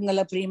నమ్మకం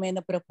గల ప్రియమైన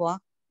ప్రభువా,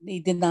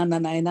 ఇది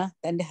నాయన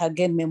తండ్రి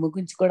హగ్గైని మేము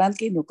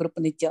ముగించుకోవడానికి నువ్వు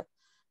కృపనిచ్చావు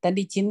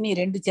తండ్రి. చిన్ని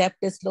 2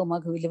 చాప్టర్స్ లో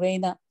మాకు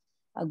విలువైన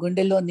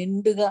గుండెల్లో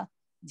నిండుగా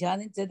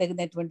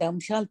ధ్యానించదగినటువంటి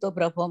అంశాలతో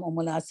ప్రభావం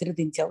మమ్మల్ని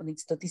ఆశీర్వదించావు.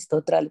 నీకు స్తుతి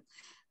స్తోత్రాలు.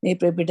 నీ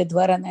బిడ్డ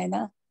ద్వారా నాయన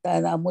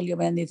తన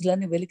అమూల్యమైన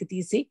నిధులను వెలికి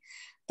తీసి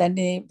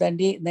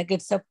తండ్రి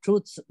నగెట్స్ ఆఫ్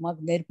ట్రూత్స్ మాకు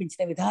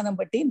నేర్పించిన విధానం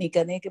బట్టి నీకు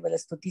అనేక వేల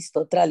స్తుతి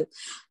స్తోత్రాలు.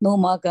 నువ్వు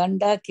మాకు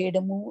అండ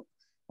కేడము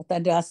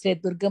తండ్రి, ఆశ్రయ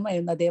దుర్గమై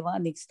ఉన్న దేవా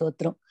నీకు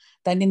స్తోత్రం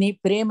తండ్రి. నీ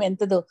ప్రేమ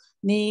ఎంతదో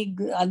నీ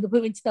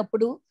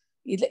అనుభవించినప్పుడు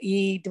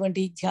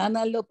ఇటువంటి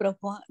ధ్యానాల్లో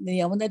ప్రభు నీ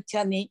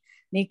ఔన్నత్యాన్ని,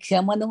 నీ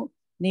క్షమను,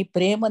 నీ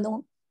ప్రేమను,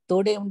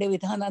 తోడే ఉండే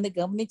విధానాన్ని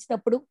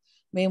గమనించినప్పుడు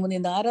మేము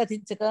నిన్ను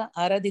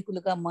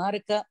ఆరాధికులుగా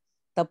మారక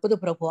తప్పదు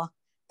ప్రభువా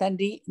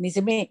తండ్రి.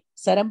 నిజమే,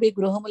 సరంభి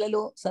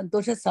గృహములలో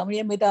సంతోష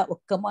సమయం మీద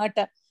ఒక్క మాట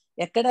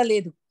ఎక్కడా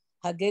లేదు.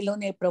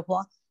 హగ్గైలోనే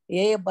ప్రభువా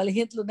ఏ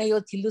బలహీనతలు ఉన్నాయో,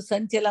 చిల్లు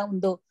సంచి ఎలా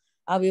ఉందో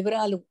ఆ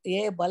వివరాలు,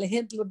 ఏ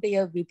బలహీనతలు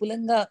ఉంటాయో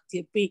విపులంగా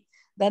చెప్పి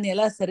దాన్ని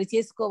ఎలా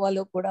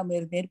సరిచేసుకోవాలో కూడా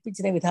మీరు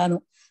నేర్పించిన విధానం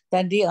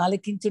తండ్రి.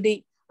 ఆలకించుడి,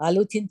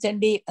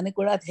 ఆలోచించండి అని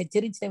కూడా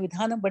హెచ్చరించిన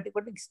విధానం బట్టి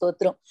కూడా నీకు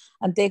స్తోత్రం.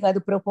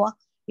 అంతేకాదు ప్రభువా,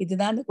 ఈ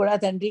దినాన్ని కూడా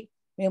తండ్రి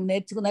మేము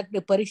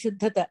నేర్చుకున్నట్టు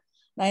పరిశుద్ధత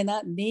నాయన,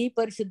 నీ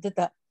పరిశుద్ధత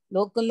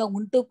లోకంలో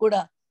ఉంటూ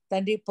కూడా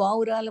తండ్రి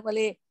పావురాల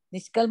వలె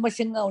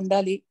నిష్కల్మషంగా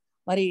ఉండాలి,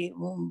 మరి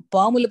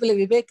పాముల వలె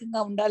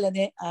వివేకంగా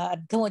ఉండాలనే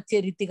అర్థం వచ్చే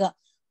రీతిగా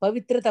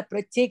పవిత్రత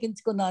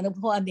ప్రత్యేకించుకున్న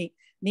అనుభవాన్ని,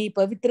 నీ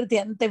పవిత్రత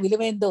ఎంత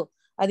విలువైందో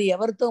అది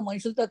ఎవరితో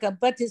మనుషులతో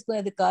కంపేర్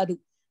చేసుకునేది కాదు,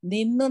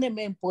 నిన్నునే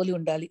మేము పోలి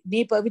ఉండాలి. నీ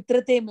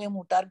పవిత్రతే మేము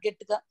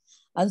టార్గెట్ గా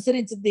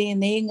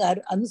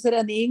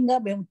అనుసరణీయంగా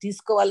మేము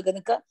తీసుకోవాలి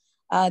కనుక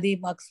అది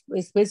మాకు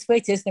స్పెసిఫై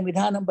చేసిన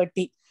విధానం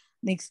బట్టి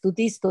నీకు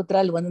స్తుతి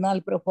స్తోత్రాలు,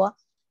 వందనాలు ప్రభువా.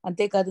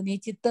 అంతేకాదు నీ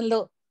చిత్తంలో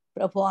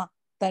ప్రభువా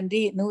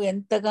తండ్రి నువ్వు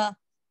ఎంతగా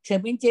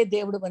క్షమించే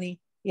దేవుడు అని,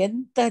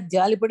 ఎంత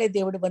జాలిపడే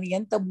దేవుడు అని,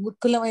 ఎంత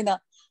మూర్ఖులమైన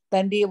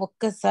తండ్రి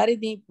ఒక్కసారి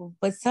నీ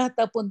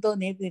పశ్చాత్తాపంతో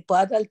నీ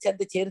పాదాలు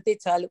చెంత చేరితే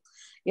చాలు,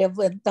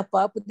 ఎంత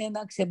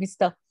పాపనైనా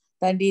క్షమిస్తావు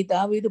తండ్రి.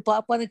 దావీదు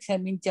పాపాన్ని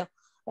క్షమించావు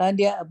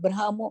తండ్రి,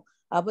 అబ్రహాము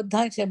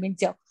అబద్ధాన్ని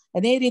క్షమించావు.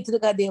 అనే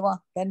రీతిగా దేవా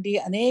తండ్రి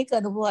అనేక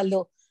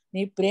అనుభవాల్లో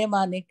నీ ప్రేమ,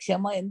 నీ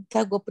క్షమ ఎంత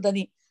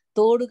గొప్పదని,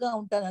 తోడుగా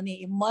ఉంటానని,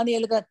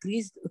 ఇమ్మానుయేలుగా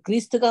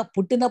క్రీస్తుగా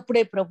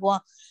పుట్టినప్పుడే ప్రభువా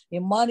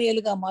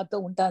ఇమ్మానుయేలుగా మాతో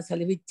ఉంటా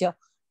సెలవిచ్చావు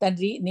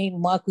తండ్రి. నీ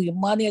మాకు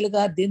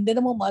ఇమ్మానుయేలుగా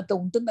దినదినము మాతో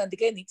ఉంటుంది.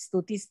 అందుకే నీకు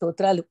స్తుతి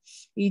స్తోత్రాలు.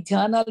 ఈ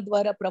ధ్యానాల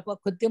ద్వారా ప్రభు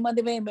కొద్ది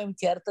మందిమే మేము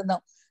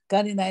చేరుతున్నాం,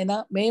 కానీ నాయన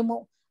మేము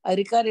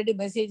రికార్డెడ్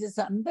మెసేజెస్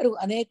అందరూ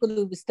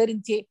అనేకులు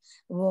విస్తరించి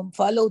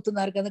ఫాలో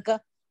అవుతున్నారు కనుక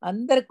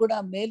అందరు కూడా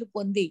మేలు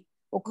పొంది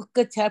ఒక్కొక్క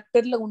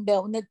చాప్టర్ లో ఉండే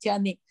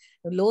ఔన్నత్యాన్ని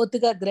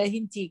లోతుగా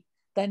గ్రహించి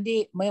తండ్రి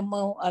మేము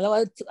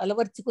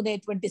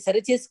అలవర్చుకునేటువంటి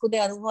సరిచేసుకునే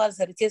అనుభవాలు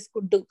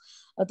సరిచేసుకుంటూ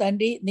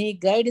తండ్రి నీ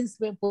గైడెన్స్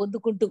మేము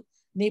పొందుకుంటూ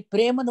నీ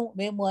ప్రేమను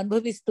మేము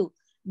అనుభవిస్తూ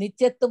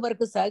నిత్యత్వం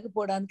వరకు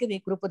సాగిపోవడానికి నీ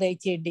కృప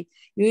దయచేయండి.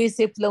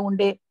 యుఎస్ఎఫ్ లో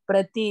ఉండే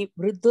ప్రతి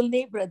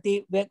వృద్ధుల్ని, ప్రతి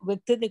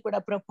వ్యక్తిని కూడా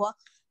ప్రభువా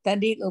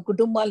తండ్రి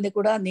కుటుంబాలని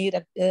కూడా నీ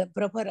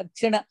ప్రభు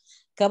రక్షణ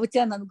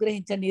కవచాన్ని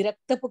అనుగ్రహించండి, నీ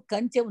రక్తపు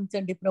కంచె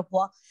ఉంచండి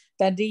ప్రభు.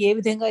 తండ్రి ఏ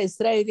విధంగా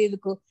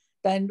ఇశ్రాయేలీయులకు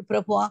తండ్రి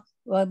ప్రభు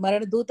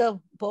మరణదూత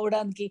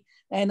పోవడానికి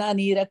అయినా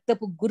నీ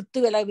రక్తపు గుర్తు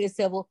ఎలా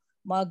వేసావో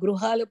మా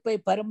గృహాలపై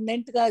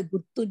పర్మనెంట్ గా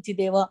గుర్తుంచి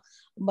దేవా,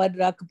 మరి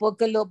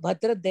రాకపోకల్లో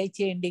భద్రత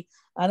దయచేయండి,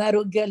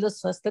 అనారోగ్యాల్లో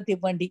స్వస్థత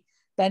ఇవ్వండి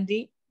తండ్రి.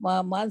 మా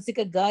మానసిక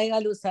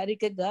గాయాలు,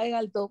 శారీరక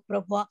గాయాలతో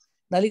ప్రభు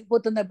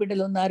నలిగిపోతున్న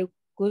బిడ్డలు ఉన్నారు,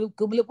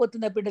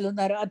 కుమిలిపోతున్న బిడ్డలు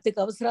ఉన్నారు, ఆర్థిక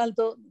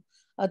అవసరాలతో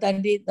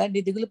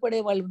తండ్రి దిగులు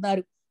పడే వాళ్ళు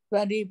ఉన్నారు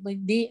తండ్రి.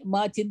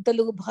 మా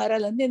చింతలు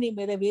భారాలన్నీ నీ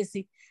మీద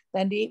వేసి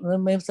తండ్రి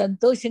మేము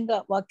సంతోషంగా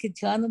వాక్య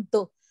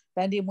ధ్యానంతో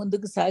తండ్రి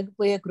ముందుకు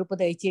సాగిపోయే కృప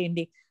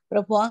దయచేయండి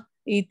ప్రభు.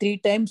 ఈ 3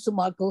 times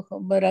మాకు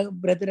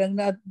బ్రదర్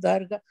రంగనాథ్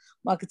గారుగా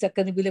మాకు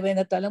చక్కని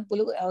విలువైన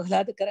తలంపులు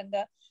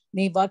ఆహ్లాదకరంగా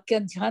నీ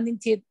వాక్యాన్ని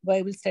ధ్యానించే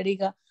బైబిల్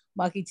స్టడీగా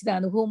మాకు ఇచ్చిన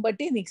అనుభవం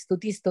బట్టి నీకు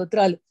స్తుతి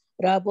స్తోత్రాలు.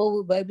 రాబో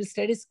బైబిల్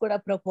స్టడీస్ కూడా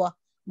ప్రభు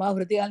మా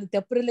హృదయాన్ని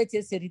తెప్పరిల్లే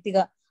చేసే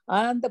రీతిగా,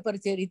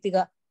 ఆనందపరిచే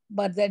రీతిగా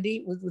తండ్రి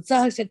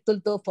ఉత్సాహ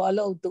శక్తులతో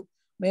ఫాలో అవుతూ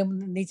మేము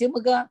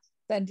నిజముగా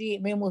తండ్రి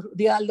మేము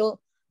హృదయాల్లో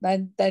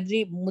తండ్రి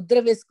ముద్ర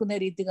వేసుకునే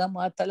రీతిగా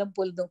మా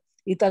తలంపులను,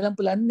 ఈ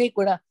తలంపులన్నీ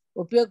కూడా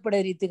ఉపయోగపడే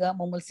రీతిగా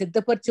మమ్మల్ని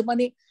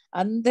సిద్ధపరచమని,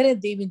 అందరే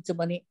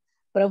దీవించమని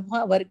ప్రభు.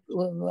 వారి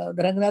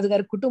రంగనాథ్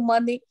గారి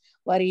కుటుంబాన్ని,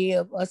 వారి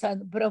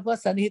ప్రభు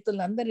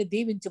సన్నిహితులను అందరినీ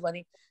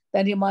దీవించమని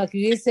తండ్రి మాకు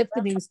యూఎస్ఎఫ్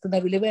ని ఇస్తున్న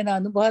విలువైన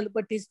అనుభవాలు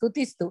బట్టి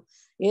స్తుతిస్తూ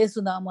యేసు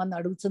నామాన్ని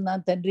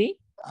అడుగుతున్నాను తండ్రి,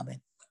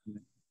 ఆమేన్.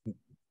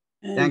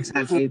 Thanks,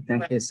 Auntie.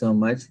 Thank you so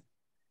much.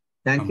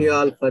 Thank you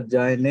all for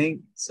joining.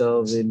 So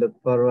we look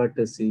forward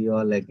to see you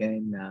all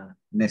again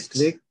next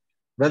week.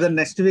 Brother,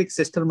 next week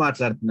sister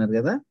మాట్లాడుతున్నారు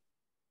కదా?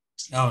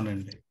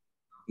 అవునండి.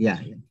 Yeah.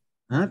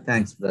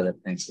 Thanks, brother.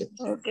 Thank you.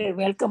 Okay,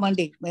 welcome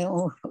అండి. మేము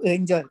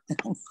enjoy.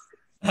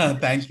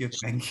 Thank you.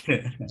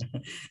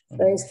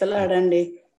 Praise the lord అండి.